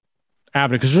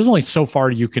avenue, because there's only so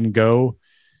far you can go.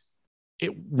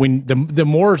 When the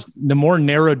more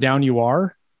narrowed down you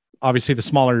are, obviously the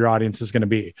smaller your audience is going to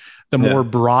be. The more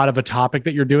broad of a topic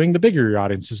that you're doing, the bigger your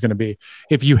audience is going to be.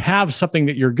 If you have something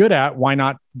that you're good at, why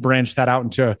not branch that out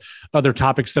into other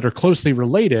topics that are closely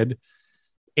related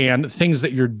and things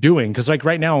that you're doing? Because like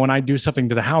right now, when I do something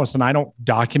to the house and I don't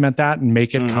document that and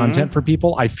make it content for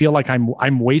people, I feel like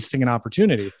I'm wasting an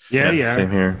opportunity. Yeah. Same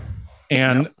here.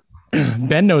 And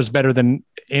Ben knows better than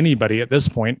anybody at this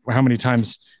point how many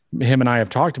times him and I have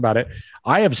talked about it.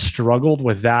 I have struggled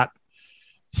with that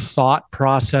thought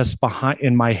process behind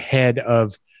in my head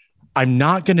of, I'm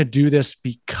not going to do this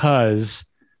because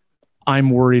I'm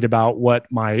worried about what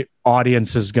my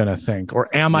audience is going to think, or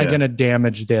am I going to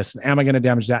damage this? And am I going to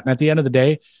damage that? And at the end of the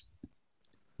day,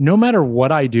 no matter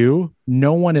what I do,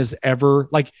 no one is ever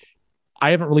like,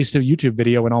 I haven't released a YouTube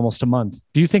video in almost a month.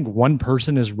 Do you think one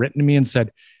person has written to me and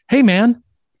said, hey man,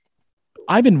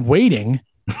 I've been waiting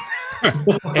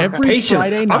every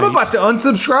Friday night. I'm about to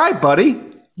unsubscribe, buddy.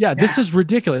 Yeah, this is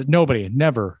ridiculous. Nobody,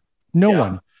 never, no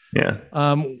one. Yeah.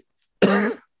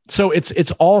 So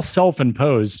it's all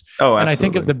self-imposed. Oh, absolutely. And I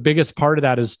think the biggest part of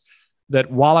that is that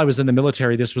while I was in the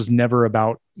military, this was never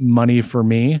about money for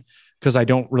me, because I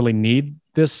don't really need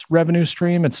this revenue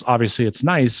stream. It's obviously it's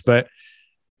nice, but,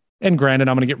 and granted,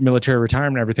 I'm going to get military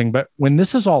retirement and everything, but when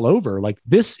this is all over, like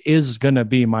this is going to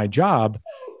be my job.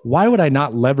 Why would I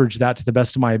not leverage that to the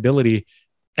best of my ability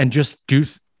and just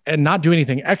not do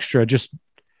anything extra? Just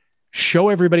show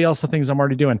everybody else the things I'm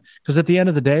already doing. Because at the end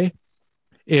of the day,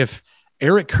 if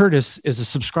Erik Curtis is a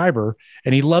subscriber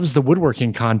and he loves the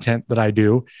woodworking content that I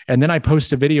do, and then I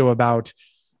post a video about,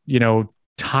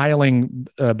 tiling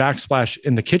backsplash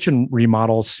in the kitchen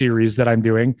remodel series that I'm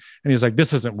doing, and he's like,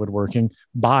 this isn't woodworking.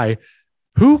 Bye.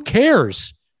 Who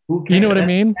cares? You know what I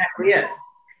mean? Exactly it.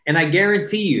 And I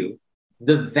guarantee you,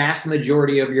 the vast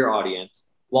majority of your audience,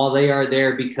 while they are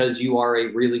there because you are a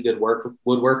really good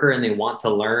woodworker and they want to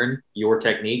learn your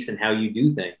techniques and how you do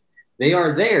things, they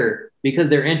are there because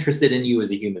they're interested in you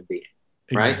as a human being,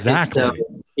 right? Exactly. So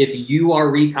if you are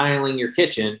retiling your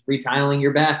kitchen, retiling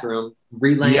your bathroom,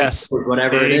 relaying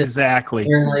whatever it is, exactly,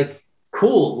 you're like,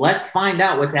 cool, let's find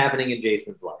out what's happening in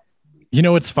Jason's life. You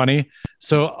know, it's funny.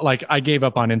 So like I gave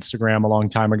up on Instagram a long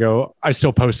time ago. I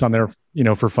still post on there,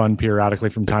 for fun periodically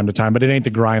from time to time, but it ain't the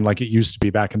grind like it used to be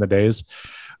back in the days.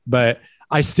 But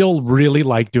I still really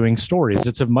like doing stories.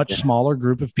 It's a much smaller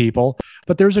group of people,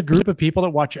 but there's a group of people that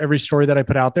watch every story that I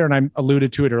put out there. And I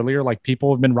alluded to it earlier. Like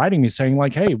people have been writing me saying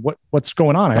like, hey, what's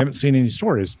going on? I haven't seen any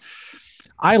stories.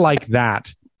 I like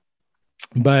that.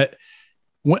 But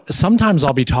sometimes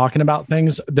I'll be talking about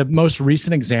things. The most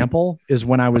recent example is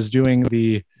when I was doing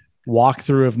the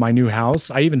walkthrough of my new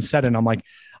house. I even said it, and I'm like,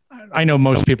 I know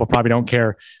most people probably don't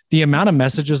care. The amount of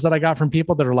messages that I got from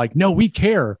people that are like, no, we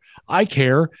care. I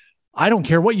care. I don't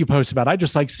care what you post about. I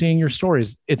just like seeing your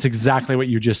stories. It's exactly what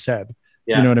you just said.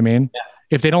 Yeah. You know what I mean? Yeah.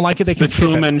 If they don't like it, they can skip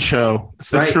it. Truman Show.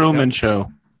 It's the Truman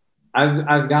Show.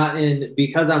 I've gotten,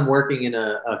 because I'm working in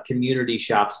a community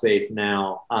shop space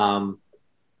now,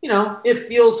 it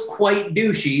feels quite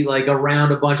douchey, like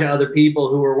around a bunch of other people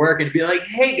who are working to be like,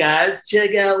 hey guys,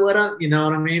 check out what I'm, you know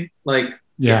what I mean? Like,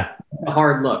 a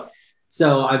hard look.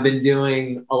 So I've been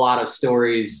doing a lot of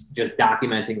stories, just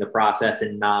documenting the process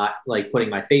and not like putting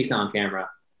my face on camera.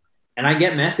 And I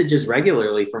get messages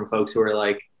regularly from folks who are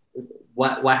like,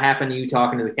 what happened to you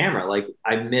talking to the camera? Like,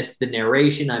 I missed the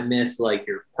narration. I missed like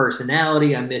your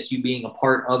personality. I missed you being a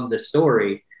part of the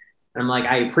story. And I'm like,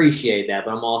 I appreciate that,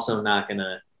 but I'm also not going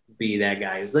to be that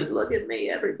guy who's like, look at me,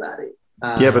 everybody.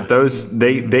 But those,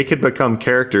 they could become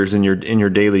characters in your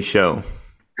daily show.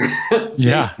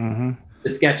 Yeah. Mm-hmm.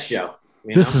 The sketch show.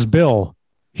 This is Bill.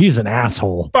 He's an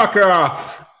asshole. Fuck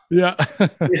off. Yeah.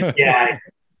 This guy.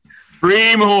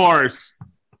 Dream horse.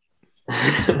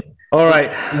 All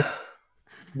right.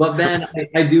 But Ben,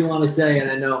 I do want to say, and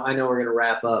I know we're going to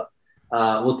wrap up.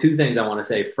 Two things I want to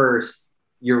say. First,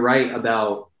 you're right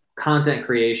about content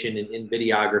creation in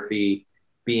videography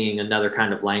being another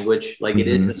kind of language. Like it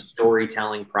is a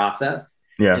storytelling process.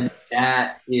 Yeah. And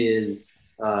that is,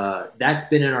 that's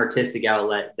been an artistic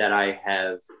outlet that I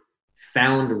have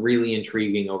found really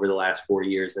intriguing over the last 4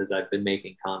 years as I've been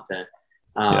making content.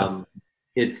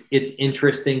 It's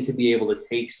interesting to be able to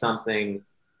take something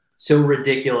so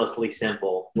ridiculously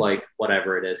simple, like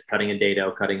whatever it is, cutting a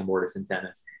dado, cutting a mortise and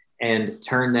tenon, and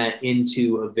turn that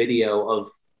into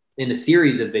in a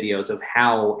series of videos of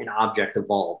how an object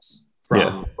evolves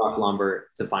from rough lumber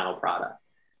to final product.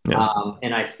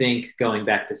 And I think, going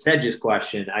back to Sedge's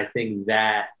question, I think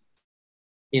that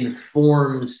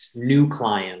informs new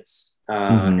clients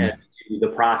as to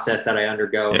the process that I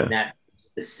undergo, and that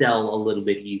to sell a little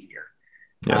bit easier.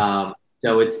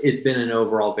 So it's been an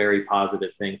overall very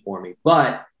positive thing for me.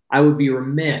 But I would be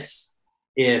remiss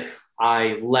if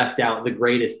I left out the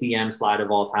greatest DM slide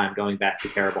of all time, going back to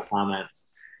terrible comments.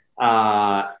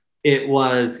 It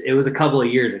was a couple of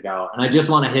years ago, and I just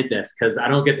want to hit this because I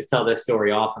don't get to tell this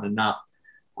story often enough.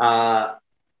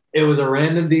 It was a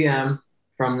random DM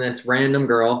from this random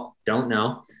girl, don't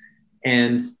know.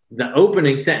 And the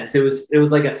opening sentence, it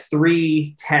was like a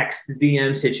 3-text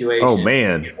DM situation. Oh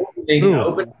man.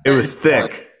 It was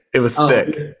thick. It was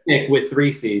thick. Thick with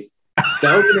 3 C's. The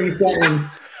opening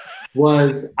sentence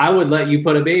was, "I would let you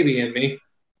put a baby in me."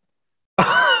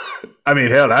 I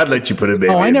mean, hell, I'd let you put a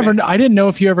baby. I didn't know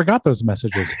if you ever got those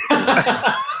messages.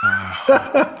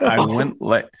 I wouldn't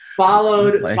let.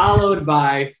 Followed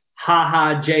by,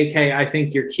 "Haha, JK, I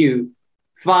think you're cute."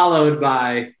 Followed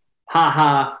by,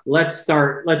 "Haha, let's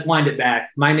wind it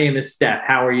back. My name is Steph.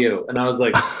 How are you?" And I was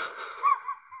like,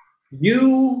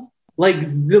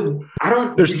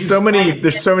 There's so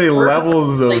many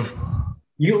levels of.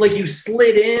 You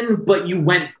slid in, but you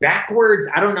went backwards.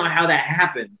 I don't know how that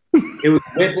happened. It was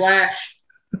whiplash,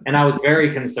 and I was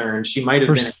very concerned. She might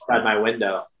have been outside my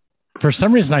window. For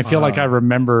some reason, I feel like I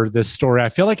remember this story. I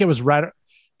feel like it was right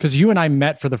because you and I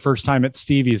met for the first time at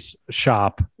Stevie's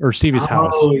shop or Stevie's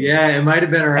house. Oh yeah, it might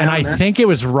have been around. And I think it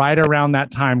was right around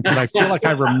that time because I feel like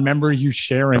I remember you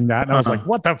sharing that, and I was like,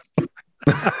 "What the?"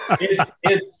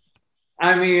 It's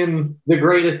I mean, the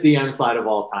greatest DM slide of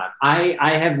all time. I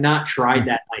have not tried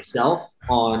that myself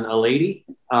on a lady.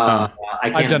 I've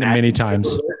done it many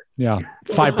times. Yeah,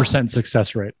 5%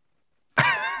 success rate.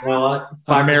 Well,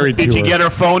 I'm married to her. Did you get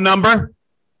her phone number?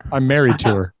 I'm married to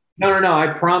her. No. I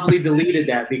promptly deleted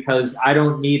that because I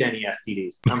don't need any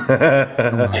STDs. Oh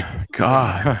my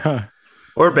God.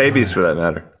 Or babies, for that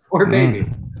matter. Or babies.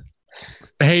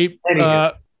 Hey,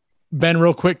 Ben,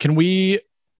 real quick, can we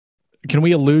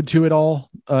allude to it all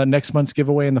next month's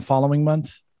giveaway in the following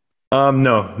month?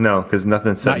 No, because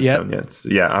nothing's set in stone yet.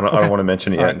 Yeah, I don't want to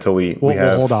mention it yet until we have.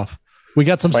 We'll hold off. We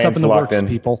got some stuff in the works,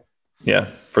 people. Yeah,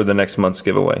 for the next month's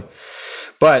giveaway.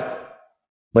 But,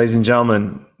 ladies and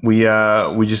gentlemen, we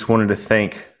just wanted to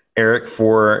thank Erik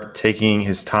for taking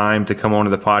his time to come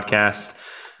onto the podcast.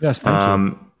 Yes, thank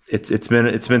you. It's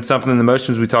been something in the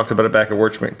motions. We talked about it back at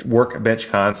Workbench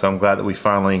Con, so I'm glad that we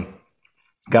finally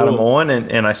got him on,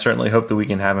 and I certainly hope that we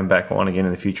can have him back on again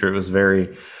in the future. It was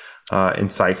very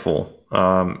insightful,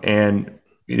 and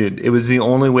it was the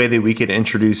only way that we could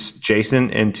introduce Jason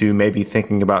into maybe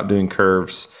thinking about doing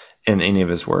curves in any of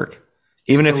his work.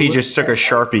 Even if he just took a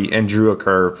Sharpie and drew a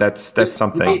curve, that's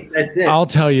something. That's it. I'll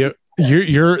tell you,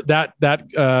 you're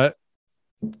that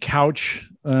couch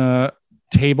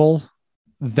table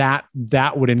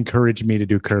that would encourage me to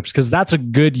do curves because that's a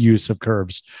good use of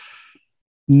curves.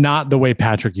 Not the way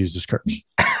Patrick uses curves.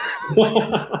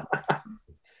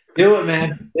 Do it,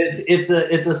 man. It's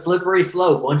a slippery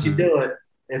slope. Once you do it,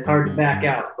 it's hard to back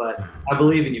out. But I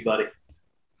believe in you, buddy.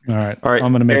 All right.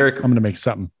 I'm gonna make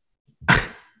something.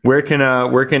 Where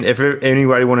can if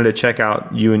anybody wanted to check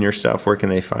out you and your stuff, where can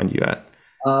they find you at?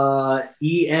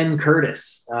 EN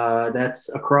Curtis. That's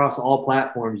across all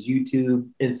platforms: YouTube,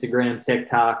 Instagram,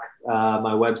 TikTok.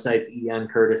 My website's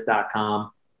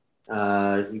encurtis.com.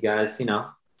 You guys,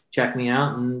 check me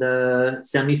out and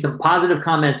send me some positive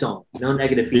comments on. No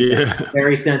negative feedback. Yeah.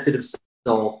 Very sensitive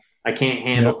soul. I can't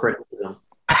handle criticism.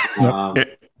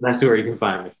 That's where you can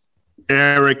find me.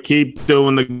 Erik, keep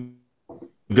doing the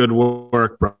good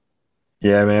work, bro.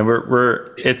 Yeah, man.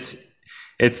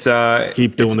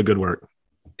 Keep doing the good work.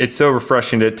 It's so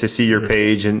refreshing to see your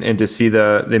page and to see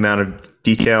the amount of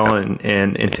detail and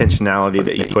intentionality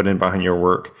that you put in behind your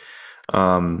work.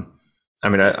 I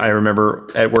mean, I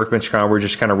remember at Workbench Con, we're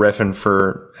just kind of riffing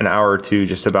for an hour or two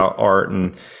just about art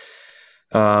and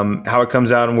how it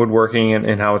comes out in woodworking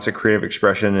and how it's a creative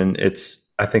expression. And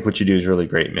I think what you do is really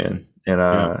great, man. And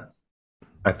I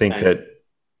think that,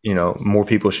 more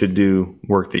people should do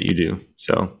work that you do.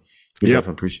 So we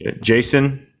definitely appreciate it.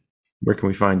 Jason, where can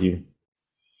we find you?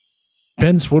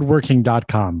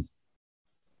 FenceWoodworking.com.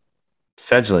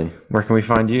 Sedgley, where can we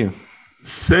find you?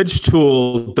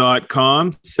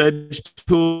 Sedgetool.com. Sedge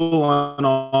Tool on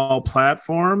all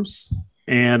platforms.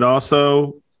 And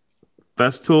also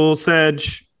Festool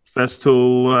Sedge,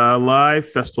 Festool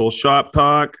Live, Festool Shop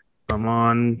Talk. I'm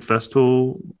on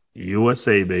Festool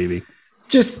USA, baby.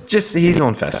 Just he's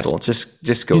on Festool.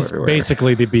 Just go He's everywhere.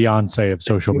 basically the Beyonce of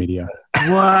social media.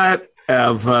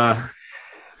 Whatever.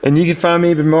 And you can find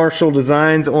me at Marshall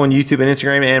Designs on YouTube and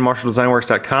Instagram and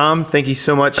MarshallDesignWorks.com. Thank you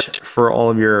so much for all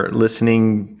of your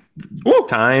listening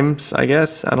times, I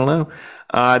guess. I don't know.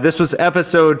 This was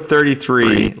episode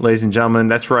 33, ladies and gentlemen.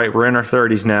 That's right. We're in our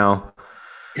 30s now.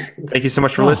 Thank you so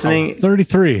much for listening.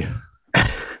 33.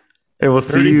 And we'll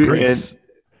see you in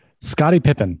Scottie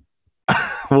Pippen.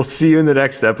 We'll see you in the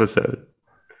next episode.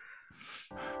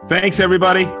 Thanks,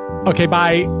 everybody. Okay,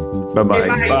 bye.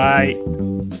 Bye-bye. Bye.